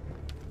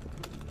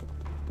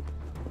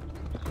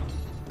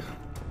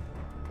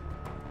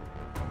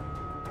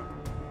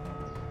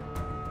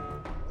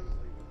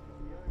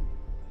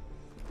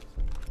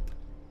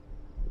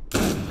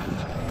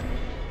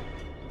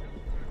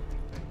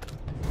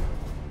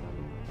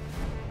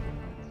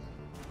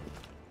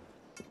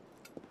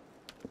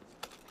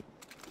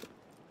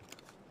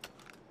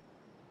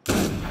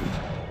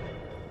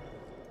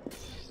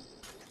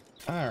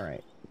 All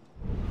right.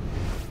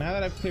 Now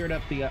that I've cleared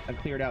up the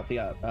cleared out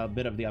the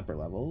bit of the upper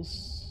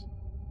levels,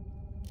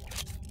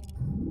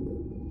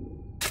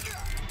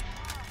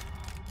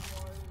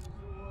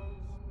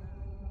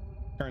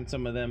 turn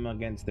some of them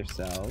against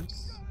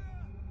themselves.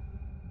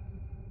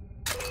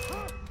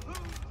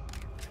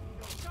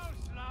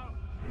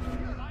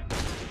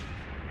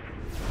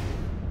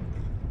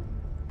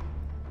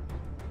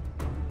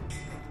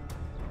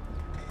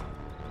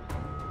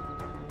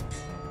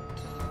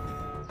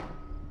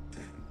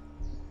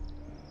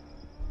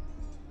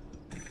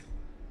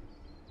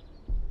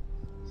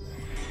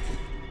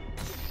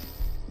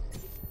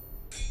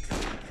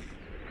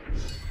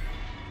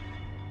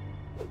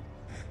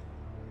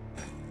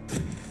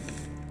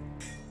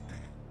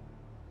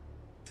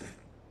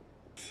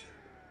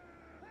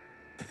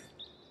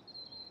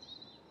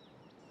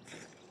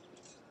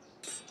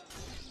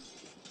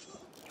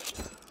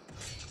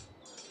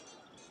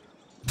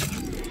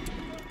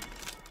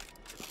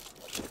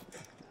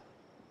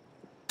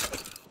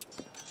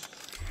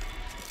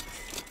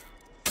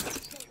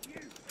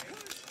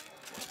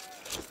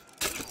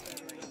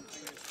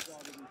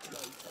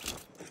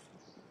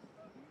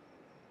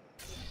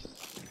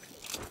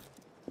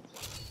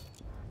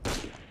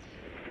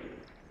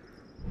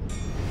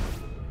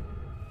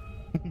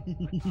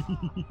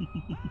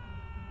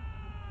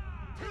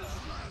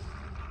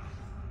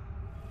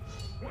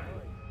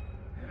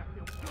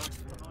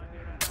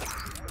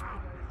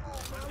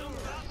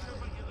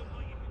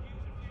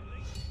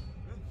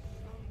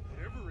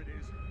 Whatever it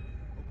is,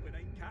 hope it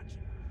ain't catching.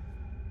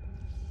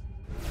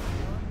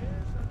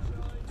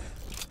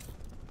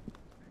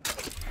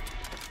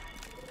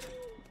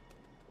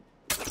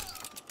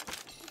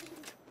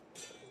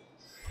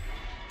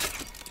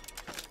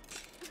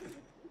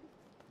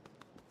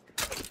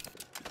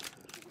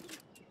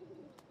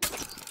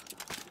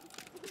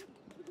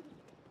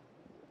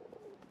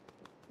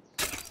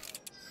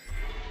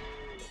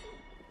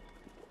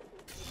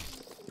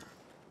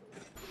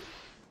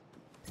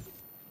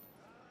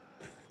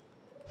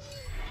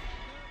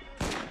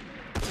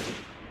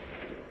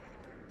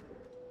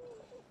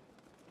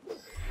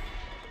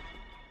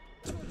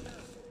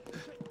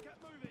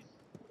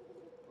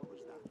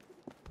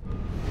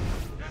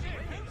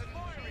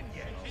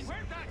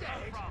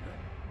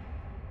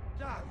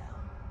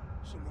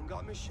 Someone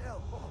got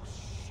Michelle. Oh,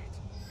 shit.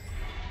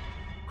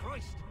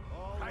 Christ!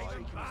 All Pagan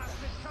right,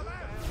 bastard, come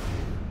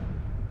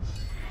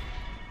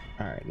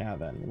Alright, now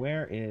then,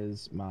 where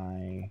is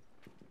my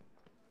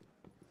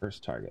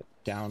first target?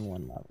 Down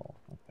one level.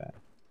 Okay.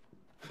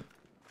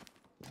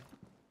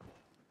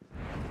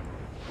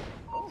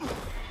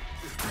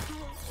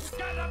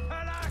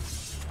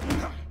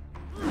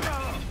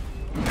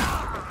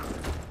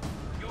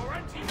 Your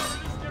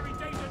anti-revolutionary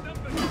days are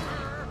numbered, sir!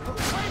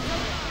 Wake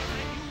up!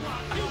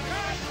 You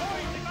can't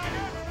point like it!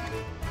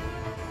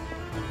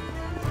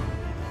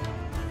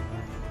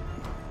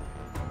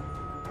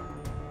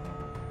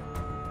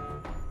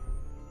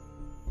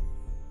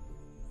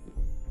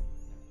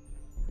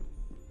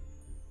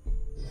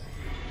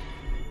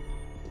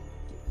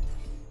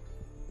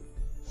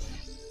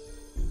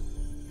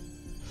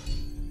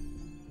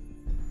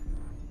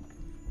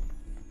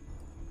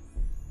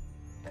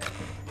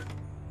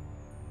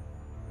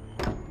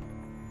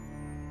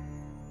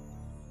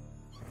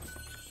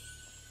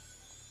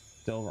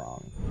 Still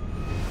wrong.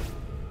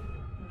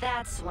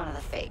 That's one of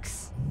the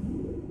fakes.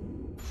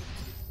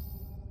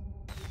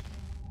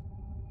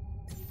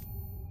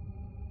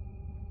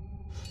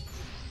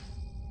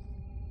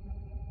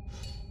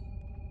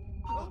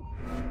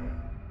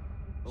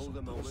 Hold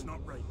a moment. It's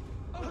not right.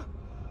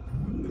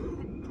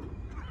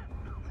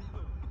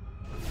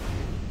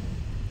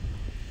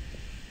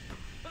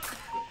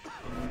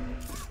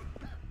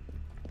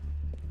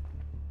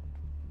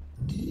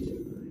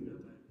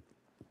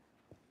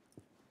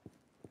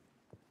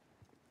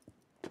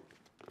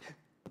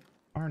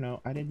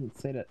 Arno, I didn't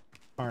say that.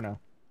 Arno.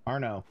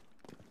 Arno.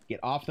 Get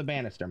off the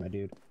banister, my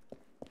dude.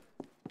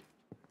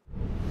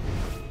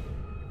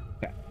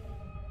 Okay.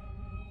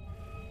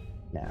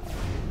 Now.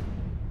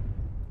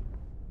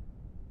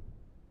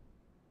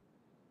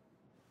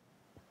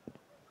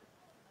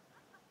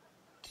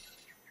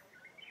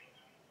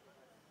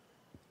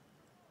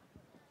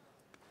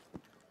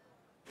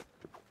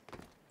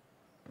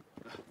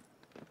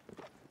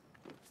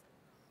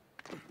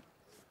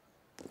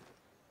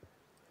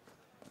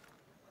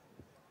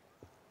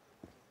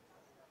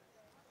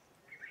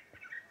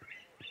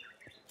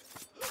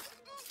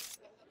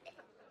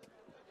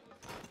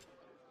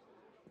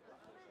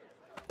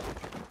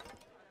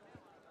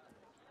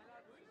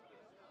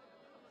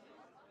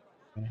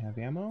 Gonna have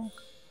ammo?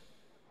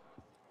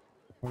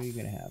 What are you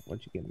gonna have?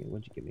 What'd you give me?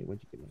 What'd you give me?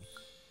 What'd you give me?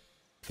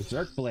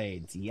 Berserk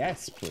blades,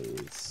 yes,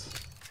 please.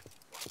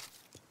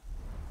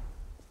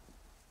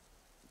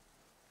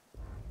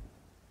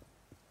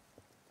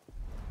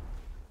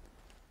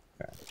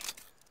 Okay.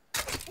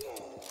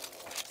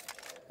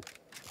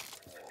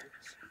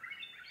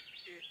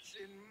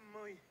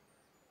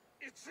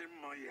 It's in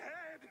my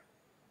head.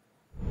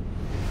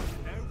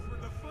 Now for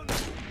the fun.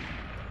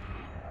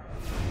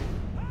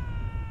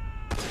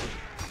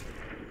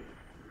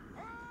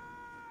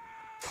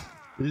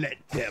 Let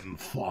them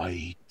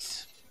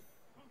fight.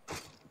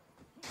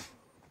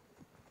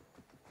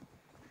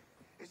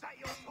 Is that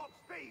your top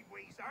speed,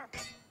 Weezer?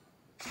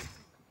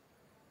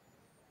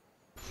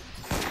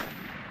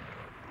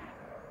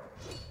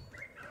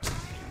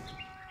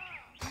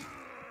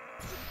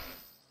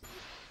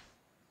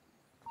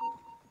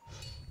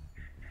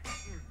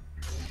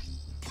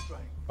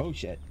 Oh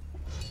shit.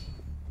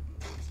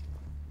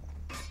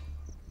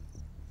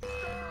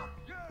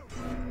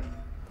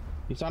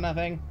 You saw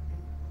nothing?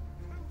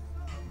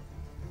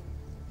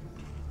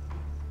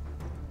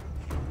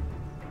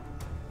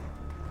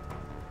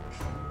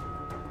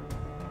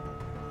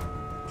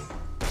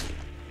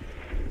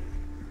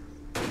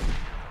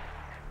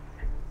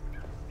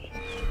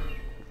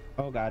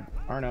 Oh god,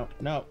 Arno,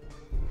 no.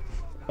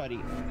 Buddy.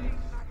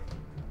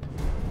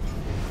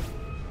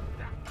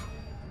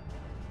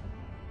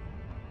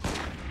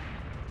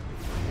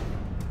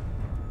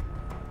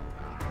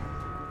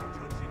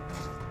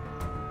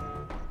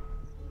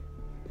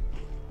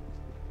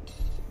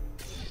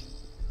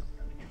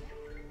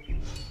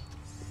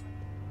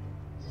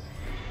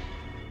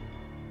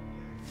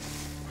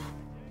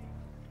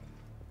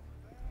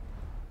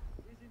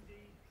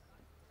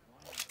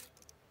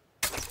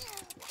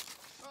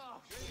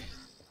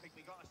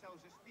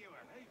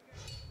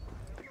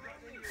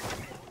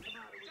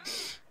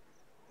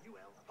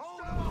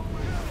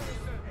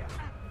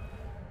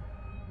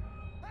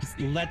 Just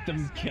let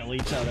them kill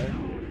each other.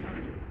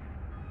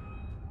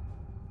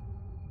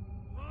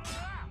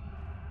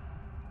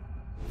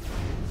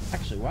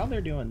 Actually, while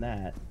they're doing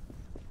that,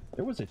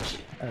 there was a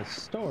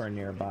store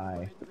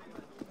nearby.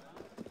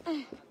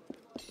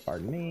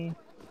 Pardon me.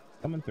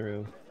 Coming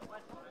through.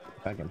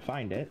 If I can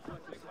find it.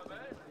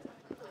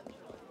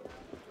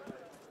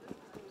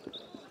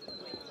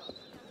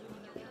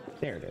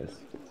 There it is.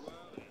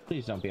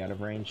 Please don't be out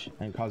of range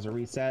and cause a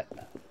reset.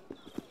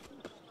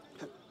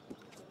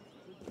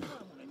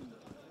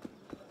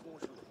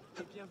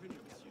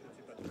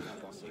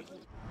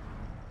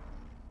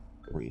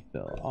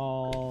 Refill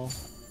all.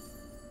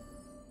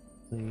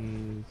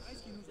 Please.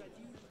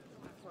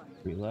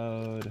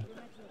 Reload.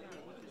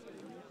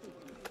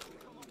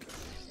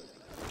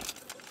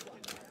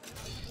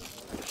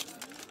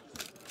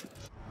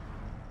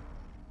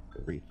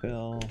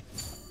 Refill.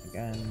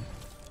 Again.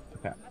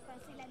 Okay.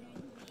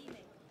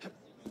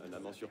 Un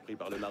amant surpris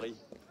par le mari.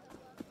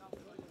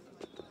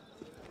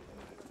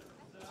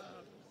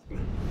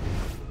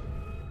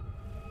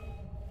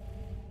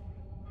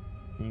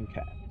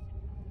 Okay.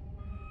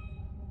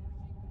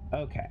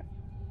 Okay.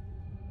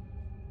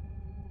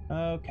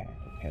 Okay.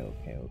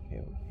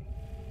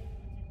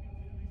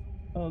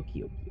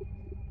 Okay.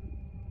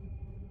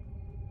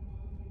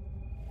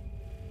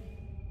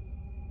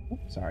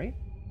 Oops, sorry.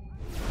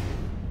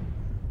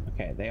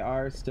 Okay, they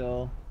are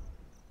still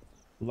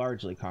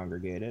largely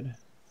congregated.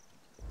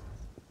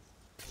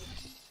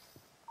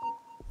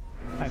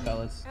 Hi,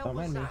 fellas. Don't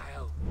mind me.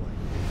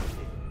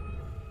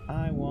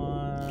 I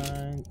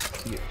want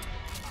you.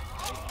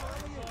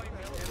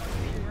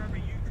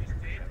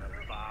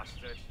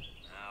 Bastard.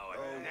 No,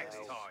 next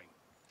time.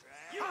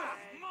 You have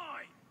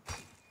mine!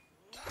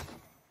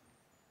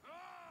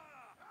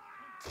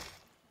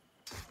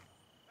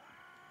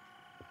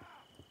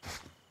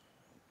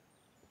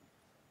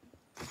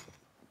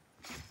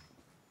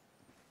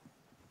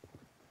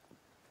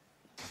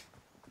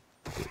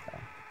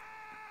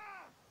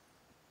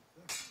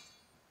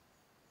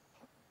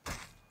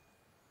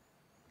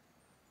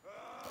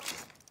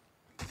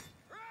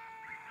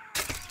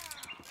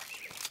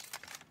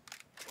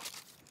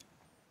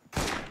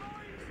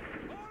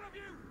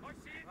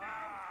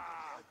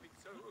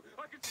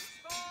 I can see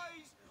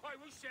spies! I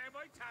will share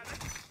my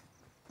talent!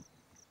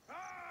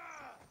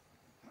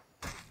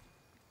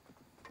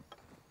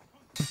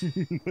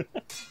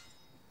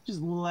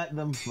 Just let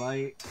them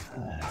fight.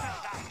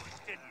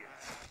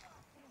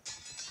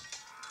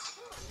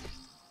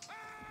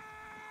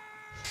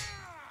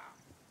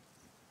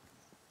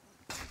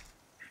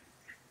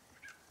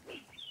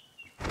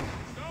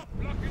 Stop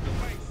blocking the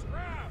way,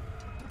 scrap!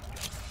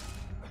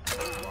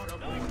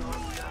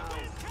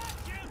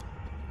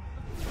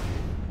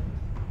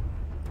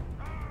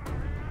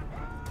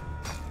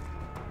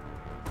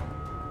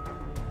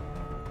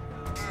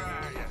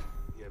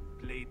 You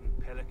bleeding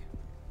pillock.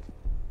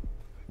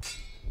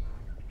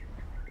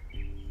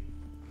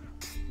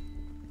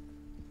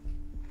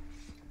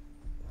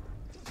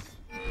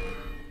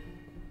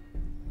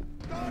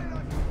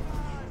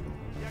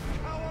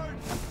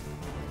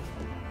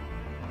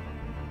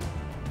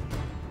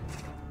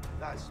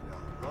 That's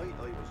not right.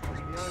 I was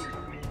just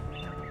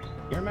behind you.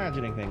 You're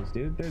imagining things,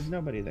 dude. There's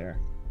nobody there.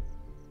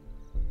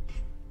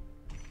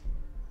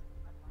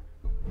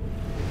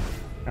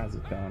 How's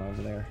it going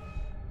over there?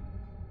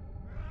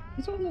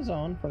 He's on his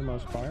own for the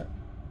most part.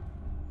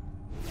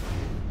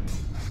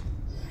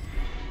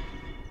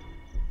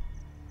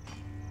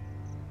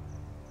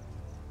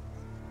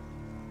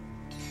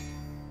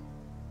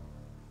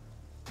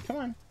 Come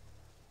on.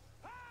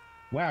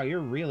 Wow, you're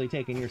really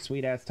taking your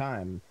sweet ass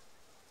time.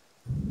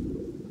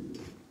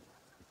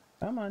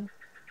 Come on.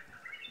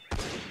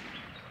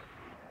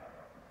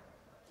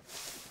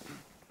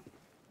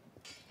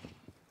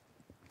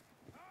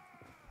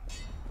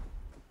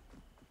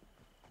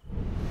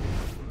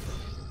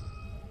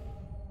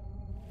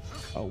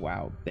 Oh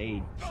wow,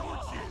 they...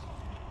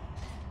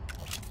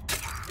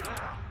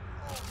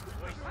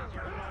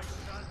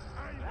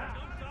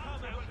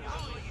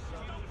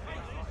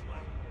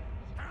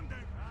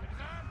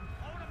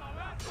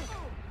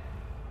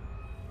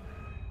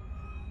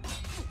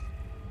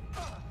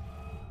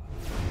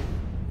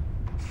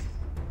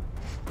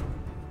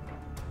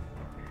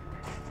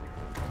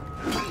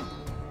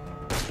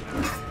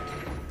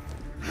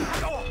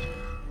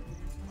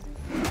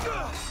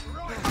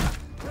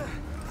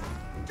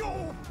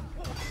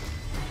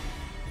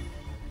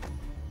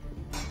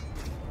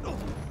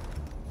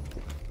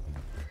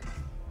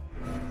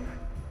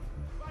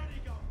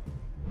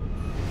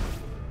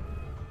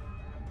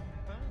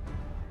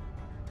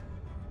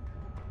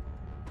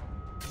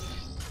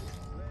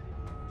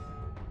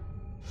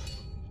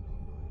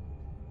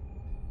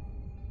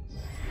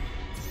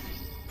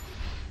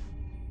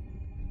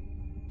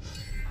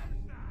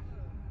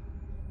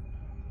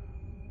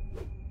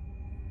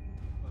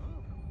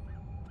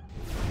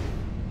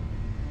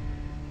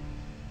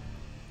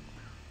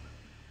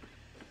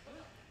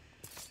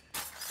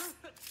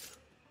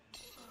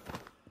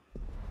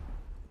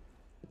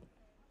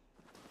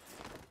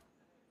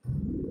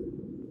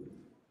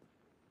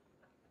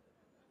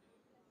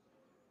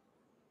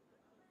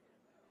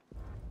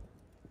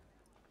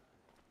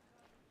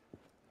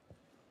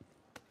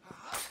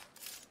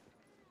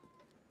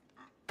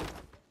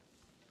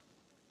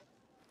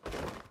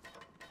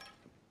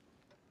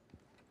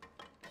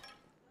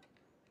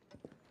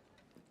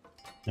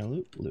 No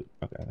loot? Loot.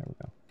 Okay, there we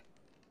go.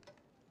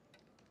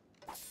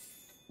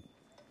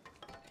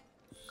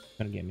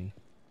 Gonna get me.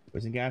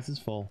 Poison gas is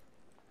full.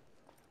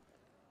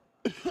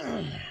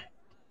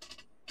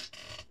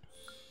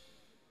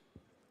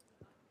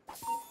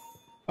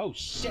 Oh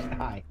shit,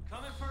 hi.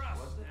 Coming for us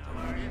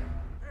now, are you?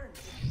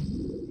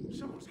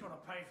 Someone's gonna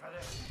pay for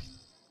this.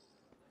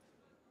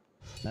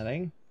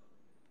 Nothing?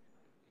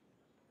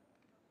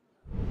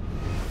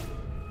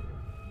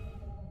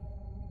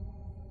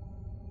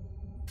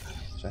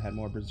 Wish I had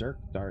more berserk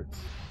darts.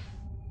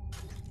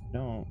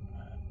 Don't.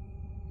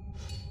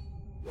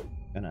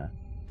 Gonna.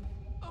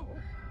 Oh.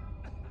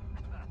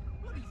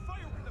 Bloody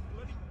fire with the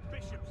bloody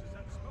bishops. Is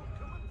that smoke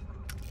coming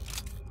from?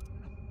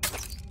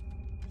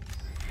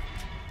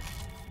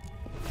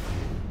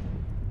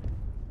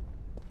 1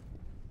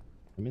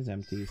 room is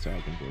empty, so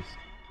I can just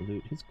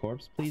loot his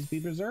corpse. Please be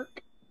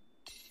berserk.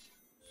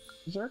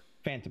 Berserk?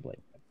 Phantom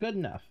Blade. Good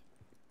enough.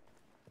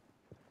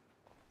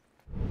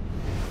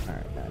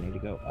 Alright, now I need to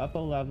go up a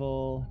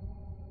level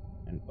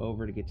and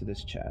over to get to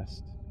this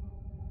chest.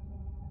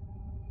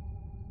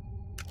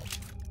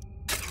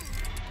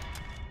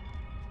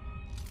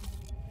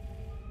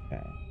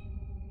 Okay.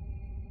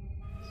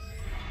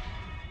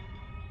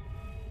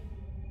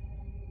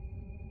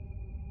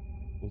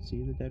 We'll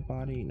see the dead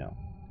body? No.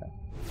 Okay.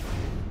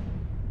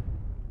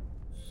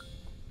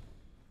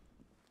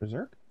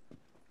 Berserk?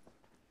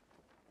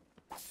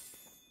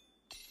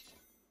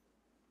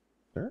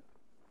 Berserk?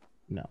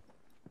 No.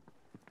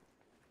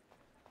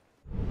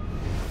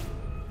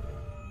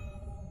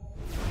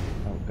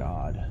 Oh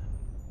god.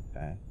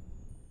 Okay.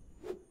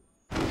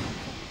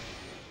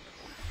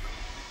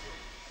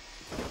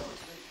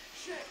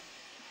 Shit!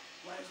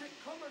 Where's it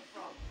coming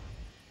from?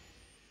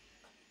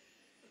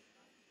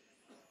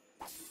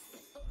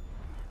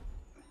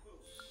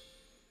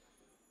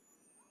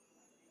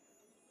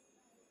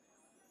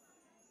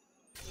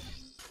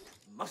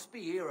 Must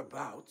be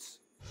hereabouts.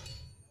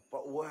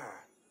 But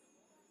where?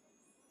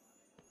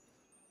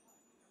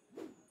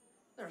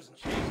 There's no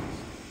Jesus.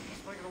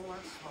 Let's make it all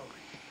that smoke.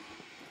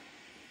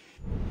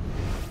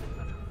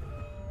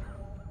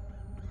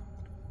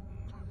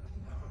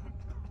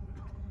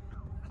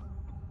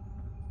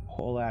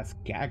 Whole ass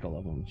gaggle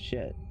of them.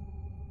 Shit.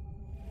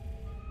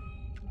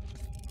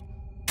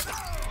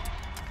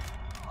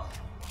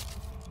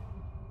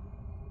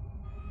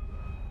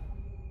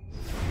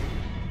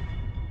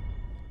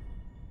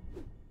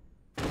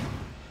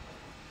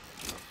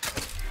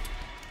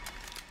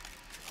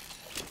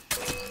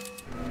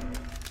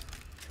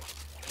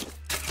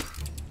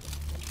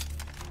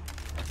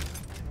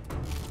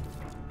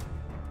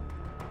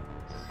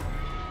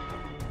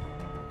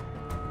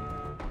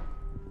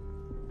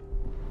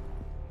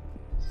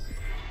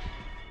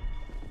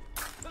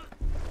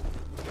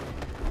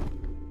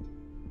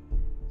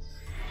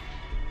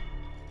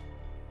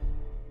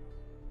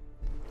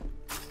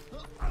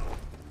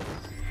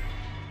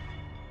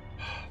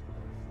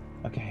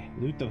 Okay,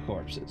 loot the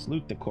corpses,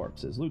 loot the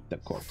corpses, loot the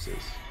corpses.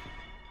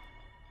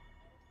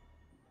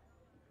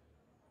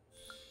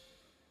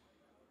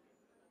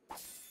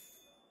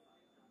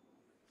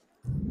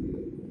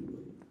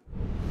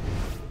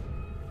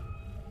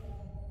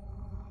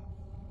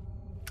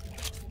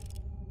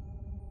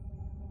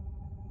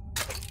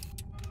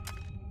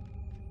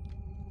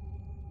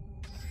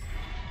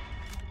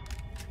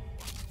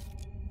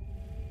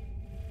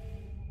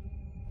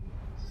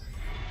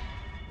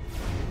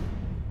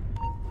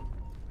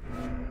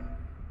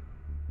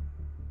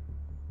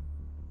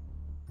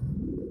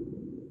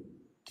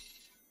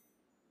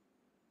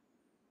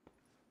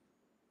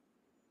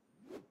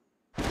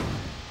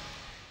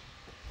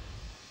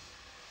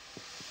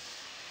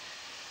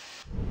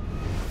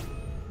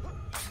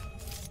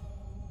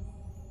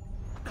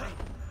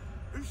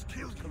 Whose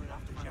kill's coming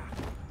after Jack?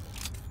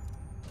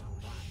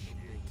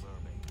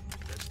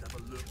 Let's have a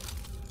look.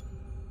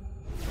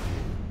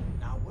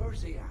 Now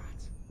where's he at?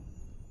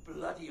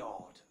 Bloody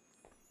odd.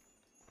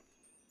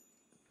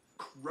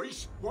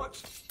 Christ,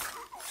 what?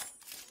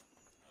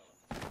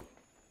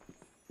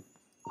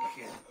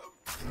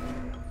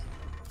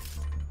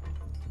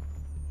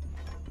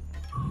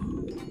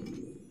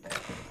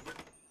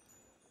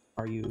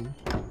 Are you?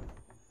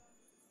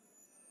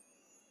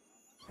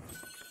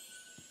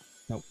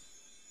 Nope.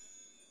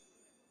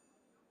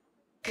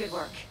 Good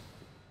work.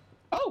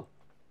 Oh!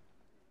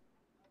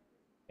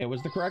 It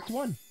was the correct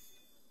one.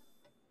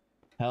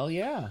 Hell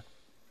yeah.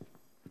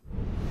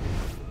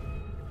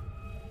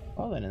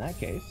 Well then, in that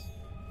case.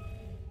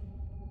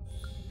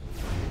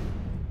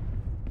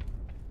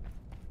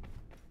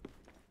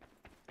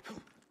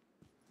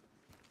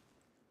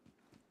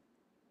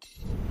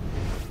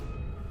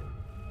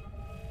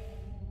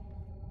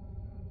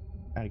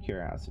 Out of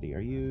curiosity, are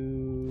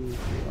you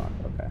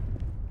locked? Okay.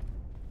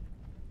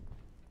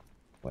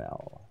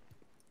 Well.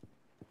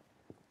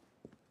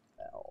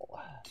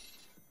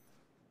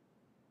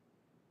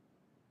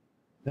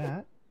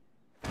 That.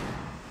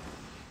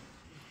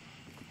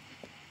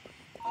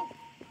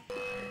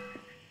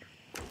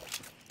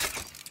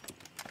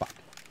 Fuck.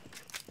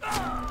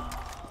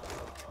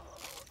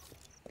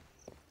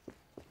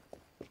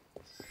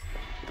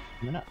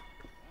 Coming up.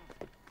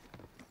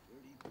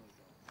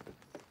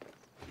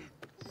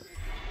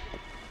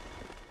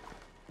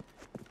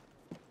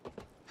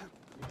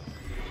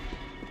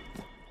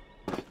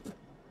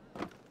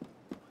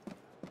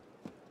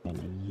 And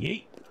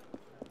yeet.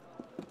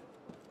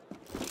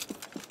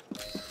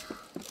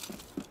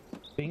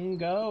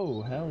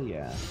 Bingo! Hell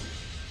yeah.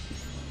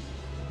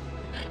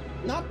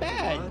 Not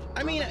bad.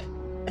 I mean,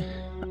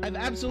 I've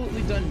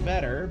absolutely done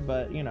better,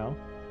 but you know,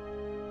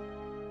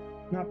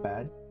 not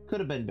bad. Could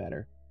have been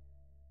better.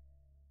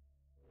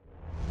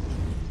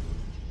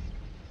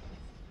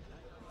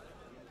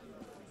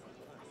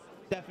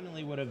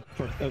 Definitely would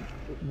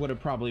have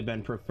probably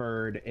been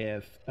preferred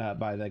if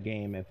by the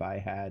game if I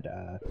had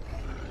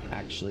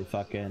actually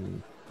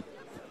fucking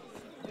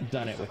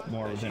done it with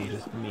more than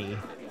just me.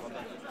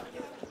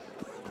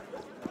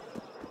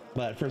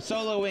 But for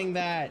soloing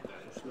that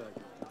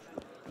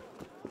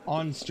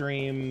on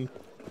stream,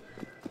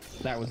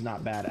 that was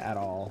not bad at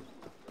all.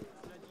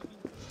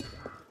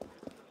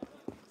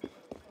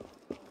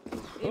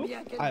 Oh,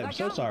 I am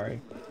so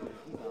sorry.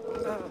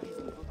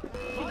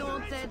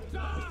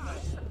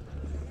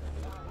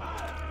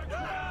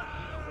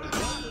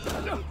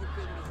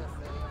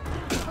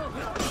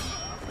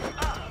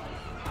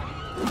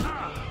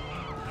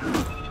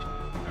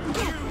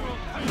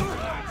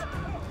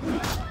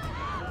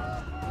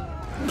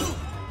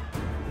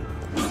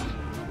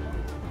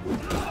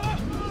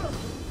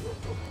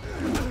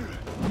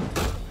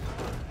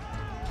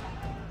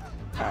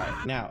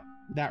 Alright, now,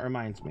 that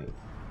reminds me.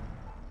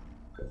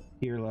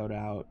 Here,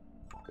 loadout,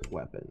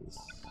 weapons.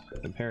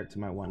 Compare it to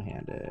my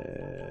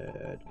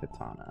one-handed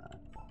katana.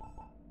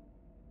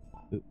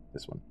 Ooh,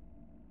 this one.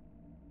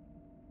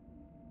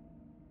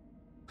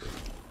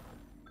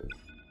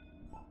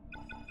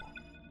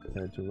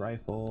 Compared to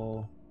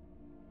rifle.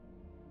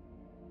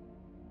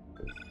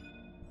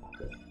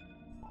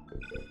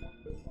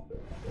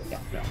 Yeah,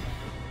 no.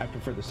 I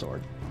prefer the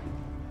sword.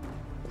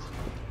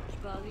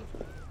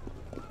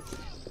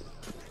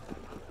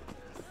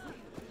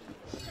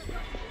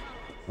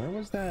 Where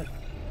was that?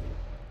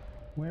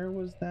 Where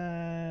was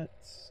that?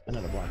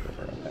 Another black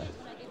river, okay.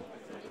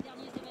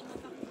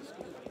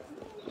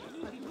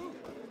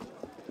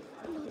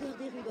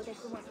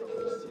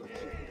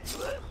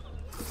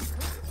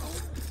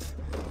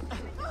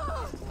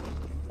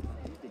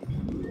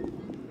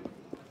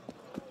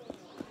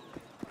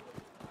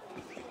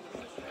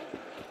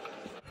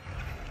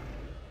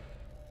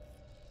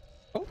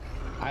 Oh,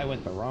 I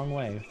went the wrong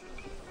way.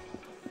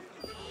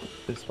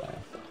 This way.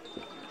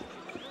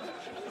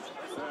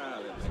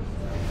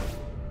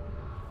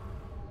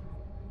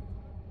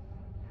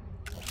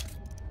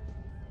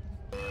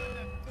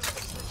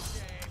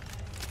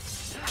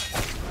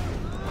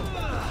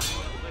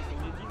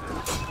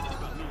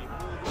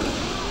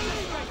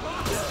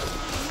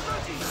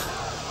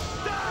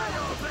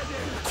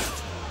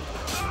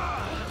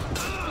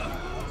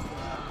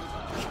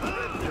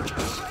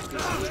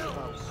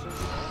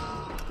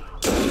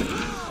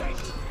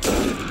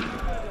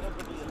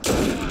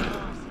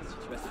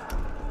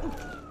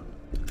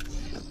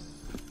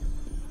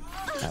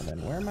 Now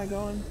then, where am I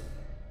going?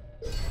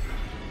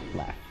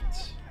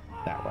 Left.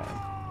 That way.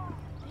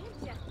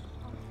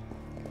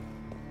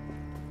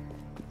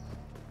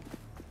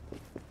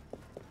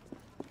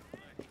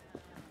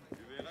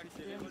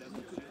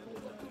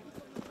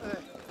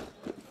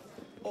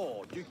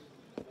 Oh, you...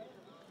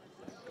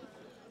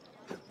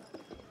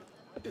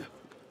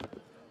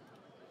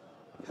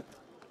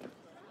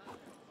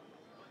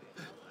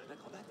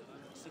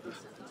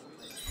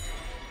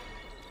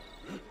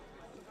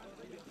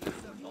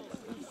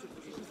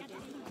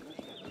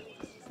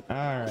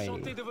 Alright.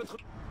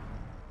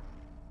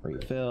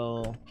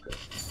 Refill.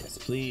 Yes,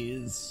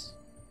 please.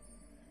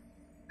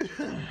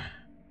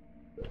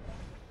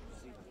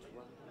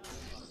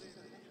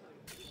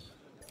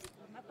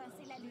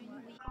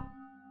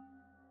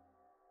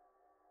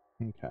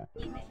 Okay.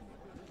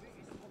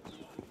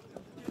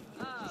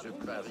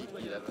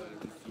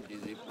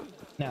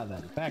 Now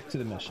then, back to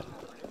the mission.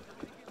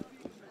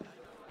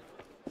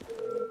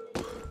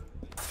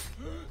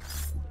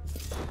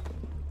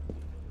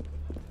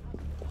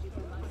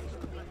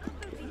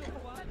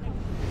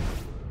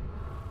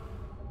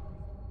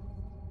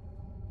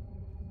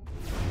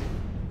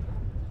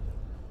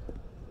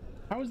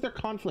 How is there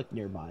conflict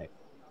nearby?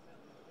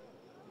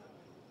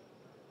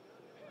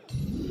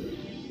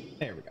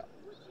 There we go.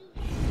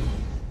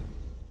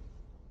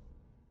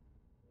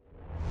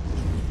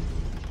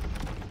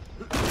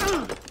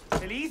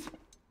 Elise?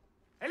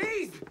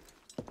 Elise!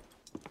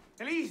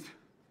 Elise!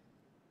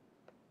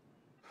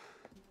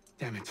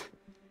 Damn it.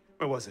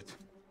 Where was it?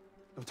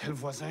 L'hôtel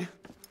voisin?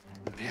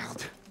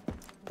 Merde.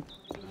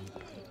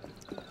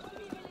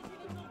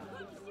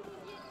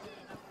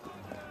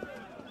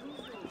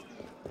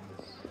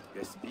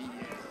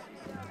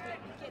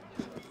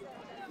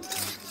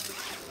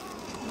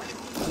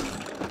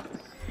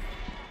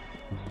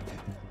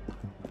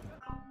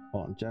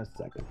 Hold on just a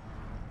second.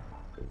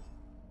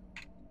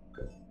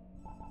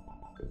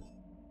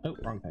 Oh,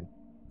 wrong thing.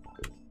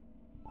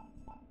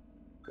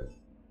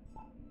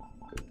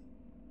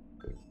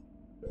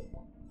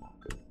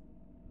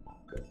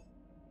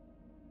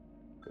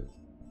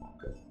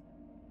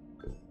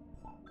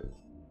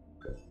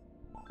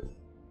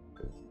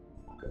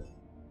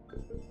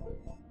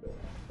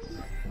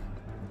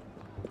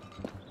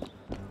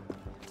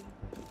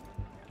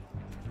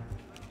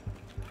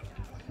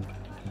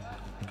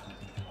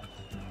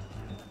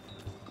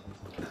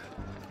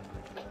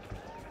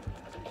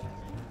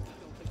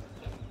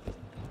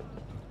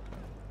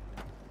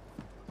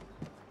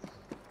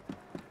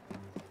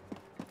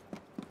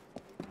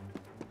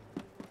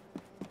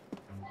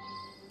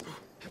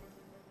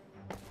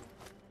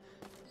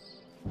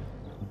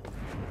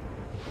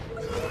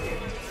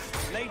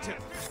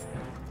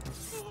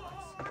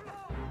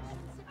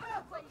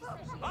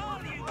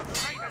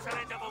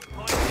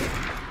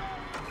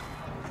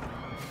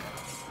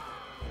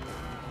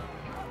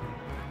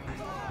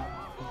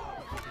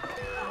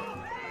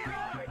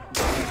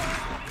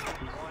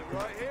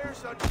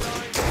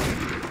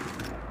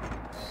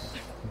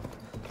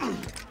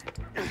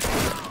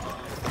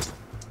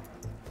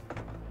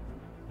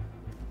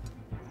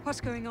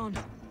 What's going on?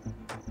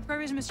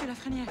 Where is Monsieur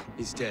Lafreniere?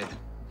 He's dead.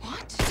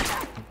 What?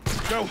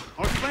 Go!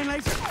 I'll explain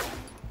later!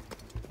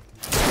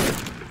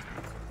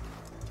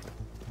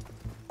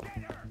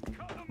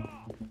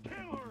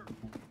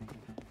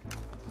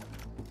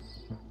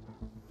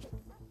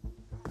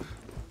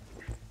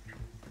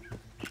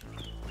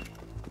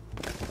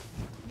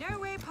 No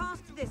way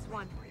past this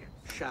one.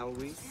 Shall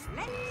we?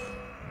 Let's.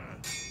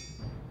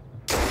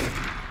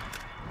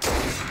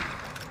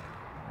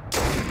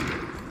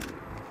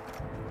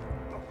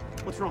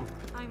 What's wrong?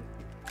 I'm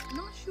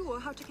not sure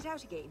how to get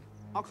out again.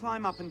 I'll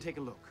climb up and take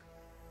a look.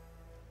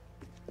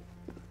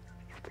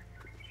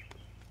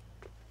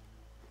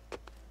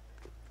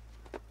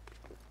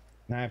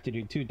 Now I have to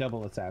do 2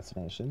 double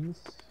assassinations.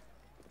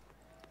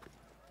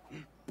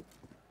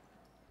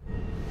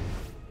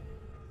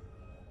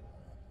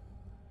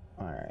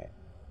 Alright.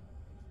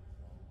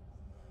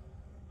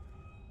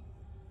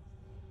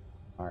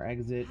 Our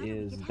exit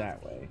is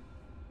that way.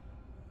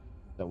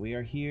 So we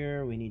are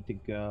here. We need to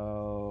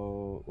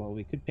go... Well,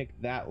 we could pick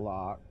that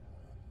lock.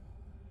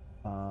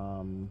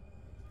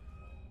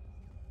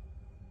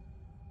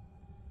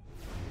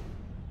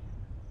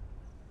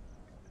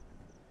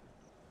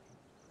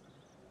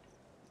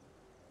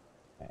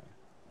 Okay.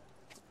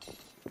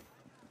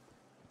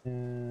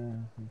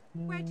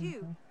 Where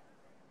to?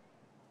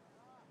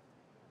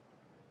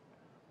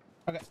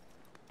 Okay.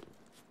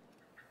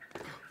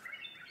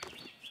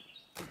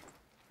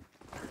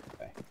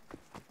 Okay.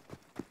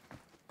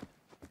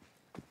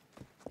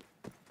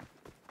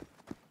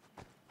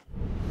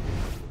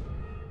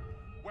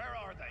 Where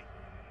are they?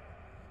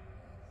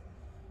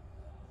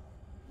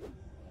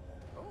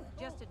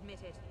 Just admit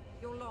it.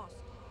 You're lost.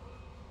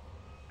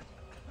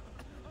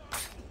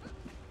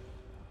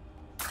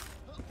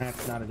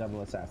 That's not a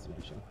double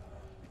assassination.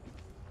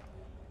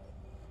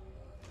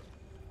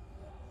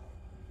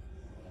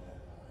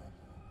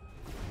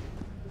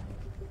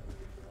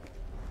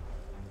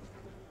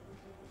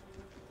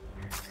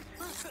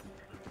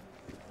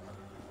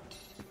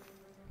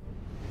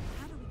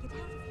 How do we get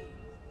out of here?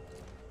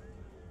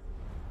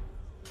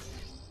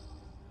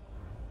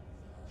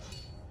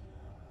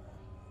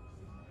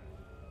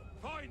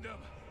 Find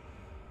them!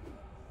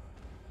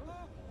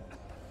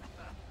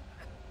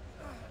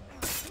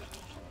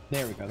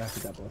 There we go. That's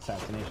a double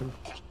assassination.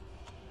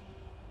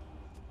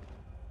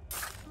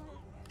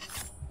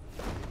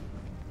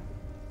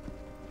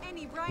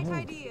 Any bright Ooh.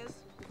 ideas?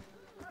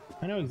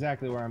 I know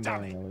exactly where I'm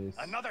going, at least.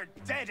 Another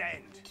dead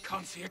end!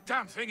 Can't see a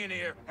damn thing in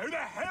here! How the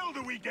hell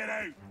do we get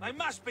out? They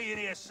must be in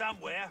here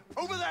somewhere!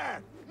 Over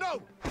there!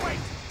 No! Wait!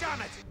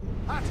 Damn it!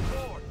 That's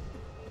Claude!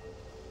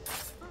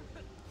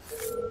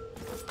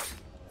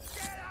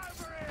 Get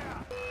over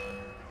here!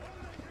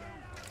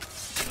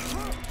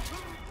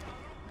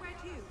 Where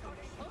to?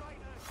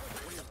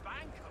 Will you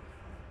bank him?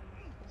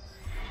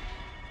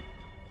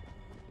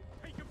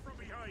 Take him from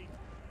behind!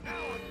 Now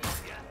I'll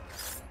get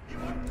you! You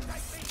won't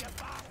take me, you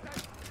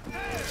bastard!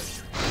 There!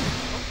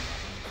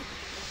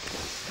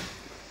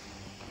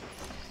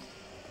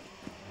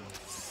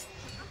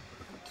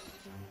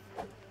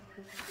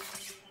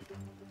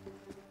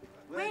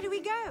 Where do we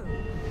go?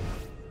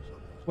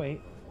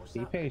 Wait.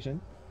 Be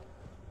patient.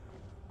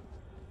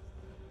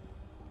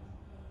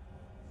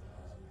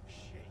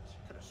 Shit,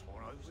 could have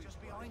sworn I was just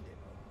behind him.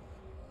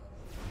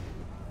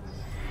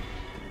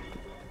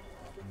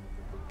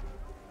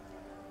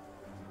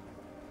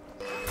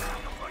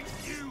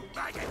 You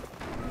maggot!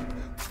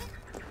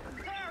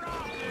 Tear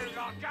off, you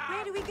locker!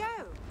 Where do we go?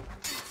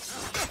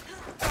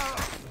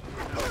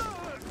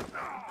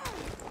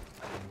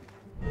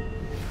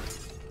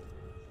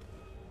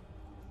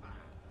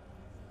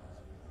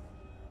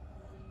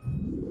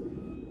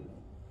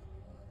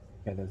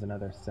 Okay, there's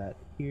another set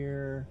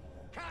here.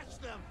 Catch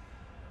them!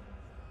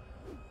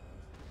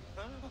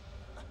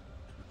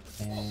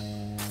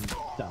 And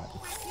done.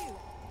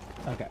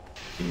 Okay.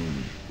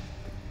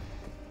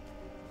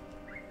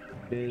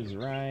 Is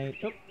right.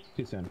 Oh,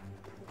 too soon.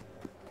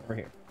 Over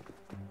here.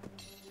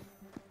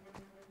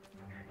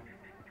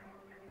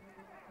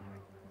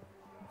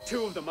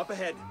 Two of them up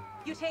ahead.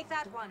 You take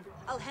that one.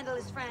 I'll handle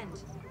his friend.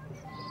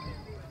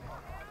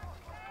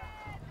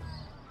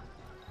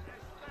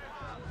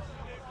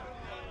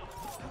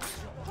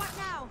 What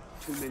now?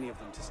 Too many of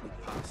them to sneak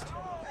past.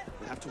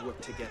 We have to work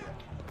together.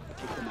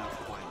 Keep them out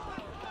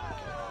quietly.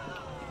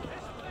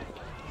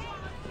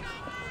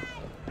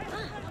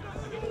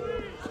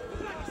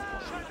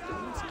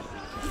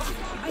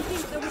 I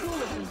think that was all of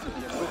them.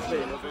 We're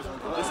clear.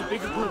 There's a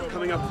bigger group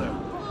coming up, though.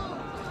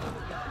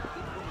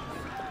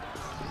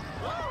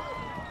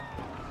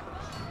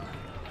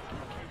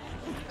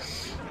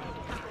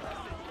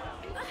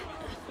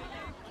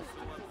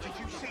 Did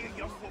you see a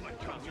young woman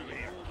come through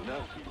here?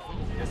 No.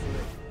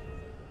 Yesterday.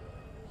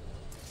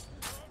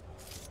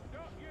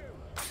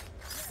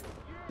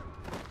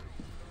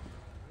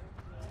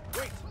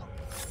 Wait!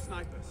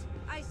 Snipers.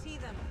 I see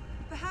them.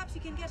 Perhaps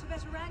you can get a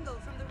better angle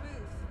from the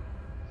roof.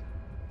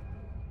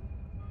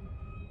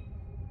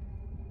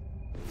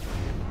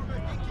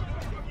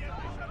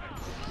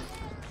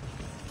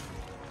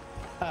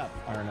 up,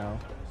 Arno.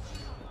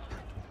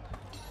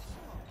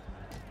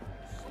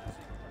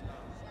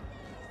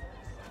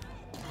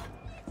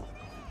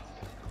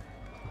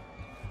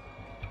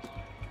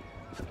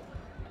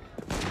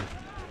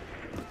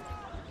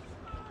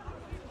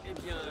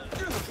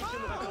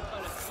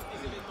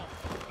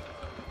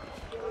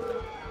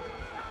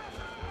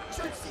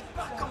 Je ne sais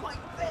pas comment il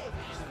fait.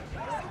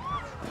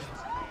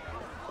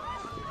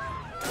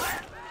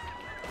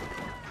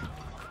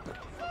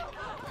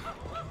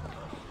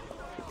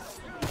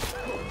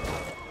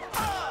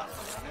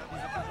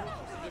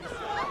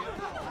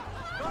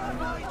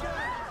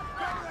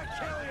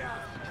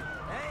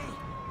 Hey,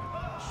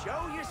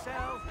 show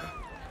yourself.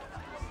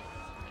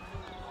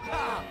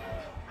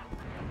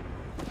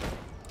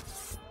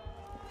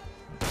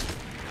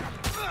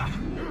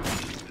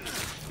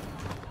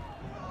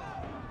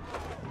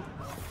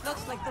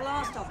 Looks like the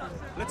last of them.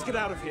 Let's get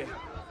out of here.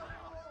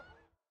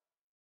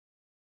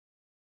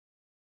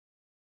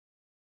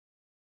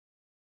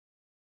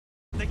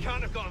 They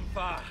can't have gone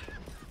far.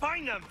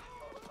 Find them.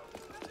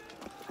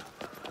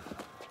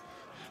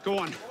 Go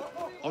on.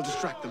 I'll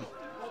distract them.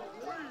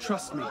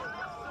 Trust me.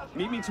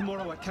 Meet me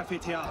tomorrow at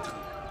Café Théâtre.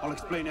 I'll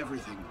explain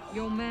everything.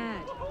 You're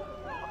mad.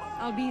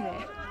 I'll be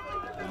there.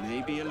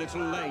 Maybe a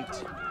little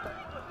late.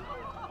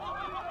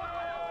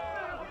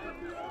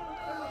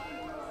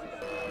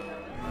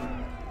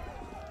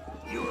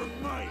 You are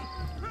mine.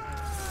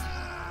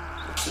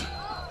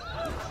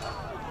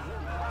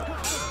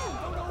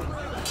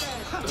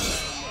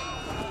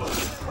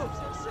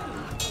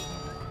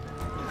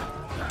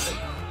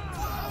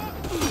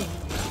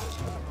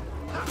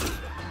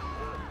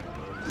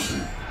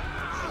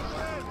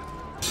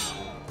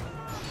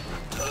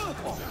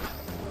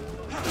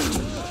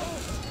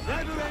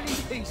 Never any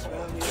peace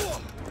around here.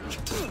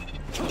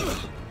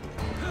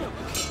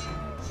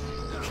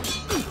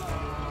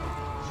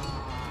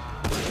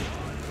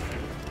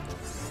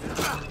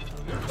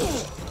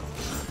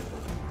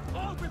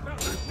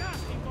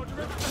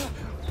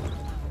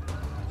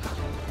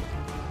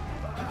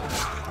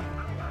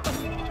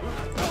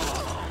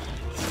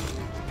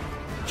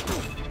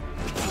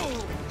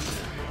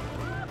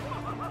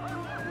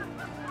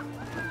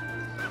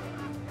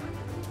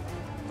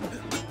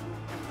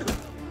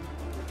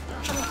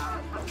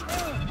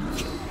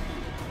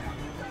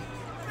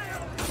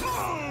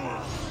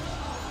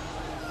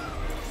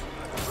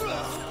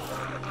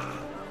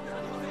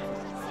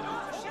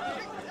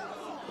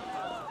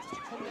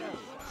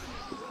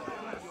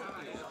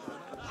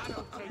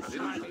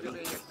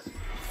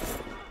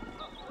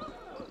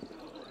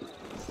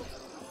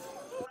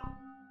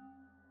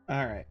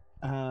 All right.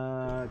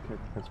 Character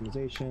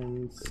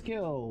customization,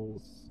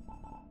 skills.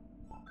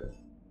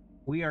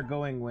 We are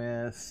going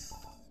with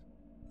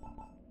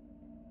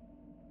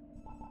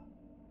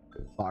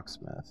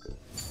locksmith.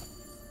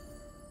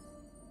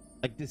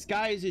 Like,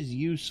 disguise is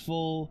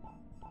useful,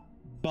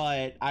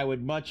 but I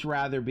would much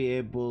rather be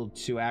able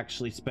to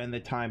actually spend the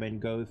time and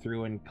go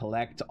through and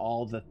collect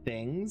all the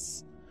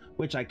things,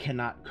 which I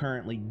cannot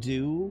currently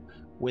do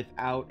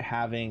without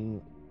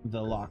having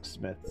the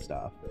locksmith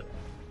stuff.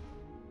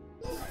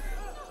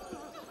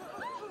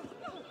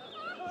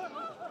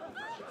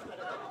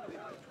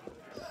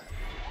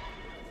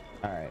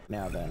 Alright,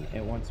 now then,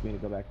 it wants me to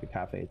go back to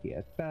Café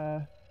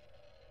Théâtre.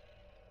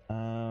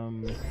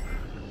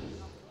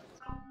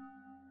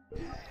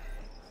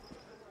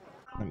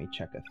 Let me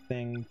check a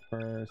thing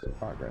first.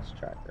 Progress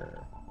tracker.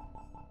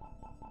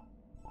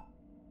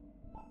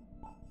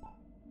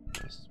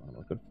 This is what I'm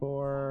looking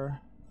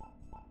for.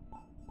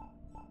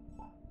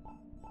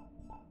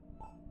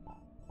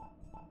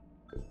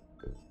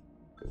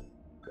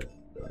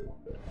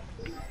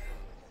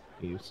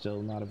 Are you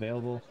still not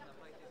available?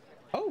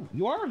 Oh,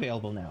 you are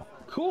available now.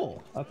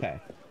 Cool. Okay.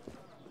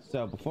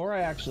 So before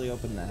I actually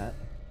open that,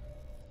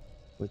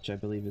 which I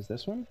believe is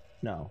this one?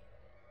 No.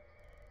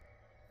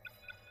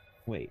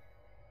 Wait.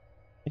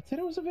 It said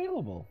it was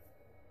available.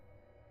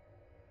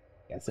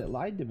 Guess it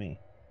lied to me.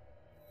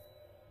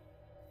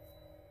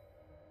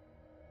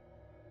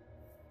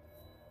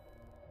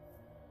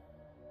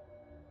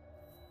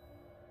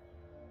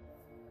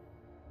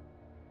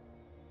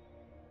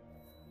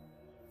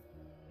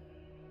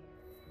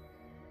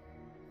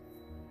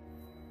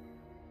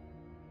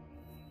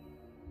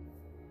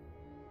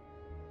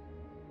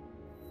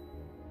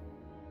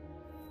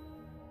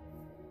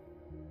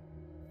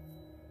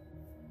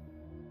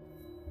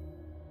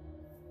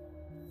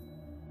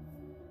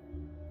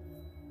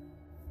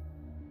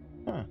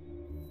 Huh.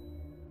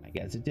 I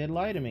guess it did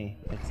lie to me.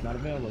 It's not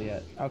available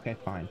yet. Okay,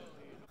 fine.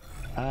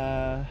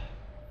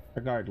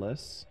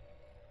 Regardless.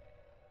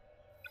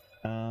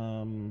 What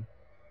am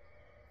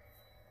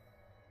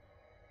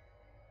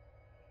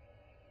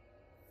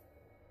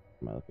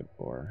I looking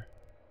for?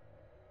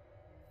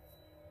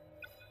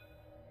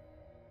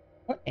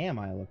 What am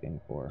I looking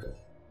for?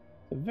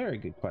 It's a very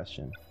good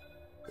question.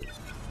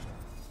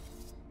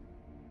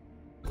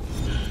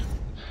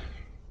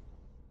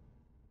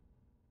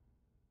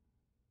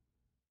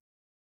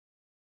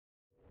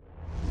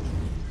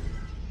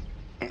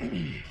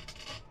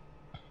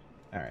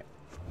 All right.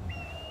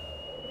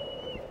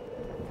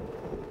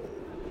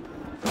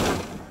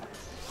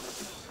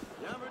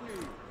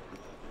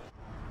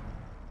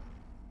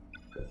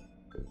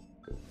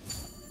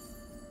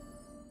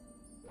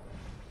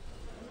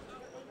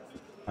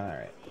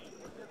 Alright.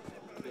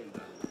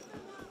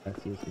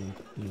 Let's use some.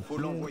 Faut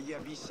l'envoyer à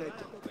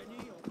Bicêtre.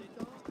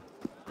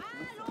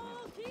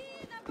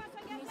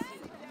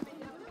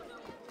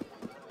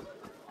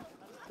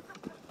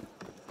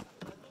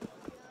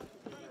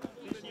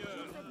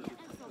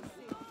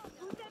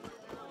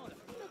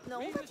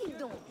 Non, où va-t-il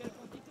donc?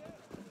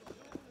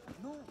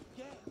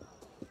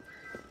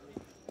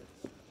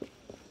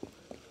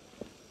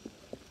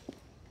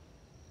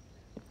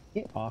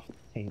 Get off the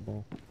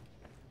table.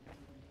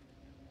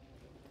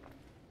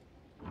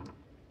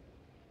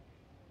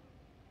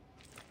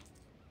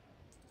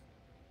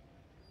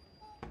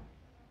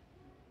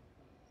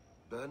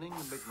 Burning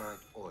the midnight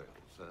oil,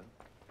 sir.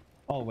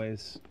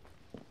 Always.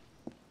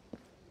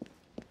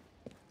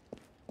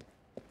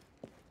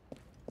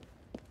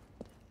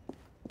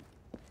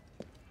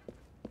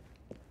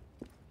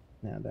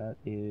 Now that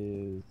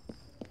is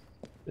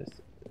this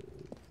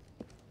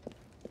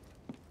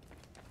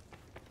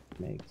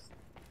makes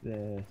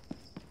this.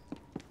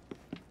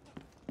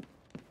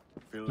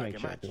 Feel like a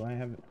Check. match. Do I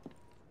have?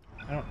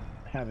 I don't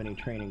have any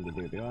training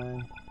to do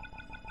I?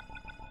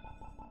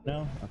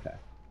 No. Okay.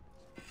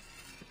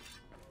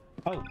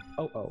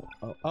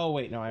 Oh,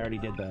 wait, no, I already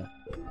did the...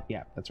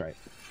 Yeah, that's right.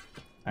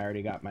 I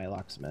already got my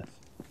locksmith.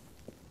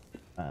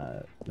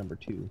 Number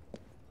 2. Do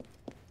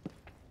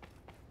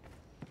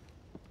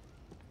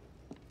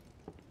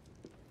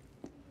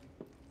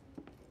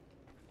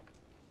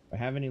I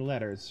have any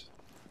letters?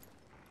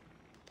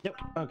 Yep,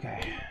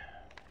 okay.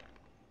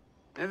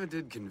 Never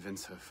did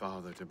convince her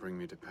father to bring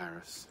me to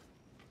Paris.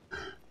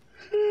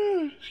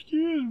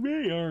 Excuse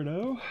me,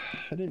 Arno.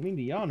 I didn't mean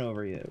to yawn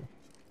over you.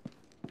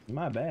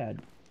 My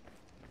bad.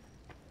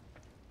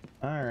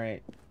 All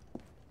right.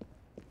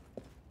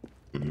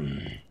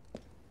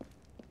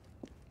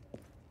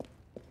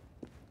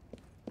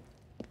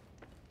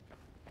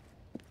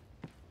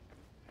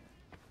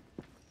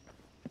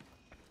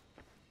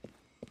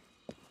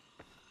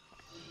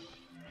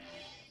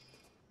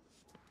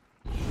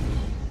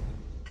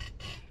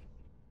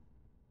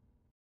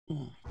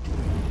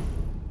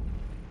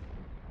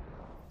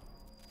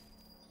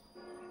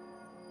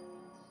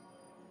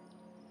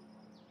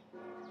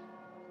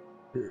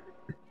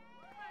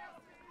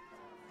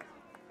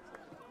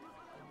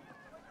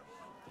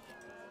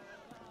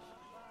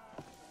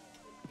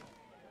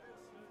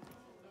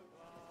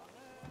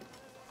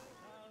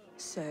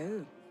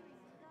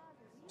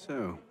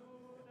 So,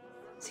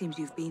 seems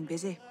you've been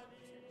busy.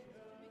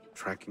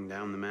 Tracking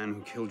down the man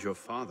who killed your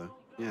father,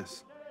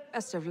 yes.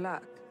 Best of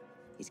luck.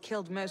 He's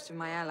killed most of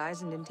my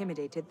allies and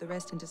intimidated the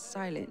rest into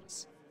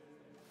silence.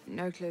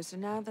 No closer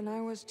now than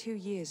I was 2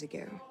 years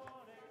ago.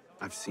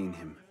 I've seen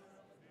him.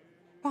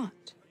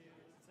 What?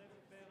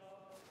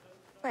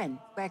 When?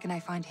 Where can I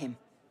find him?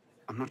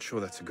 I'm not sure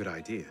that's a good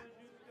idea.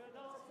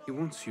 He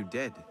wants you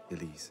dead,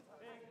 Elise.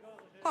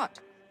 What?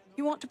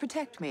 You want to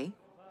protect me?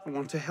 I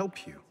want to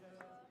help you.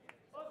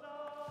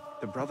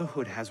 The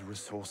Brotherhood has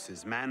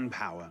resources,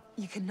 manpower.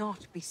 You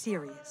cannot be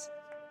serious.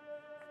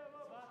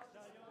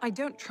 I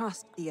don't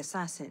trust the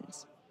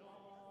assassins.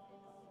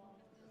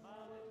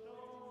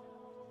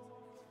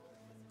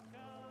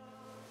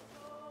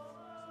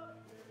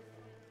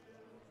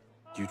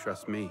 Do you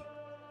trust me?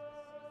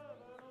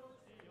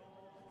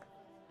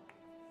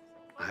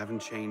 I haven't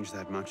changed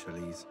that much,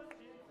 Elise.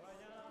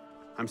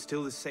 I'm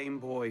still the same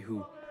boy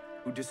who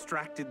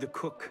distracted the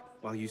cook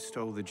while you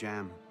stole the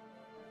jam.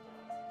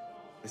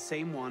 The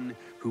same one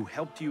who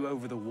helped you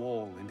over the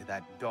wall into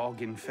that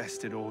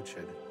dog-infested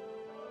orchard.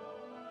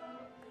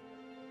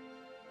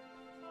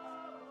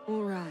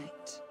 All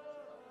right.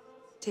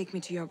 Take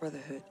me to your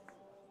Brotherhood.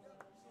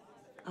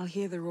 I'll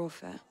hear the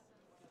offer.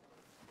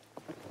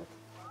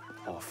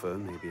 Offer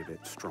may be a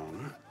bit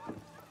strong.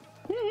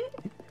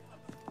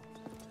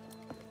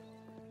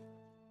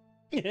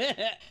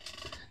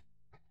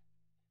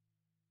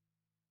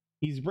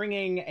 He's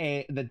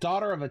bringing the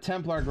daughter of a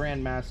Templar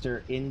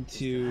Grandmaster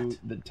into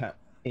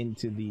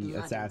the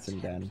assassin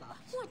den.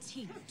 What's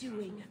he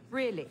doing?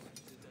 Really?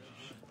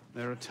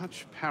 They're a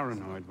touch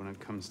paranoid when it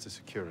comes to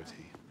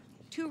security.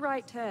 2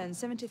 right turns,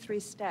 73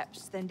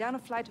 steps, then down a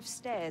flight of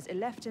stairs, a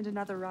left and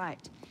another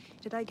right.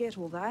 Did I get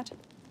all that?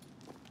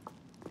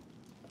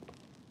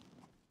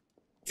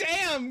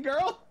 Damn,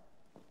 girl!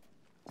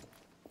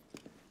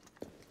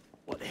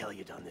 What the hell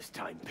you done this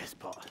time,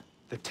 pisspot?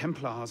 The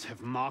Templars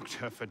have marked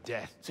her for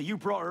death. So you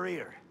brought her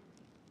here?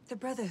 The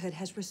Brotherhood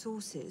has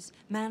resources,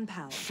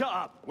 manpower. Shut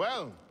up!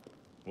 Well,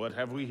 what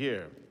have we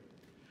here?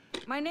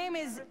 My name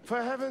is...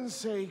 For heaven's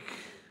sake,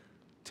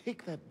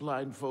 take that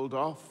blindfold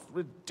off.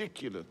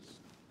 Ridiculous.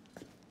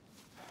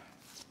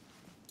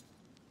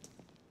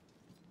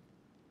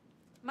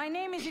 My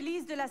name is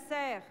Elise de la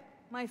Serre.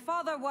 My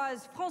father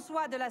was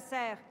François de la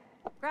Serre,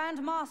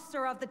 Grand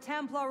Master of the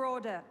Templar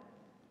Order.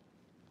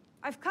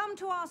 I've come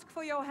to ask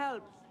for your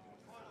help.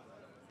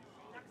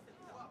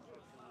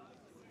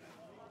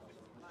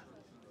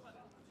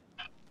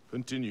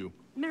 Continue.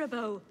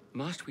 Mirabeau.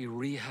 Must we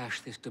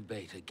rehash this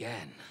debate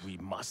again? We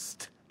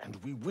must, and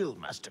we will,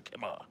 Master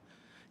Kemar.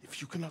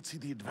 If you cannot see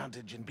the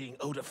advantage in being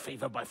owed a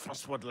favor by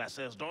Francois de la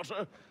Serre's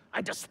daughter,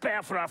 I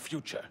despair for our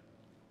future.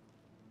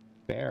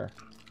 Fair.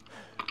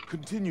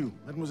 Continue,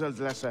 Mademoiselle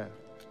de la Serre.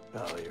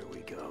 Oh, here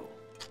we go.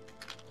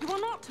 You are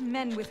not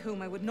men with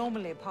whom I would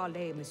normally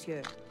parley,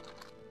 monsieur.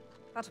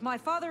 But my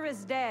father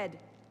is dead,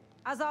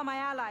 as are my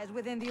allies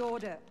within the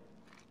Order.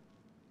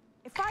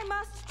 If I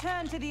must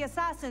turn to the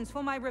assassins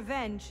for my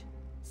revenge,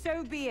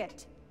 so be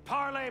it.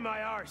 Parley,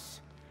 my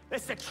arse.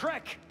 It's a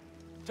trick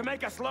to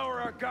make us lower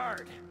our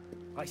guard.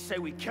 I say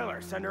we kill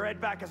her, send her head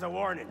back as a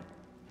warning.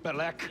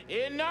 Belek.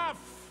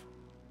 Enough!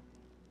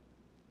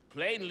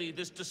 Plainly,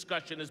 this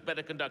discussion is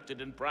better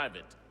conducted in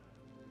private.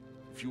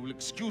 If you will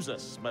excuse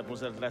us,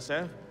 Mademoiselle de la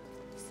Serre.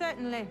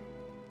 Certainly.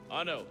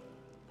 Arno.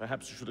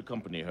 Perhaps you should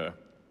accompany her.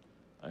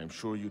 I am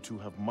sure you two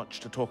have much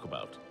to talk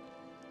about.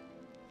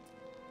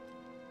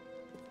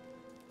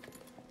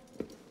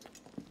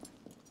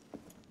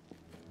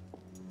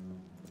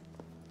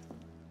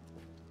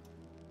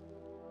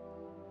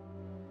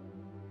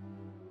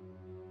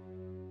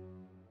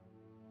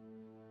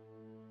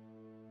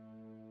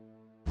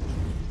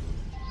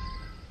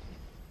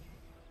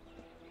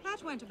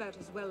 That went about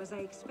as well as I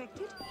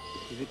expected.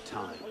 Give it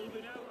time.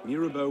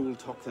 Mirabeau will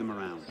talk them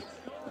around.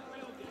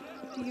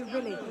 Do you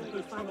really think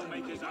we'll find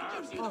him?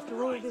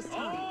 After all this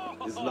time?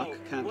 His luck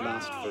can't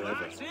last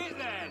forever.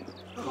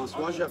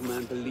 Francois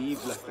Germain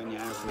believed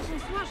Lafrenière was...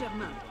 Francois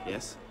Germain?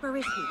 Yes? Where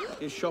is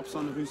he? His shop's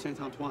on Rue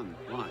Saint-Antoine.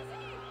 Why?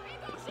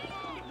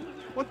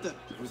 What the...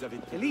 Vous avez...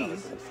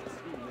 Elise?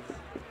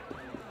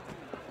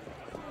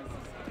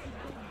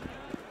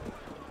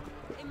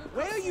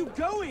 Where are you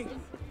going?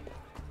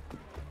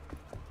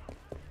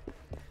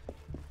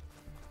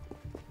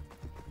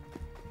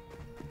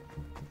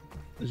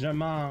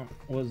 Germain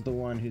was the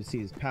one who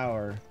sees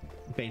power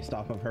based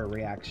off of her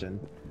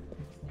reaction.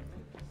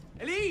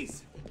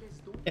 Elise!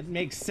 It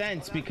makes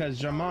sense because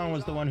Germain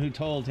was the one who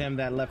told him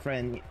that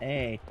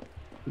Lafrenière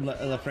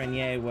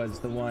was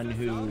the one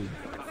who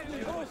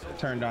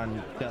turned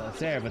on de la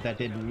Serre, but that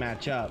didn't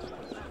match up.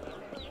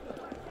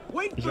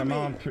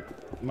 Germain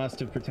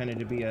must have pretended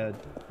to be a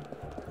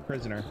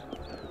prisoner.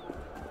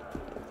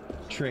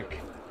 Trick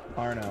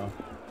Arno.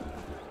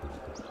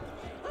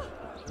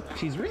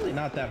 She's really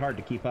not that hard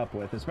to keep up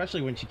with,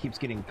 especially when she keeps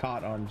getting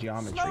caught on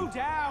geometry. Slow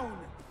down!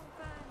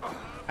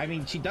 I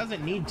mean, she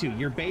doesn't need to.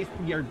 You're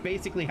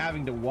basically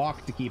having to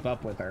walk to keep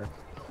up with her.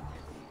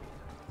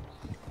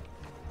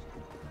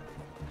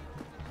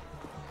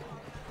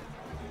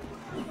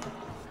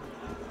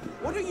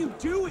 What are you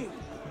doing?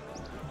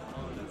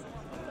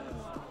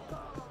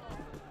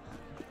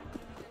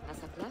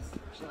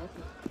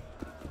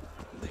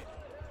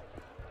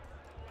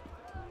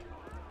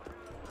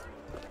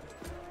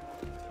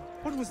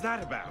 What was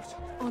that about?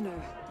 Oh no.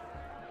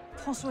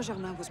 Francois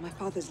Germain was my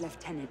father's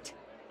lieutenant.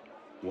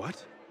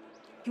 What?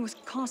 He was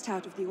cast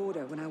out of the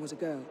Order when I was a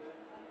girl.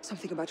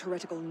 Something about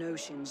heretical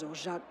notions or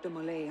Jacques de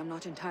Molay, I'm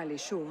not entirely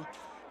sure.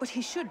 But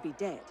he should be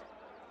dead.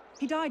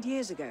 He died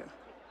years ago.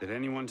 Did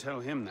anyone tell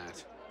him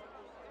that?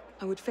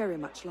 I would very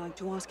much like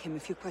to ask him a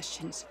few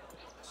questions.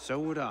 So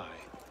would I.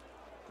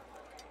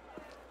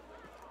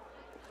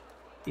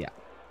 Yeah.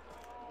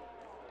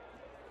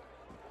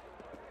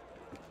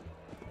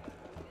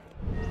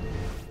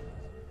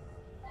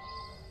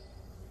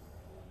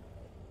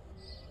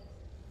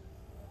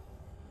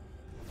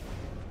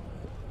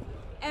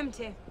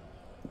 Empty.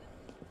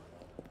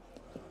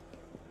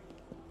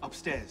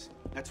 Upstairs.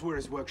 That's where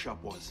his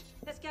workshop was.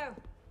 Let's go.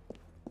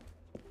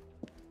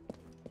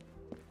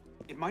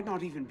 It might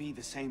not even be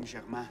the same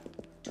Germain.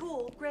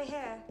 Tall, grey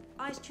hair,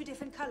 eyes two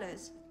different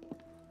colors.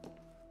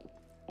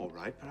 All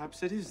right,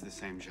 perhaps it is the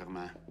same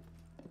Germain.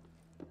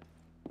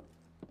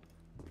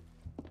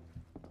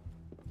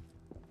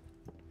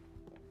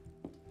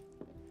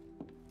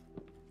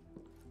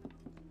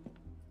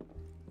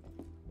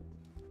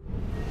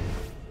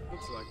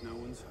 Looks like no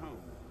one's home.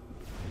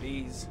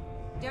 Please.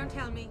 Don't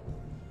tell me.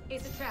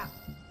 It's a trap.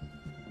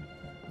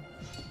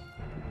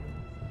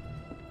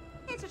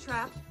 It's a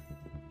trap.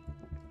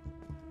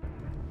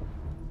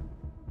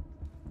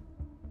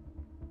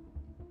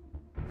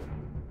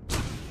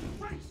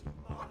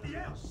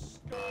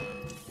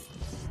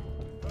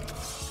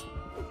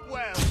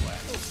 Well,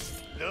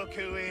 look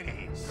who it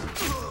is.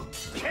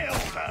 Kill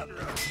them!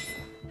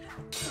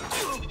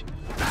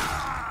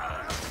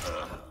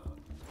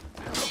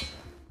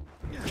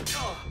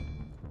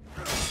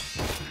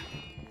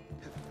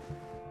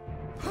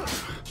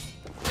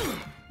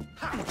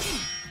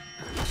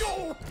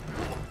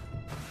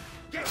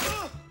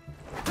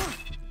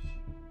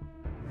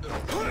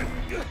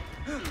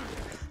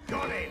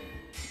 Got him!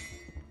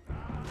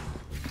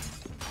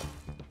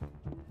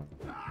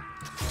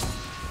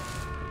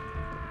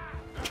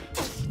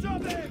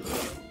 Stop it!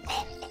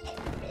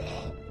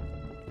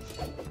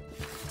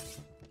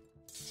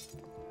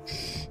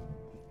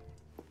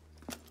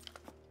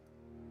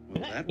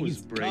 Well, that was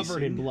He's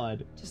covered in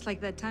blood. Just like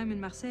that time in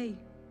Marseille.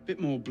 Bit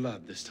more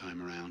blood this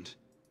time around.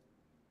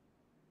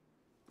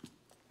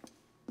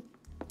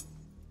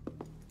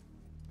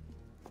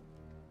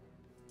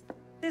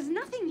 There's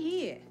nothing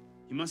here.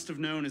 He must have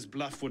known his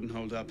bluff wouldn't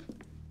hold up.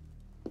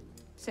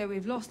 So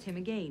we've lost him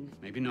again.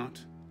 Maybe not.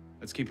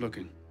 Let's keep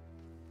looking.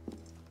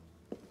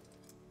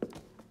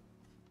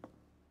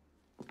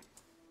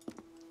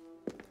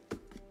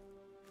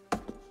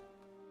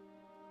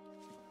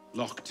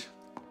 Locked.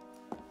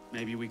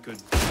 Maybe we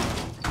could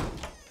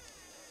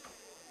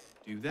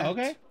do that.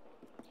 Okay.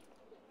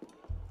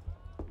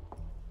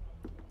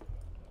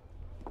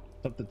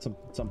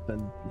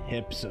 Something.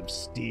 Hips of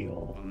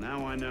steel. Well,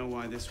 now I know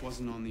why this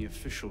wasn't on the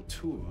official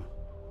tour.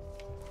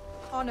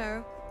 Oh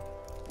no.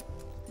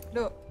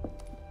 Look.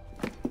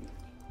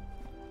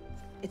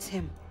 It's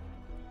him.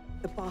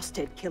 The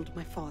bastard killed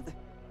my father.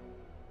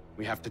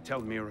 We have to tell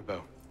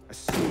Mirabeau as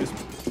soon as...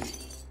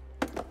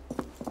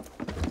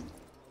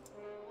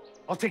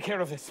 I'll take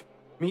care of this.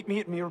 Meet me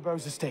at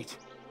Mirabeau's estate.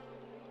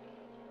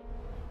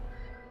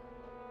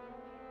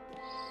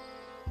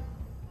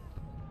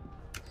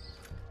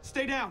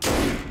 Stay down! Do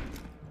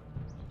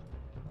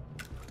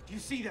you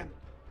see them?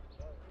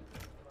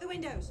 The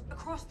windows,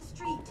 across the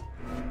street.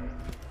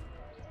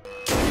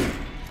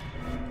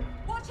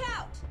 Watch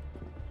out!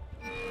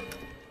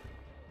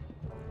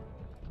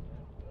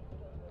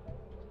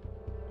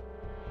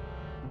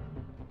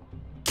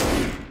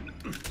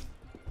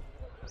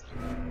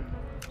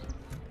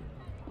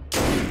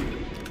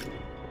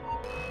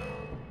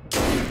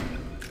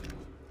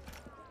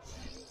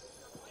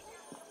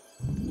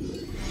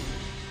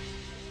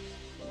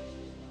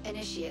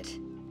 Initiate,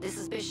 this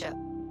is Bishop.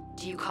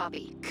 Do you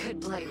copy?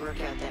 Good bloody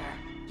work out there.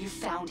 You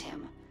found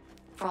him.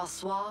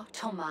 Francois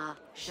Thomas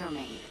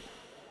Germain,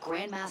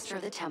 Grandmaster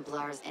of the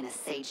Templars and a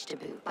sage to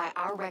boot. By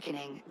our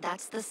reckoning,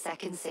 that's the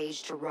second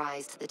sage to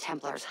rise to the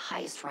Templars'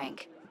 highest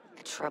rank.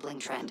 A troubling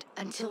trend.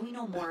 Until we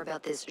know more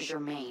about this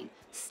Germain,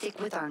 stick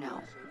with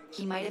Arnaud.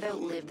 He might have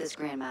outlived this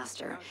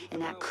Grandmaster,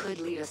 and that could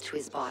lead us to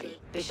his body.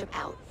 Bishop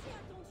out.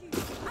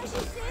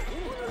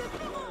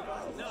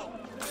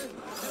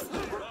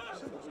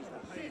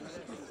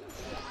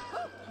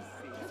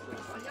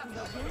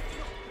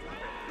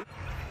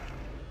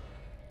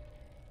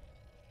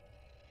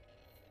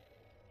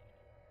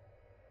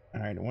 All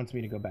right, it wants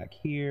me to go back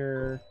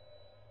here.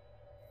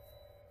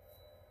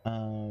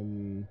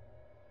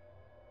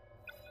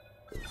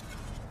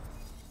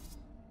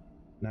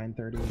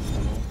 9:30.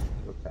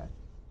 Okay.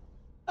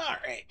 All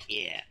right.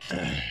 Yeah.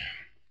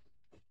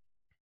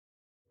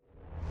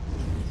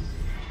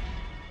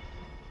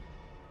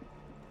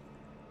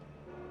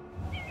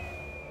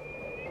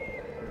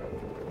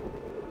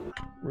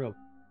 Real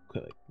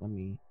quick, let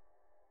me.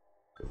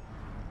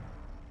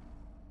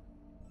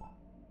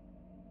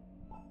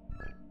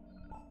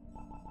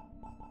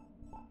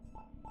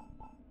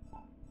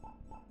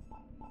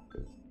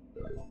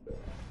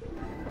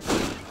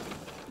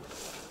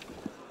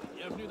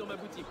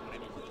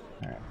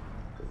 Alright.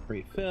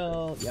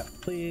 Refill. Yep,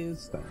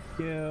 please. Thank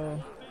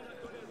you.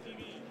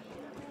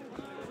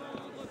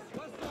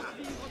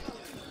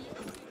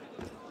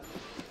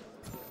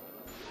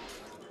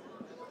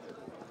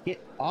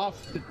 Get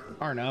off the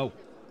Arnaud.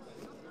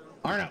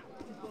 Arnaud.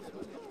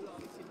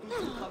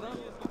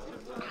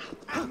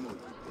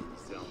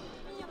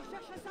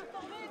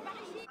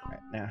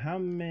 Alright, now how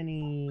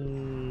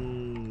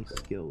many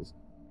skills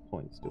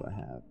points do I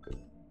have?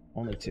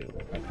 Only 2.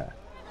 Okay.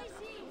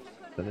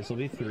 So this will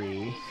be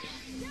 3.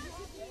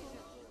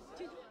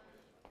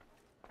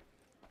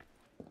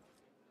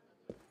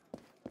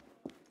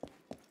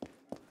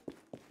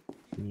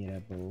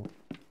 Mirabeau.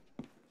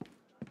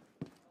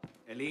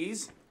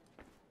 Elise?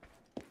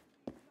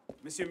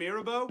 Monsieur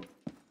Mirabeau?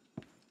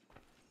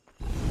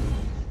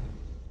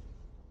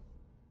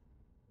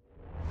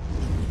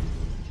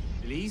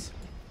 Elise?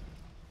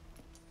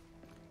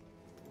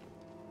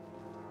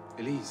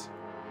 Elise?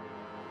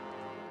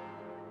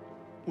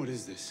 What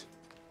is this?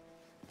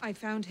 I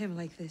found him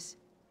like this.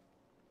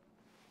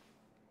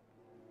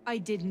 I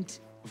didn't.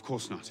 Of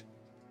course not.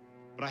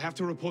 But I have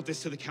to report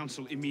this to the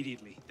council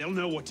immediately. They'll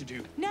know what to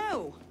do.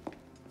 No!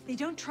 They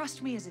don't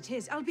trust me as it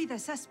is. I'll be their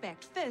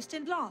suspect, first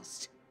and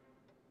last.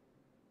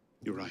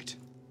 You're right.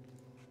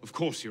 Of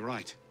course you're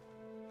right.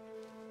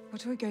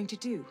 What are we going to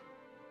do?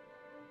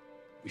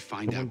 We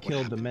find out Someone what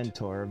killed happened. the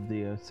mentor of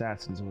the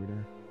Assassin's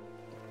Order.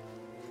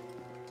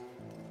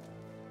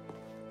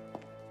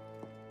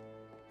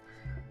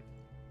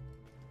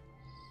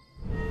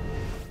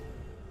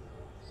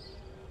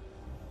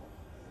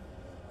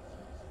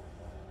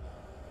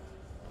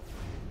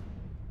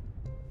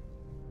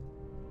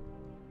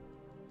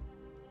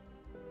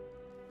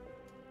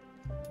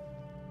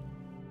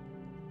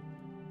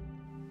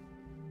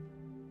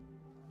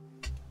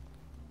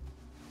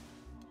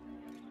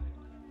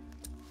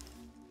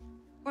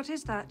 What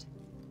is that?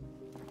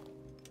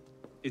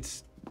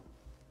 It's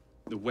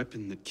the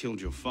weapon that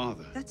killed your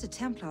father. That's a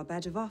Templar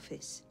badge of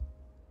office.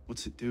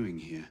 What's it doing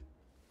here?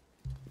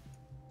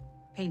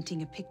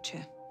 Painting a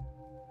picture.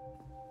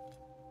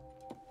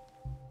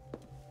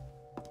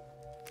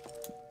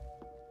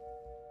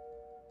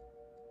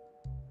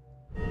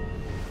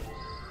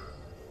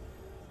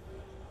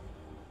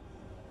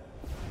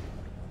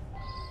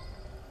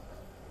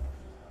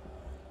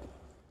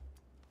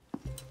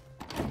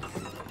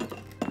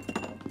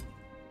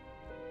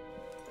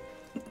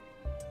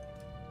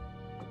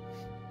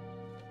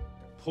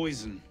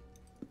 poison.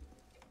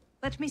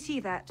 Let me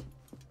see that.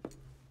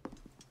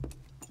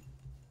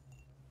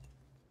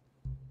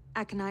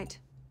 Aconite.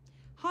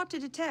 Hard to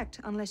detect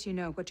unless you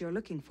know what you're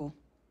looking for.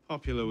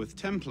 Popular with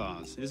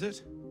Templars, is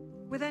it?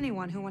 With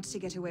anyone who wants to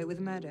get away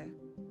with murder.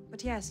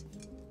 But yes.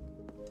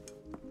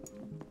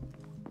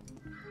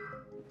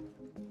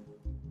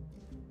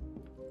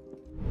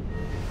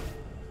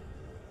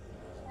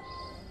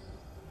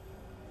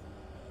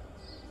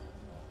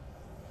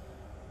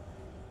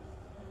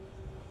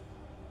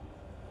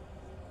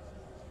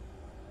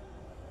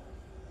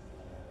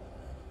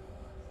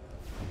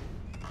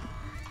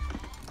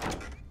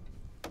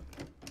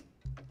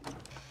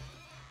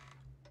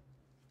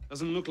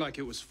 Doesn't look like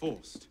it was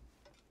forced.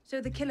 So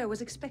the killer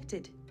was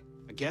expected.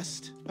 A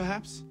guest,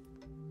 perhaps?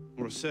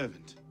 Or a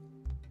servant?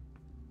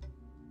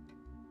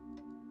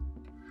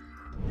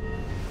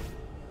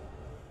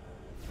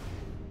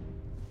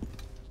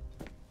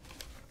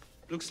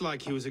 Looks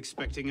like he was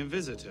expecting a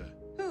visitor.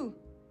 Who?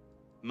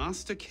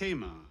 Master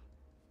Kemar.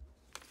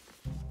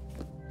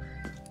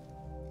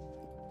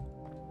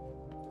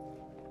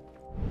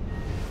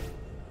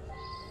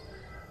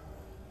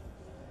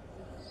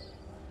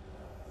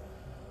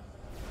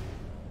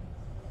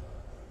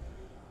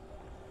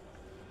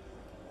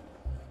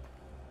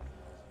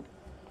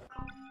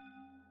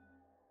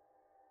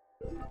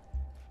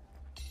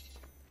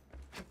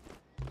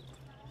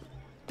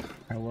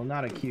 I will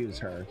not accuse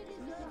her.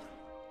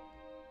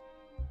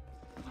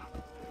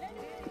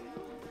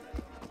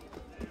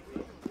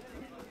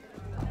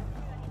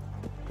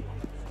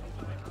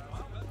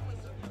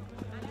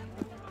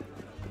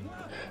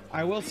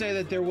 I will say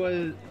that there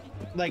was,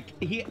 like,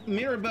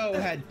 Mirabeau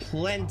had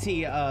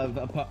plenty of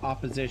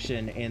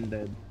opposition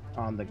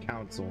on the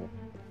council.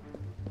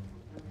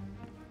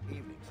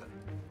 Evening, sir.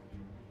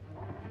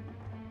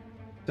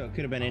 So it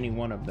could have been any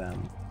one of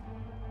them.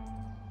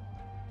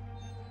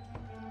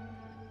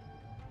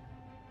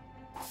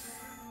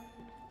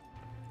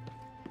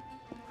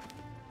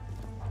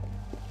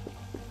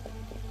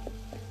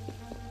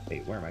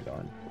 Wait, where am I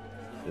going?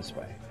 This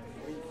way.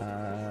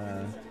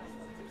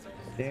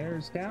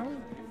 Stairs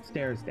down?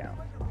 Stairs down.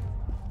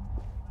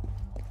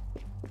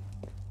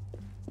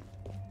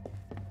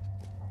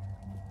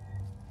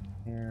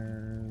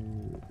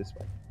 And this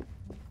way.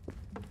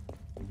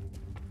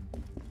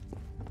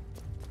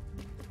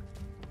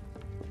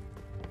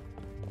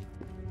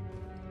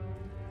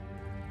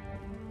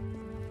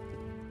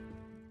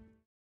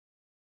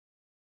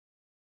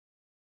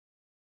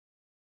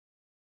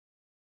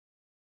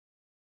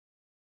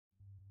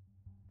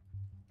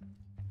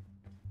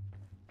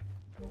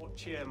 What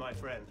cheer, my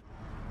friend?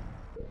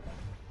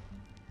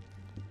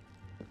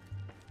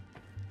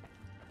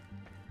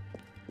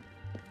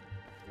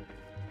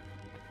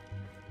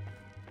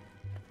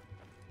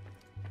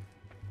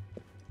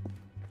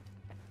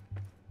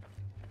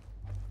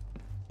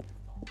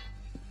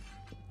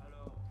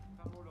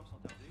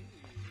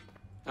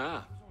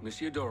 Ah,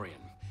 Monsieur Dorian.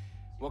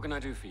 What can I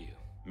do for you?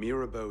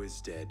 Mirabeau is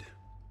dead.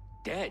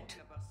 Dead?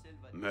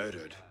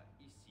 Murdered.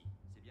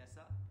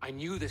 I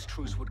knew this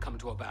truce would come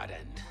to a bad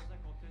end.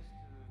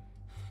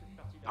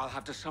 I'll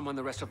have to summon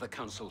the rest of the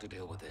council to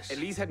deal with this.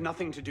 Elise had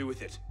nothing to do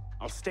with it.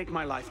 I'll stake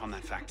my life on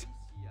that fact.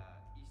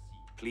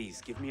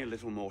 Please, give me a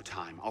little more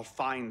time. I'll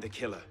find the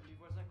killer.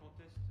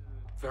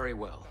 Very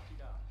well.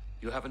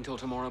 You have until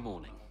tomorrow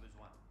morning.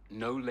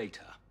 No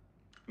later.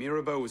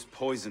 Mirabeau was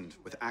poisoned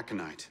with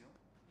aconite.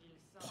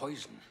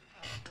 Poison?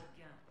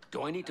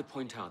 Do I need to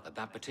point out that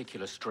that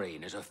particular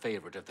strain is a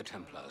favorite of the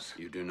Templars?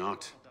 You do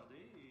not.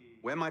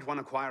 Where might one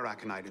acquire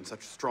aconite in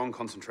such strong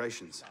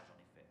concentrations?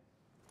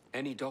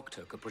 Any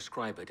doctor could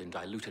prescribe it in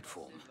diluted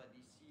form.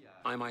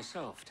 I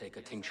myself take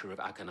a tincture of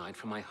aconite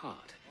for my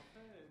heart.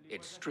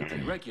 It's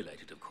strictly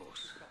regulated, of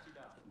course.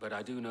 But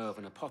I do know of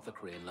an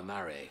apothecary in Le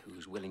Marais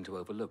who's willing to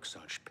overlook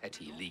such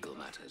petty legal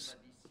matters.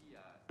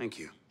 Thank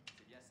you.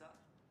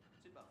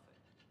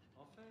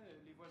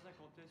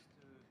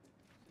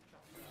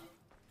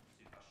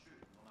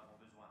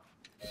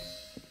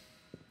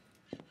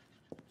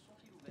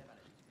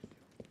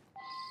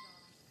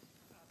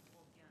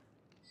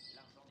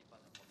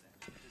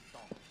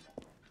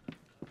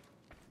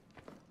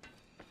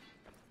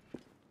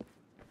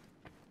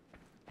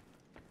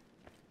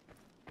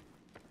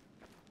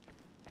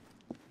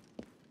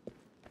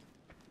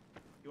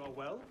 You are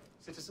well,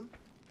 citizen?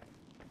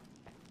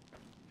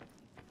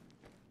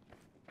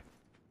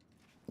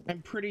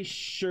 I'm pretty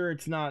sure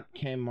it's not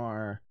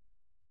Kemar.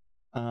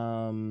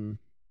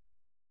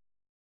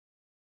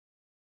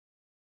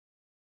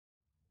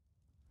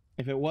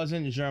 If it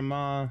wasn't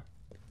Germain,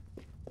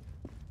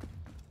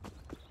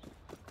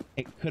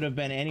 it could have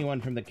been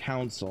anyone from the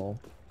council.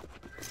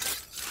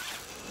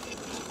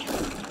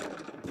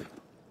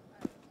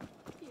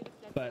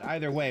 But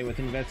either way, with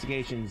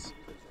investigations,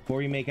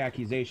 before you make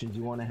accusations,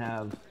 you want to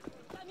have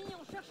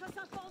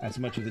as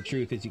much of the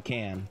truth as you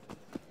can.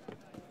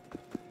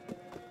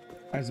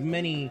 As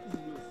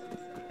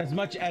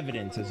much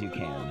evidence as you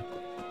can.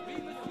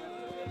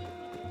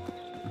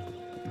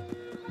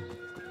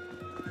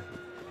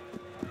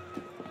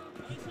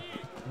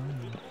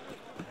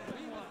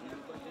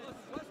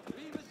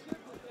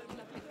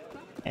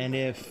 And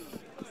if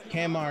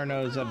Kamar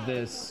knows of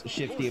this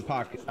shifty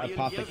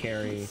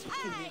apothecary,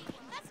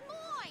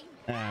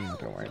 I'm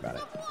not gonna worry about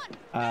it.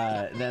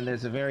 Then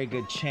there's a very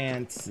good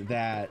chance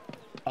that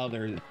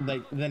others,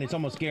 then it's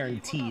almost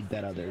guaranteed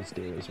that others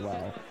do as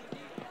well.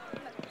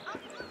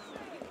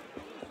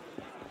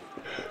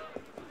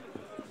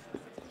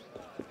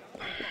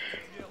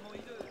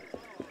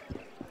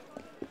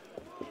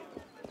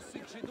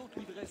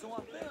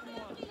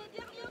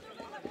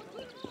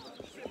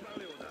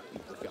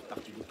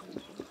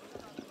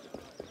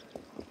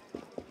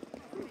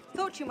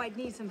 Thought you might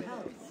need some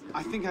help.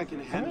 I think I can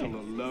handle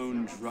a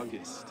lone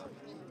druggist.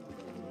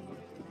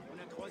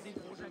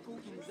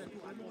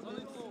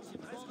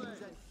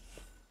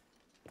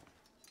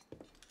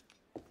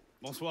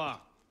 Bonsoir.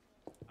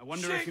 I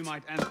wonder if you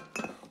might answer.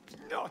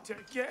 Not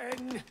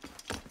again.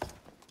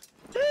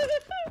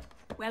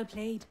 Well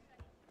played.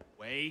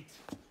 Wait.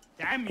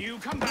 Damn you,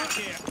 come back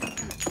here.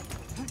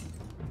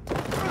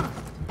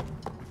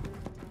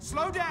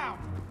 Slow down.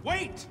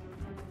 Wait.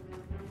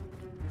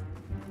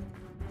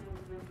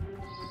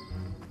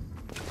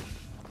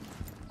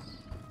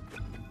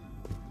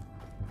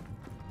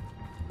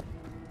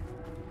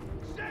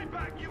 Stand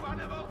back, you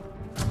animal!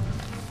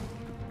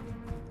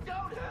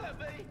 Don't hurt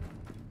me!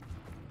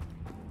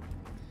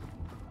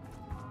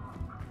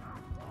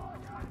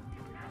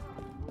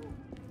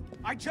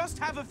 I just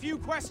have a few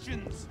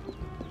questions.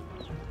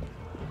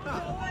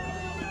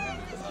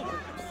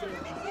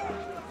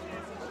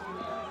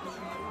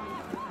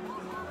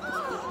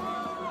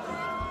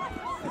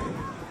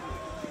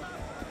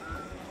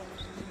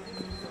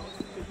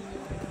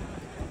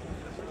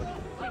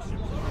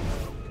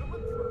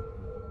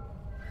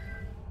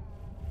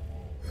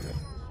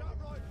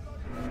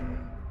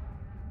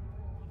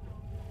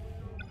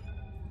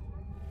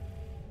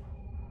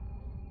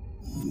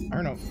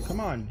 Arno, come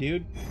on,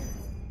 dude.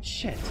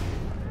 Shit.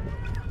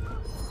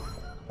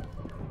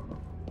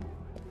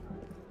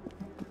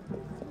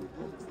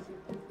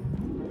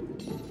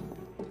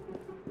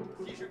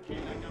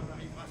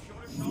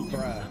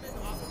 Bruh.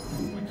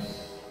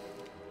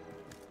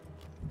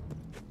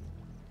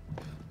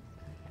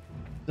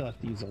 Still have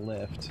to use a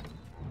lift.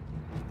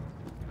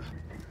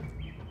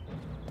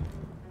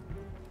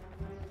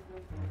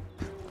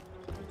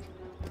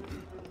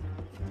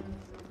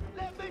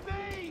 Let me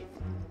be!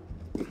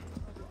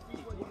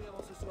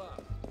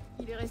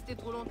 Il est resté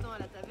trop longtemps à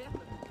la taverne.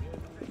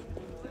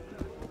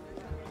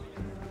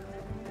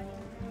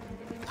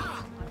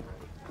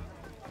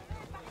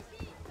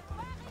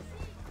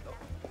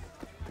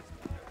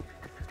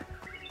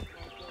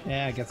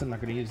 Yeah, I guess I'm not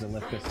going to use the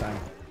lift this time.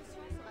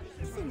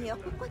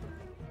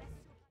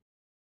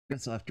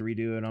 Guess I'll have to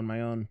redo it on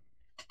my own.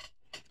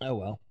 Oh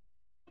well.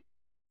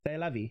 C'est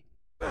la vie.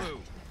 Please!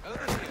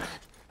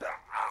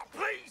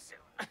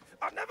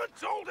 I never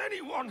told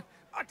anyone!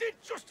 I did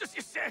just as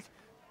you said!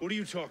 What are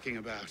you talking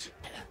about?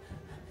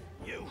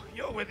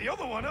 You're with the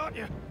other one, aren't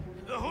you?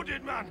 The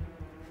hooded man.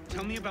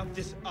 Tell me about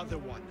this other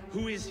one.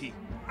 Who is he?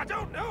 I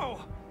don't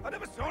know. I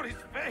never saw his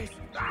face.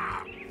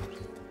 Ah!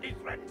 He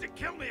threatened to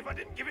kill me if I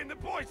didn't give him the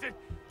poison.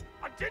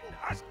 I didn't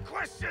ask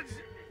questions.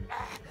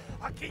 Ah!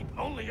 I keep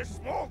only a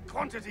small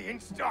quantity in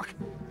stock.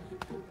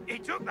 He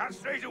took that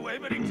straight away,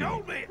 but he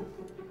told me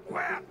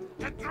where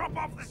to drop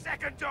off the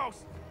second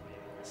dose.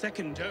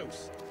 Second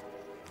dose?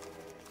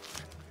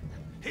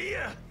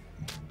 Here.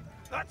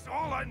 That's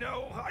all I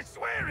know. I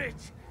swear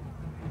it.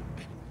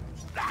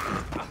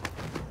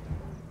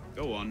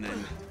 Go on,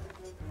 then.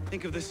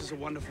 Think of this as a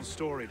wonderful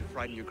story to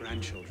frighten your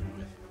grandchildren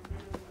with.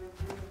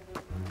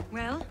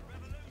 Well?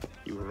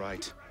 You were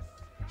right.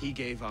 He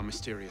gave our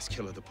mysterious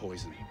killer the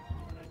poison.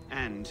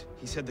 And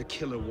he said the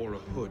killer wore a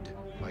hood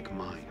like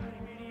mine.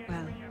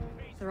 Well,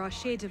 there are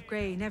shades of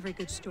grey in every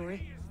good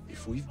story.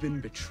 If we've been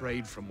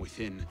betrayed from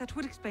within... That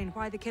would explain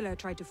why the killer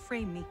tried to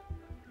frame me.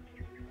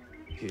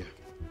 Here.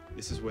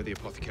 This is where the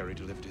apothecary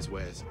delivered his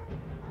wares.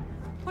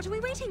 What are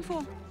we waiting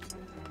for?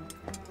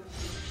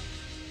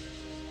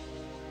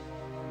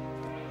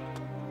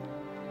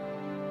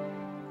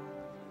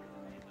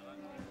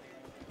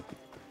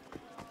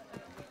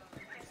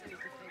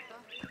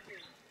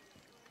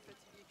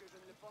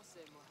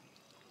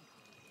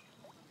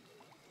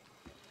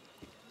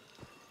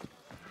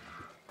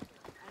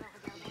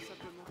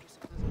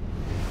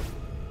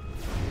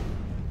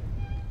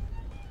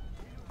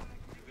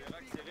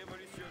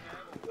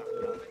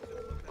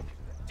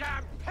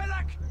 Damn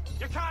pillock!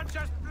 You can't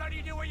just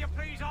bloody do what you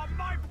please on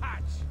my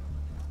patch!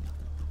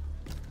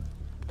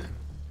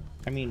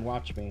 I mean,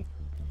 watch me.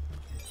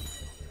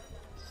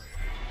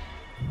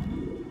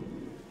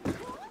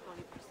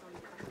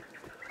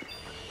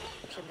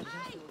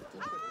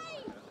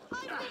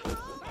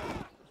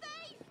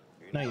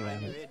 No, you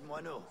haven't.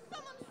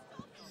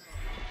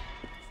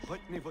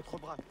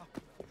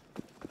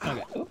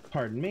 Okay, oh,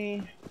 pardon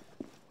me.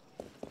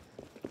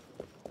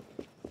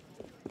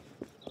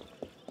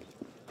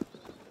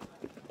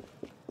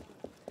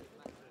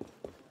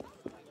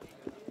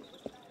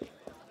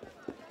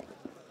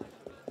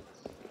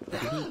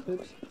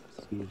 Oops,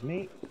 excuse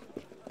me.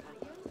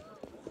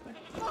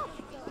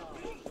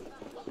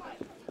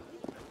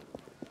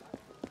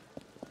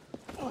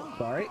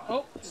 Sorry.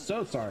 Oh,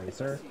 so sorry,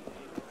 sir.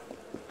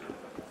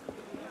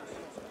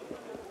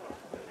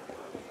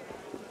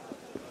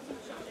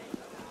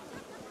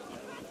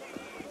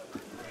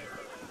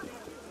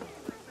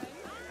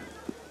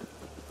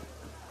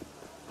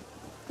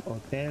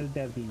 Hotel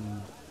de Ville.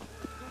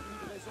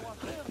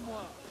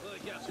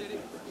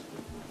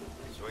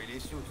 Soyez les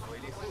sous,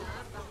 soyez les sous.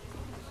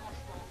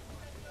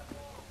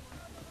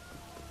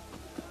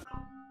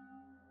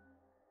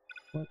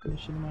 What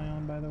mission am I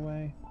on, by the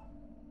way?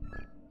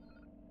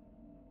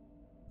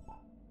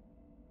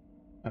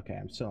 Okay,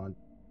 I'm still on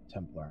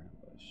Templar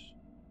Ambush.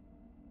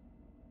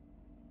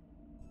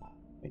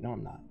 Wait, no,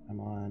 I'm not. I'm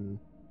on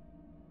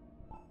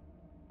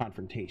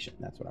Confrontation.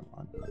 That's what I'm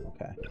on.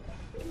 Okay.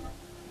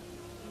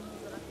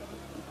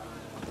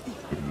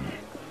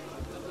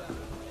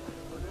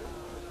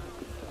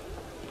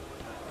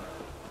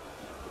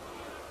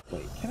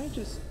 Wait, can I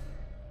just...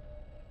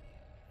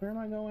 Where am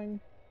I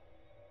going?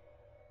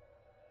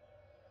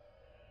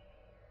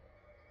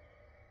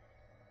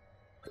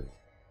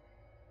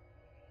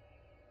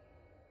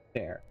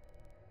 There.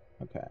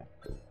 Okay.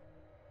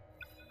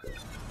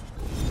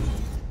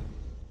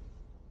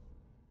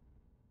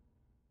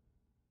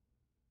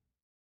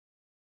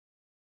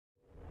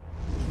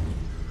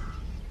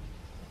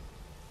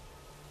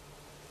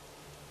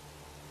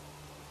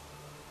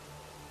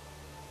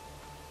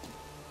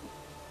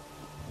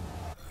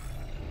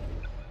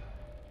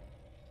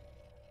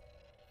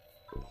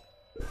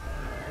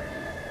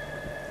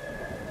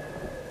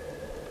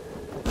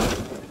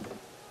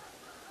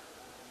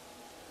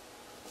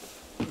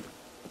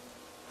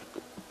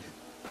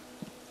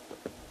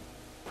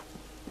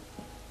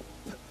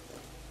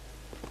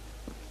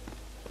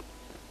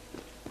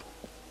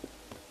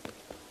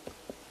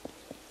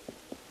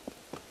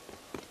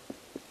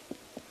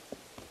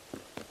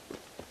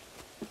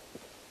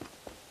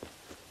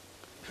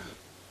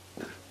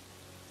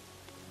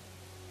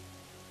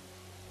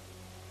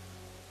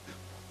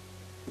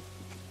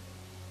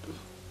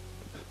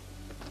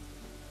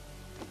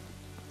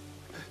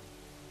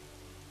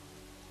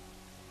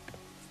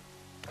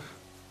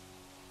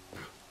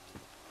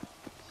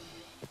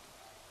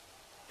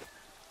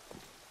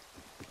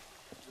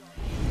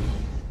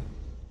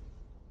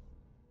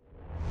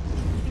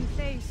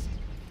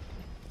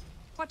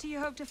 What do you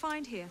hope to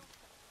find here?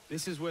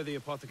 This is where the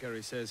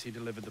apothecary says he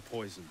delivered the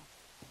poison.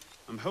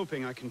 I'm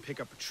hoping I can pick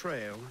up a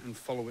trail and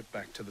follow it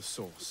back to the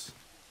source.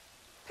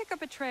 Pick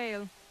up a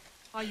trail.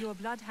 Are you a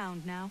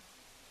bloodhound now?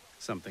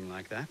 Something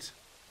like that.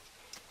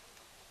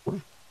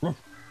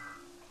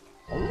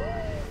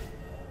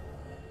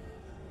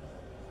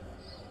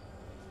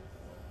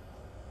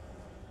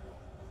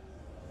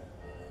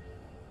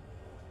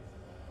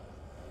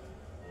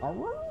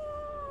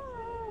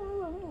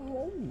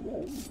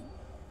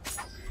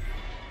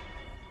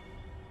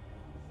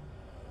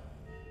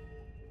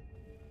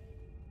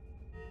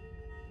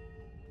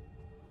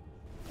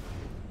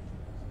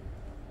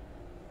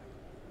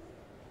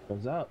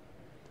 Goes up.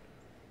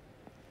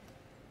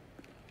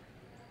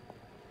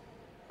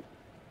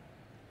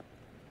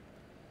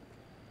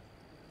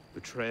 The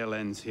trail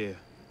ends here.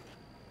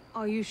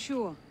 Are you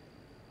sure?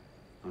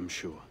 I'm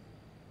sure.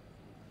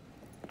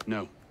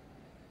 No.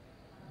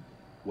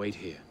 Wait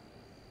here.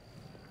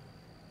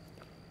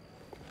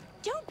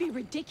 Don't be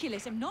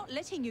ridiculous. I'm not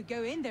letting you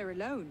go in there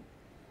alone.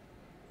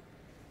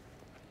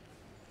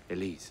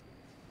 Elise.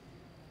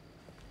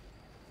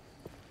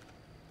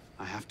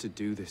 I have to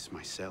do this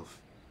myself.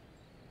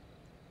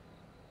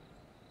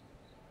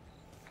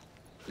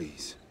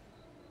 Please.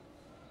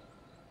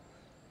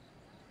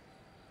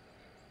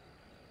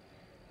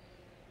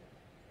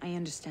 I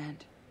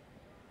understand.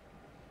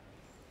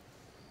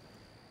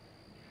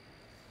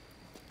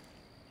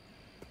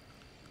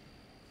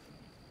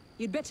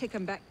 You'd better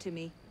come back to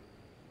me.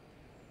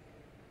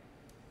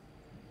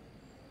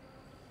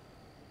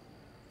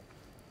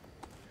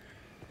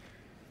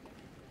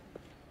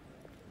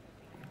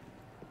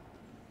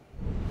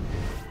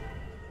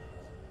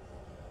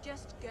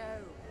 Just go.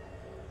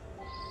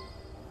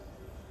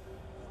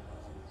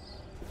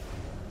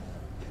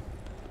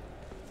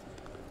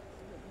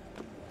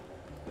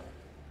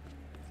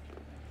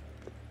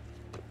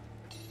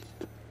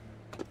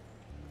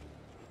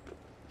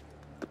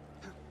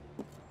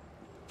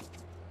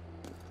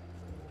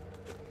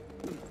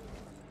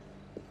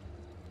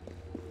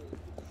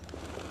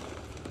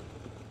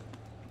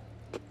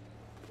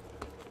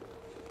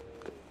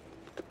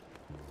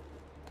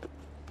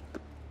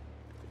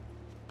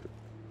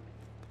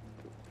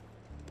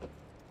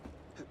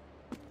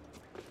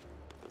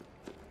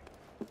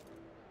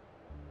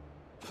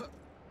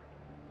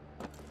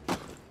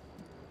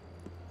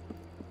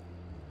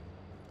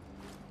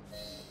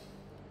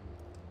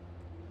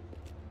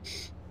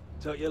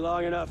 Took you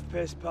long enough,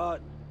 piss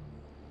pot.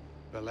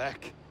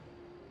 Balek.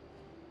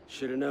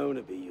 Should've known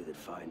it'd be you that'd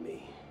find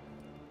me.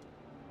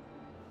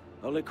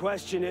 Only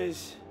question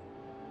is,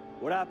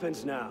 what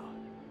happens now?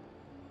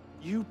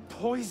 You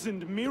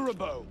poisoned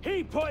Mirabeau.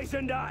 He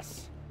poisoned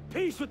us!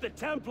 Peace with the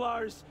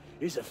Templars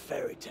is a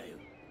fairy tale.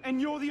 And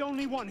you're the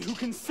only one who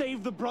can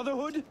save the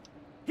Brotherhood?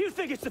 You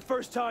think it's the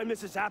first time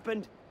this has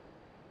happened?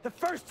 The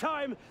first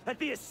time that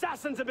the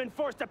assassins have been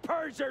forced to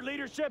purge their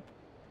leadership?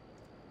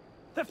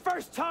 The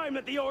first time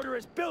that the Order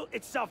has built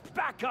itself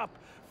back up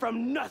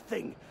from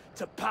nothing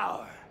to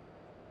power?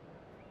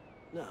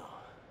 No.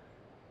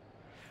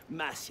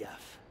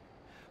 Masyaf,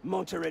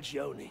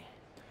 Monteregione,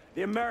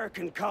 the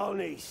American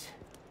colonies.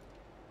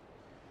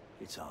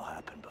 It's all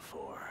happened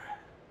before.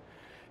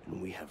 And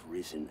we have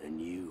risen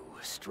anew,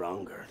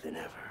 stronger than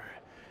ever.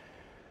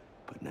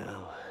 But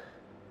now,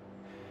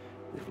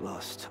 we've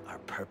lost our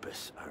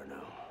purpose,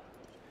 Arno.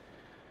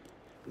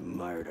 We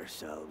mired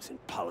ourselves in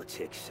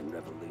politics and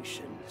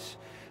revolutions,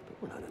 but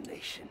we're not a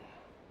nation.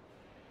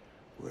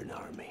 We're an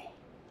army.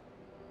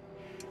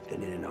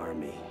 And in an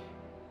army,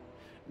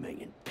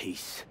 making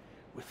peace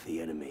with the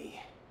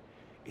enemy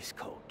is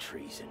called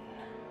treason.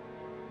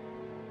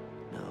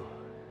 No,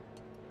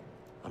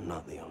 I'm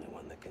not the only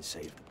one that can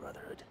save the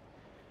Brotherhood.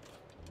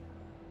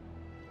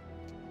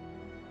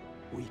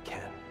 We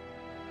can.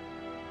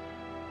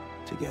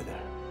 Together.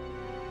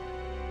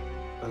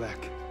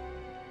 Balak,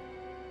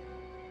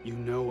 you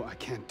know I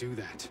can't do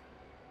that.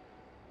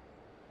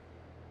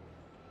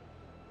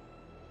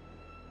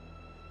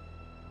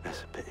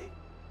 That's a pity.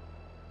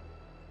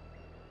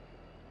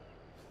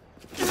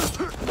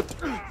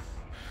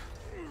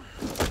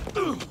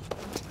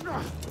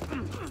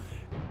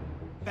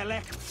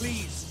 Balak,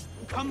 please,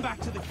 come back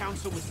to the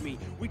council with me.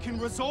 We can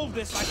resolve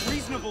this like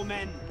reasonable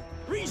men.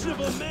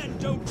 Reasonable men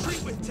don't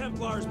treat with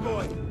Templars,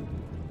 boy!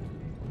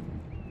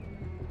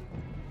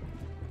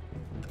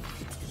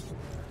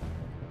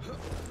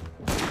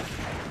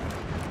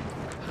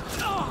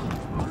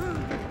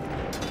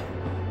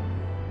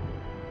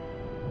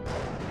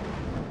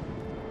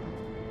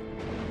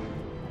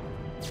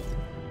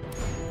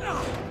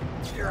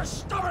 You're a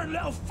stubborn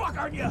little fuck,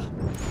 aren't you?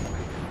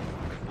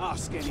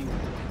 Ask anyone.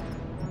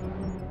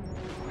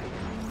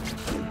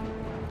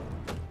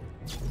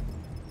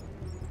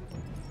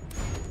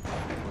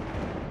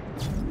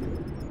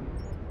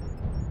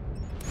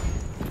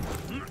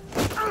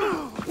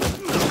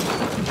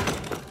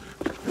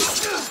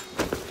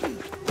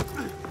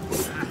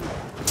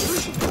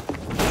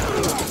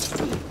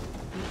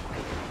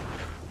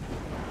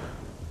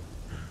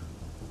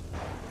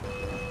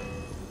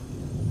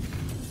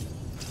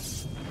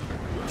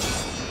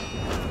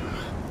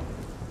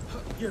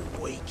 You're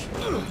weak.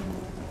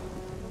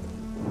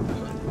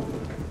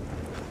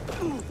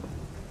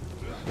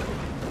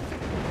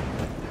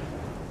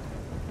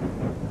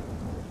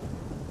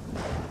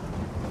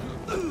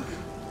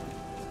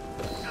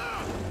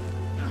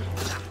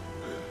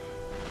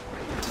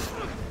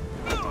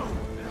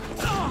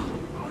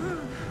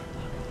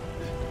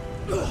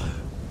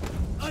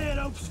 I had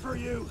hopes for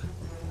you.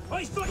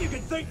 I thought you could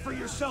think for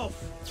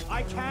yourself.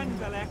 I can,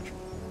 Balak.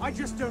 I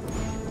just don't...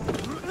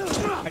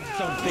 I just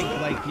don't think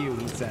like you,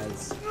 he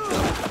says.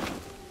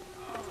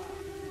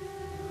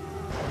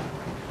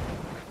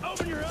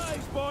 Open your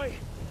eyes, boy.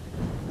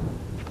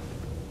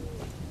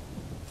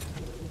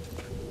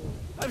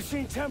 I've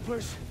seen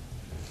Templars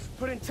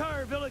put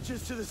entire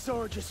villages to the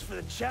sword just for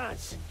the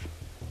chance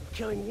of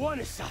killing one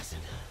assassin.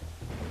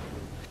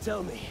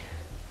 Tell me,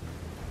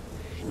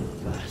 in your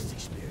vast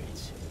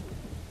experience,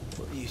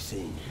 what have you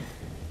seen?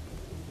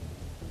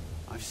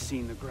 I've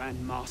seen the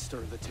Grand Master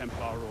of the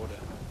Templar Order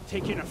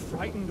take in a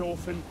frightened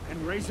orphan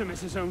and raise him as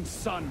his own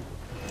son.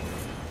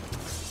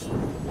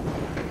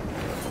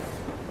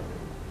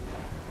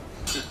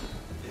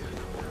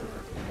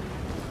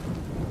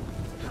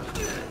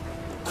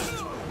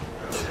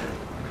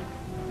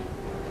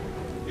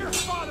 Your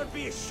father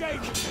be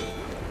ashamed of you!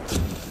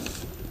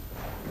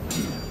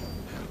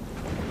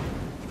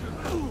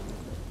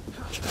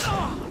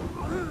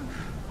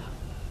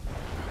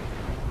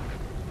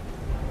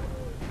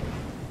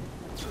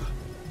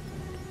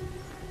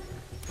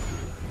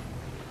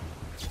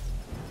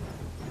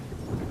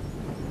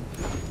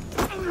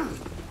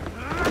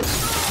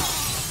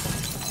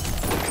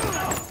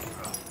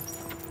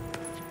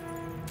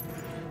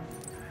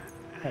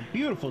 A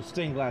beautiful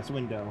stained glass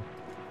window.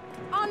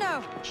 Oh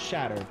no!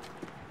 Shattered.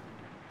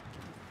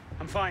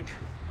 I'm fine.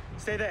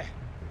 Stay there.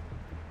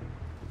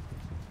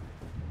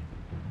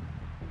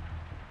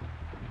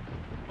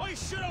 I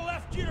should have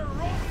left you to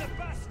rot in the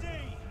Bastille!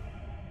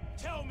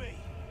 Tell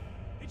me,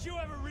 did you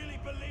ever really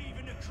believe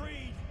in the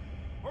Creed?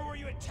 Or were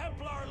you a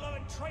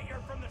Templar-loving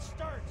traitor from the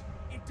start?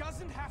 It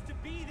doesn't have to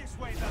be this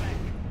way, Balak.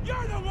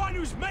 You're the one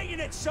who's making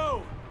it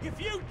so! If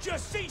you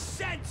just see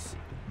sense,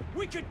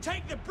 we could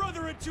take the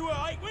Brotherhood to a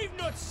height we've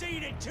not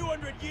seen in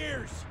 200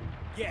 years!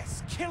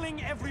 Yes,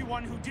 killing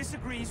everyone who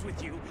disagrees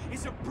with you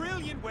is a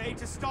brilliant way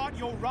to start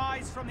your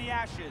rise from the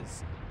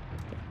ashes.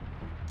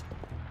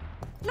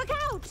 Look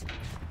out!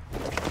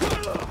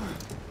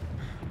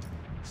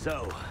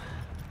 So,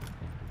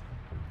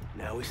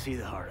 now we see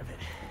the heart of it.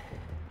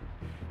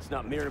 It's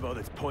not Mirabelle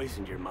that's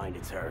poisoned your mind,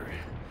 it's her.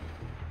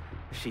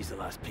 She's the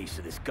last piece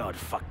of this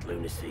god-fucked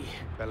lunacy.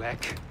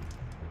 Balak.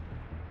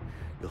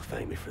 You'll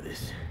thank me for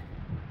this.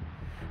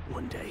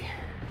 One day.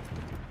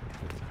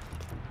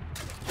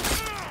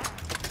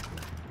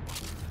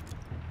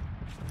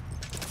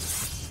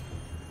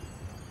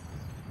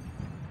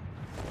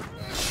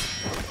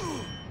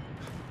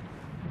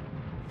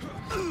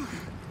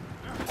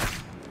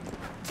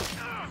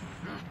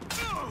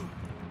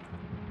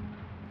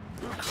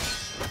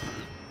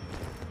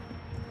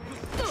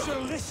 So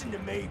listen to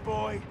me,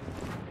 boy.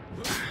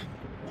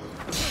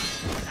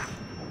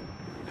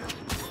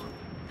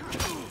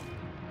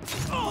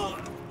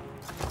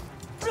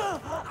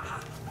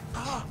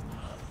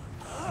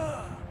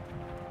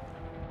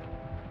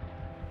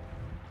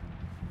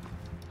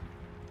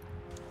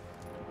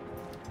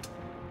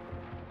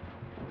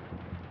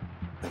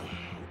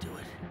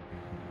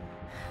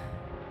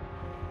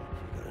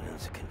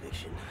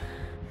 Conviction,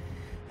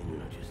 and you're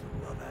not just a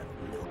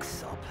love-addled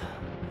milksop.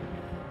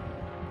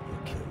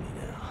 You'll kill me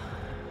now,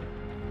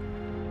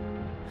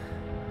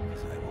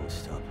 because I won't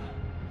stop.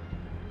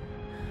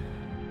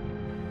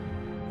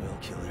 Well,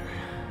 killer,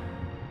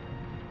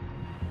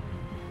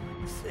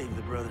 save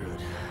the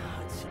Brotherhood.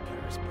 I'd see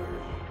Paris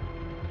burn.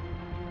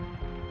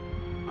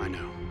 I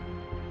know.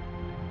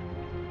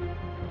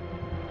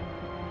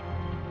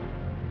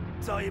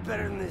 Saw you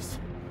better than this.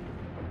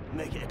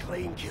 Make it a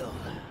clean kill.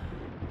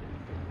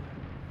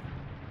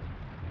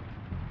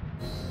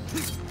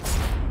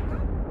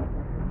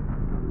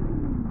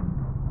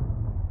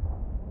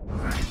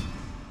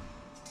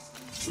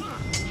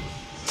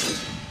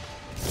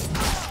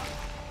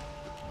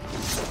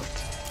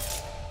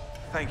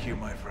 Thank you,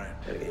 my friend.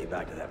 Gotta get you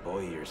back to that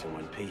boy of yours in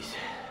one piece.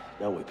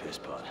 Don't we,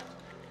 pisspot?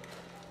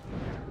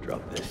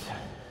 Drop this.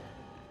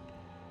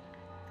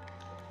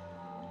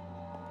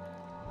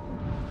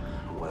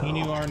 Well, He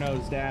knew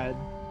Arno's dad.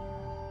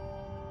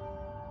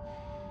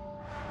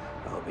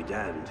 I'll be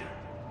damned.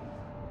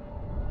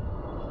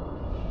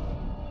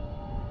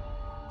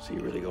 So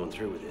you're really going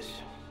through with this?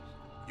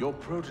 Your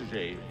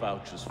protege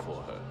vouches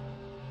for her.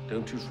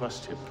 Don't you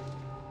trust him?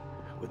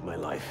 With my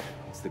life.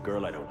 It's the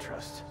girl I don't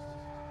trust.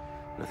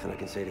 Nothing I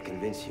can say to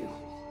convince you.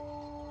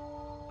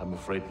 I'm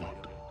afraid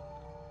not.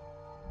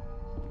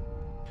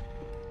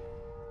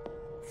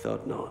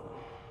 Thought not.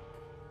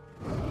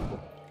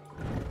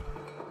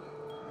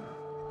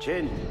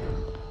 Chin.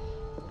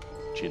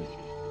 Chin.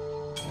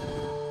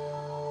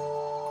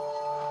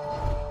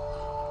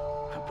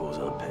 Repose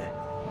en paix.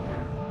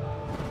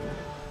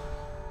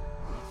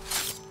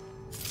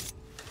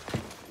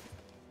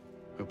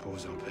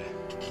 Repose en paix.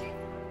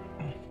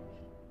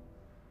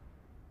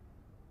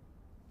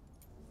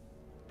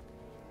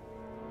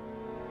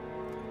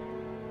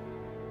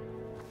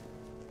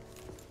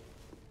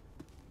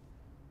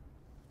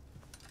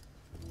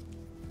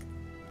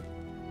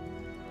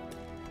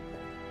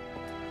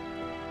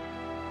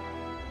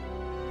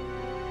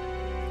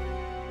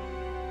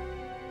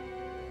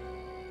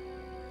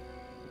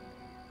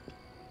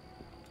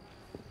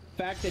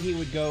 The fact that he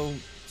would go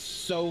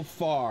so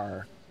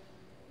far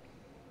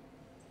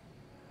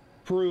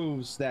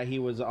proves that he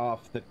was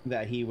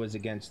that he was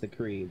against the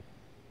Creed.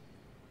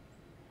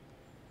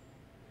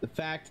 The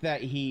fact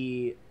that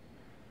he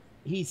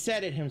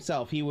said it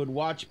himself, he would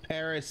watch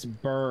Paris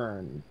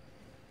burn.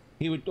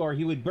 He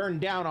would burn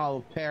down all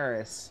of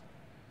Paris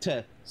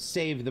to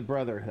save the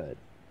Brotherhood.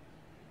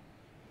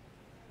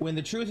 When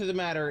the truth of the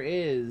matter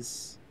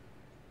is,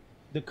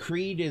 the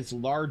Creed is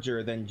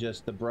larger than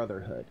just the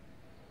Brotherhood.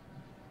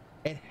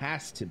 It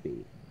has to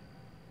be.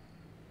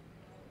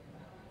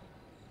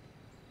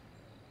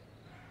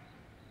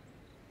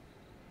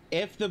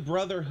 If the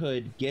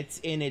Brotherhood gets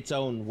in its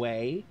own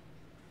way,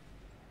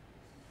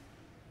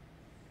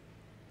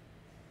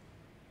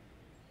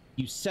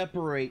 you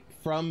separate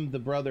from the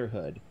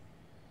Brotherhood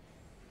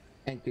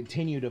and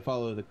continue to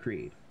follow the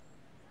Creed.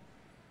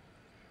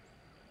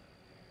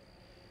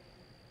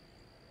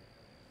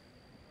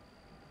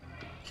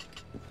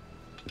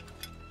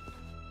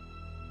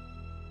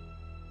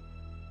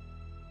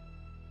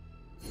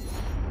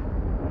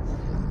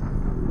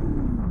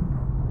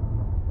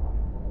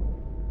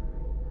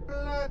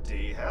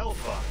 Bloody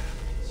hellfire.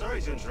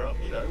 Sorry to interrupt,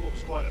 what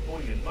was quite a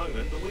poignant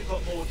moment, but we've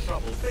got more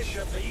trouble.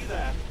 Bishop, are you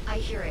there? I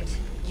hear it.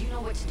 You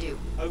know what to do.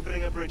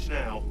 Opening a bridge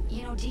now.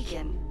 You know,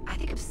 Deacon, I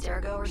think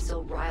Abstergo are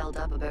still riled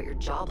up about your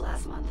job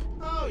last month.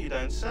 Oh, you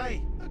don't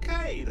say.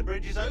 Okay, the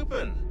bridge is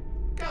open.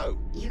 Go.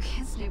 You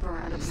can't snoop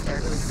around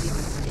Abstergo's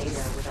secret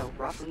data without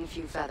ruffling a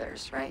few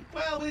feathers, right?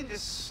 Well, we didn't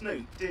just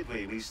snoop, did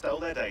we? We stole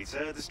their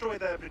data,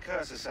 destroyed their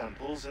precursor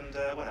samples, and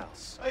what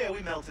else? Oh yeah,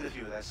 we melted a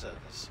few of their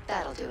servers.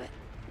 That'll do it.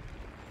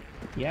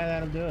 Yeah,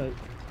 that'll do it.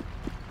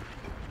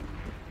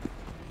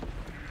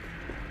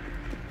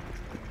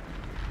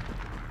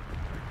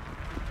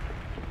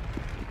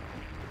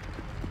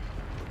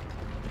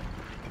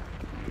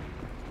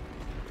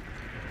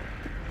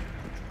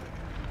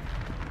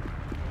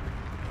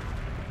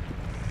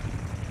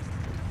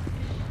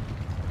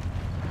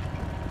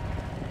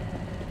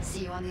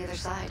 See you on the other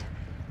side.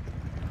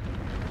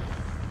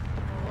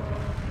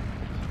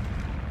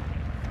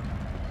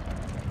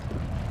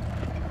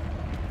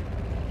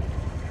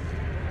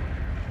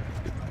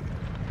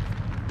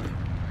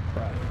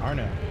 Right,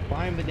 Arno,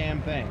 climb the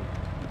damn thing.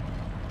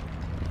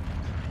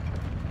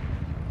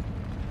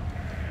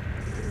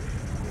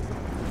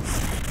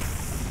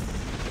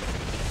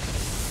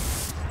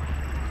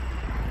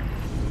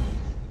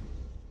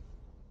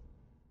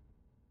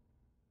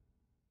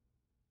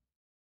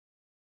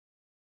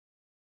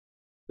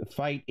 The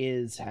fight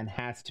is and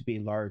has to be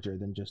larger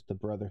than just the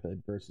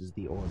Brotherhood versus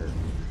the Order.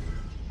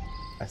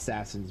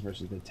 Assassins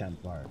versus the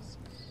Templars.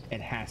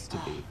 It has to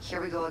be.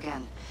 Here we go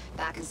again.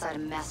 Back inside a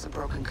mess of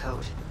broken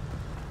code.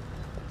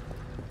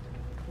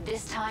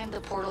 This time,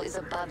 the portal is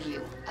above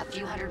you, a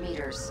few hundred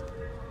meters.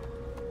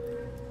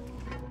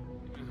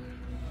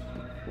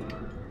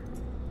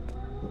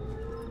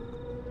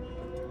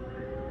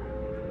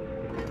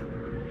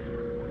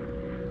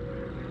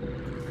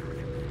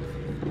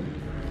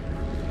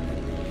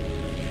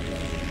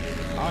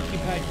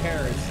 Occupied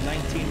Paris,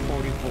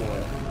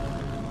 1944.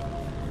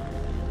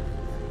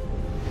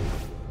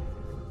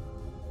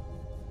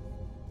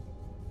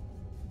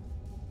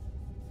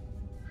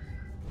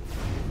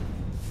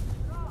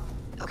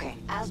 Okay,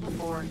 as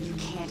before, you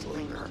can't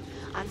linger.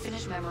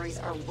 Unfinished memories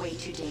are way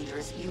too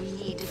dangerous. You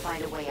need to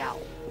find a way out.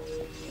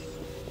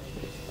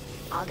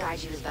 I'll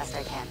guide you as best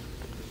I can.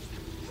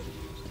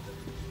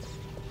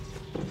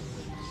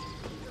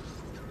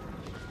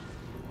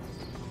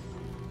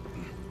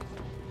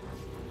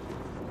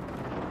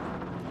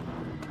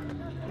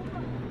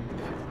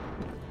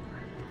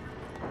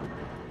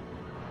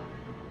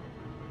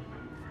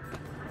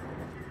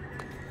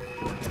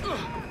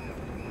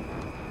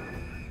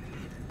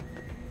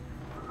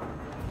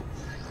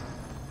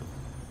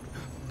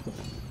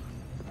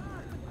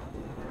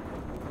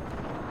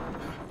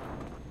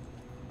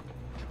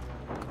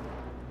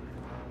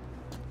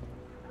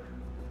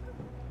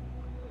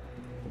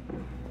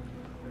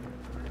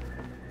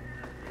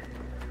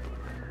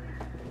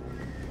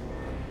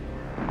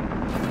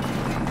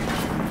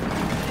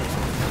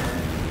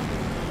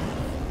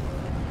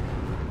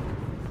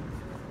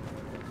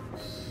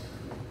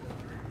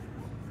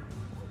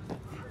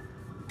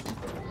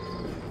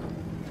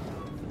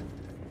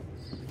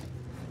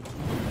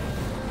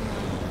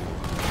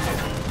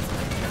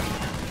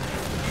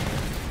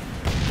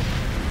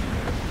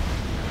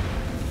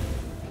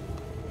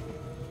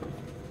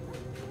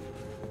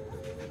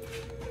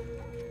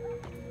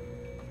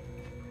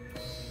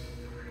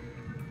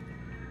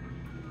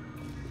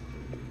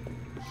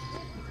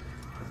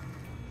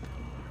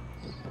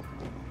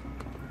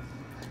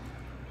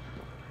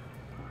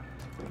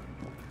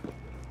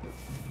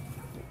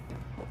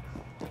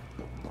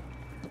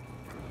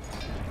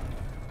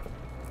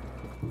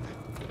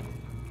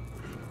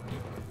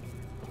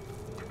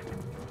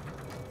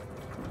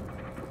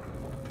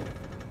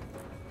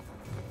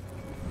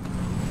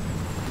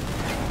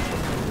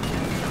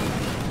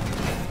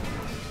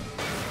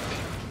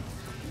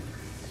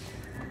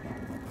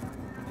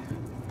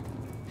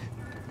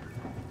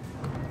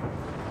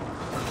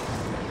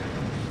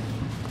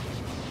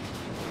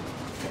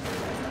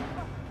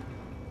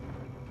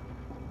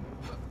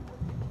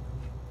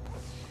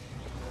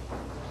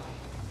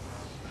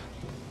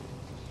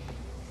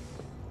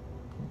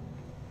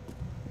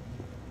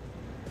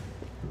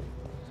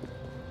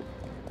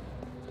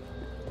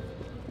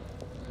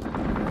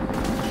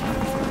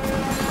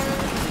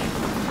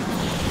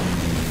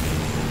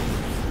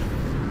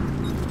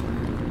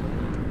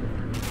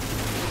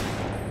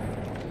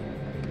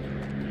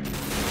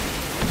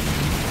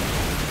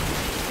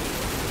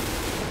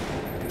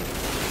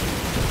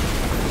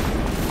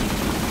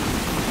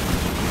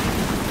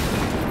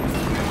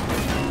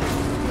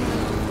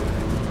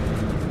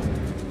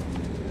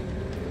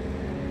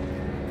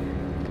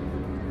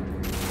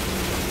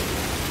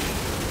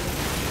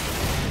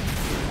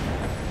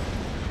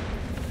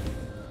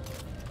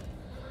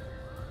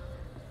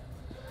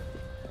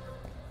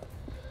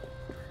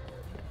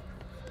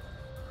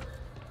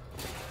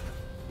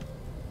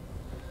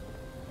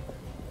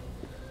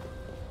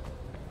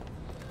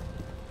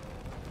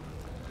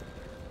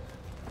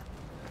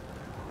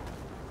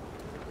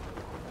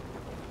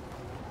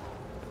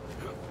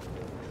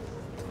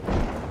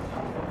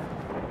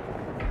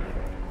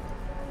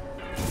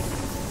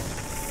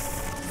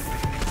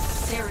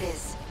 There it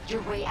is.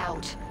 Your way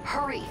out.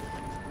 Hurry!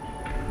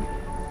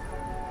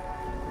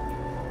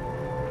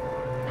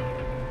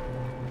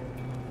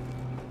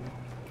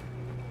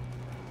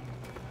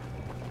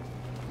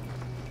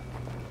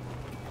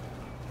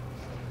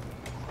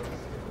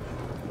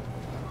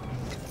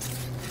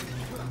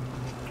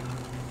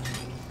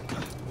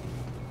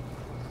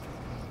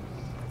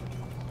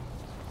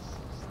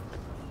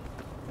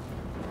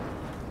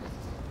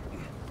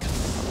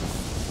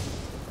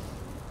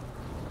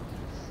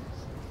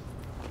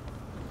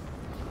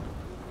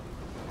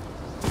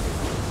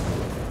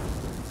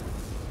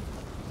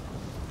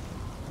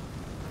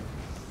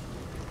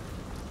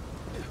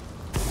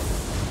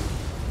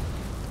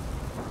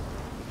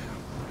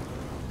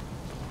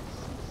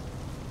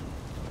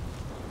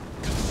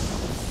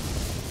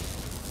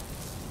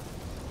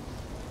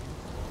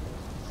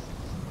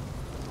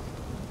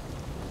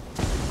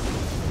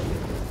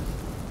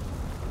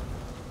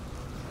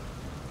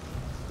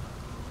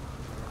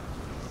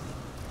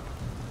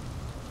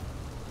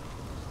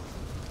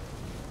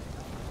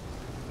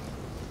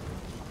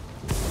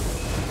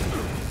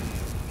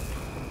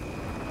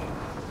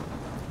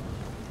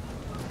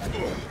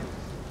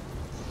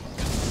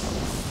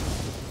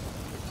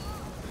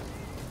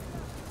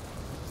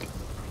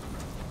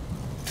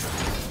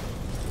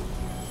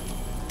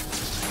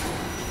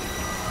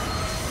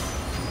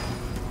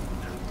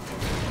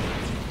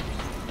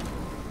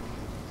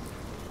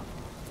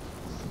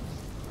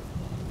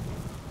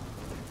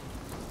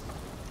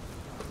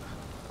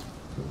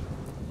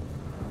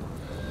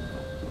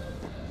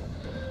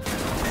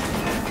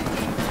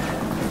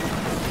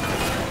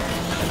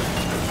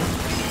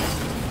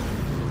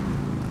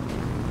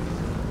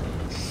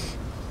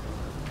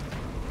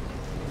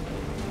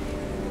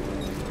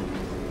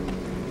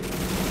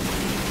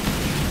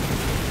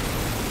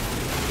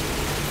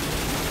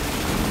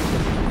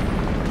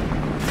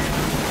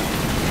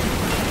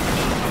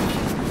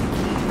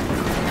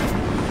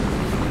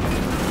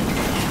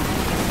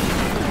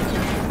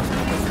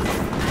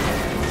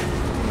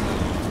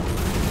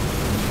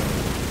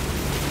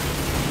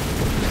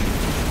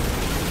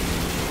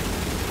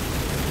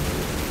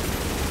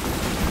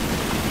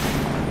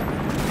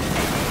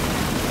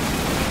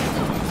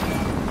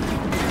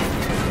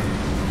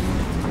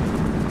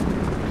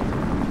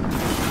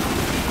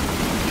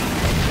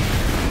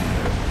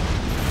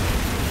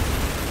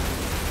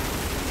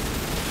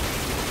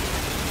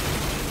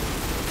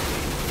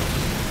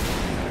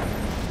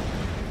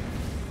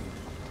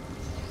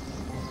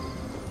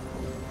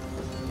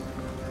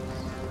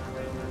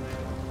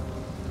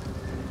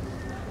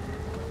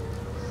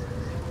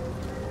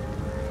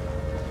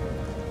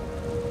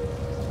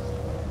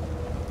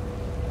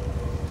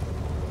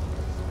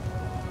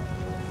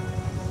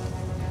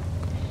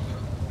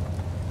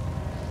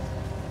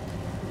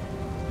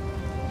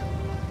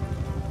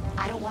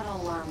 I don't want to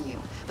alarm you,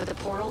 but the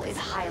portal is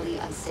highly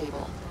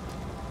unstable.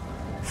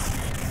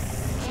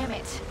 Damn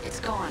it, it's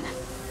gone.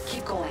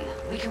 Keep going.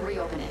 We can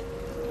reopen it.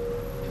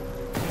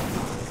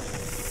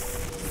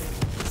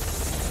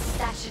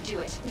 That should do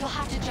it. You'll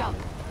have to jump.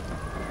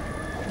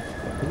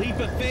 Leap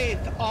of faith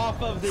off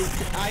of this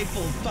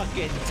Eiffel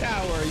fucking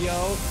tower,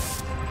 yo.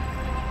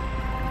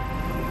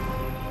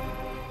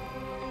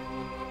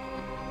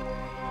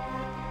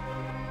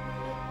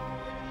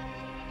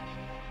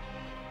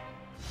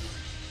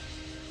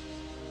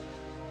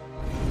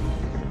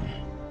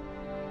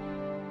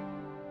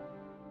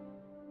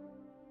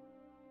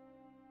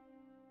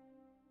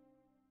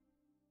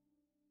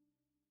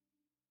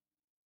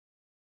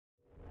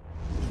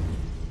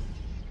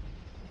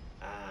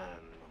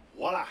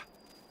 Voila!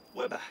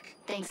 We're back.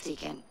 Thanks,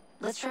 Deacon.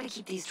 Let's try to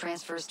keep these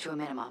transfers to a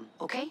minimum,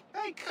 okay?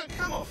 Hey,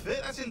 come off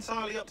it. That's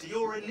entirely up to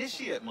your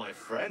initiate, my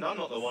friend. I'm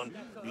not the one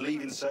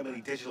leaving so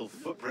many digital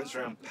footprints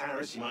around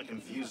Paris you might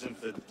confuse them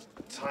for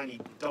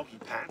tiny doggy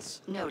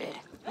pants. Noted.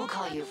 We'll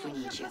call you if we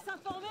need you.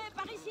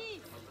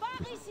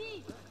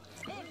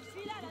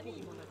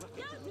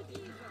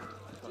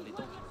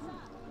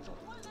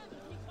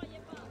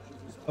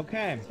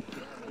 Okay.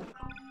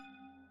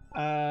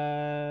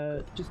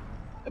 Just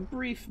a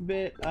brief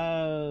bit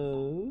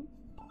of...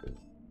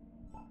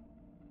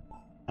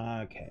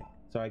 Okay,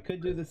 so I could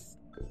do this.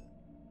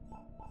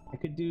 I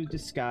could do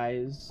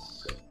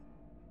disguise.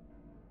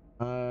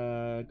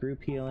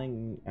 Group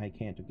healing, I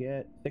can't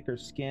get. Thicker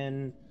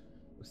skin,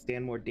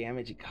 withstand more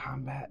damage in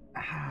combat.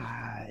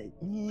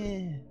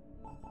 Yeah.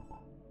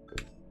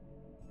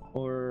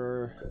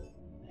 Or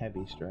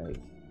heavy strike.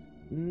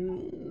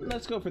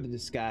 Let's go for the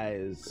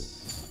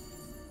disguise.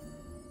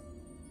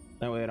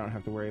 That way I don't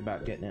have to worry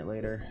about getting it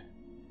later,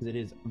 because it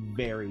is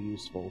very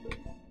useful.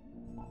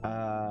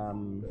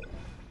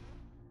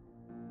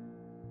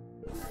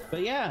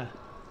 But yeah,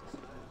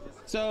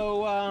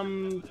 so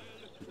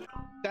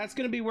that's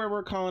gonna be where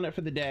we're calling it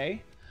for the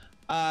day.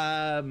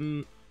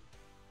 I'll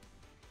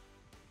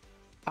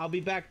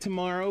be back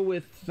tomorrow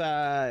with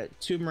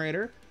Tomb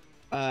Raider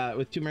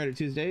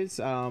Tuesdays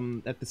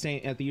at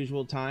the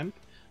usual time.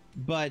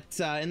 But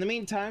in the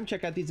meantime,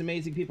 check out these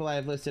amazing people I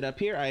have listed up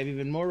here. I have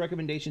even more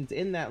recommendations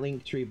in that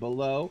link tree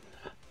below.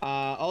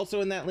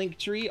 Also in that link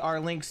tree are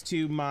links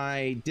to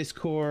my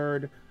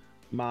Discord,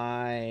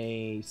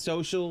 my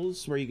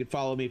socials where you can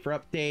follow me for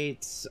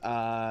updates,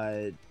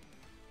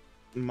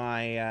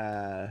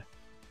 my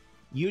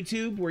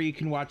YouTube where you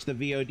can watch the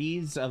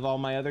VODs of all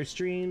my other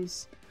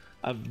streams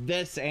of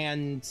this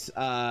and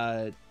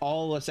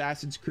all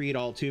Assassin's Creed,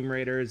 all Tomb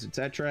Raiders,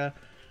 etc.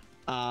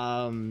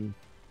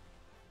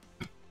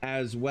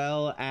 As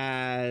well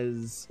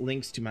as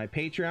links to my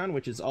Patreon,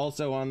 which is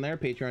also on there,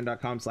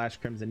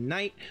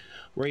 patreon.com/crimzonknight,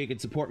 where you can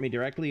support me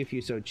directly if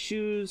you so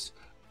choose,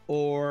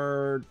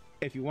 or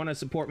if you want to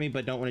support me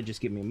but don't want to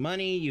just give me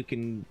money, you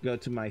can go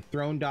to my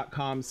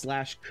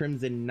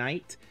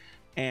throne.com/crimzonknight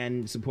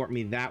and support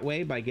me that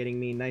way by getting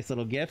me nice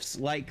little gifts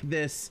like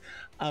this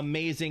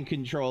amazing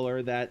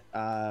controller that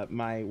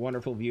my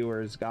wonderful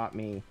viewers got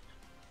me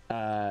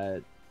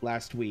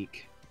last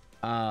week.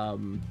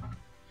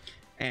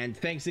 And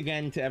thanks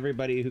again to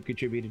everybody who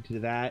contributed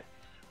to that.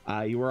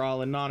 You were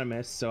all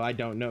anonymous, so I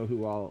don't know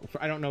who all.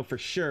 I don't know for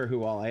sure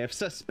who all. I have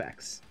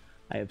suspects.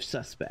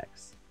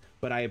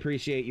 But I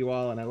appreciate you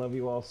all, and I love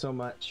you all so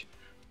much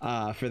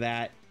for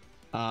that.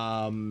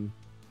 But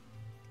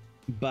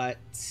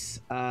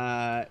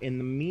in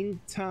the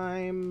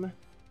meantime,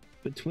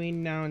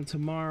 between now and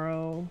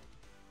tomorrow, do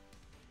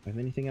I have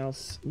anything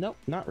else? Nope,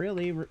 not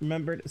really.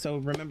 Remember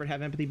to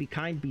have empathy, be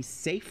kind, be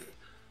safe,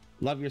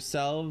 love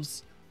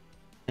yourselves,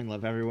 and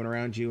love everyone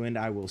around you, and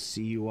I will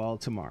see you all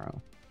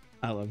tomorrow.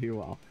 I love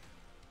you all.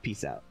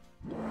 Peace out.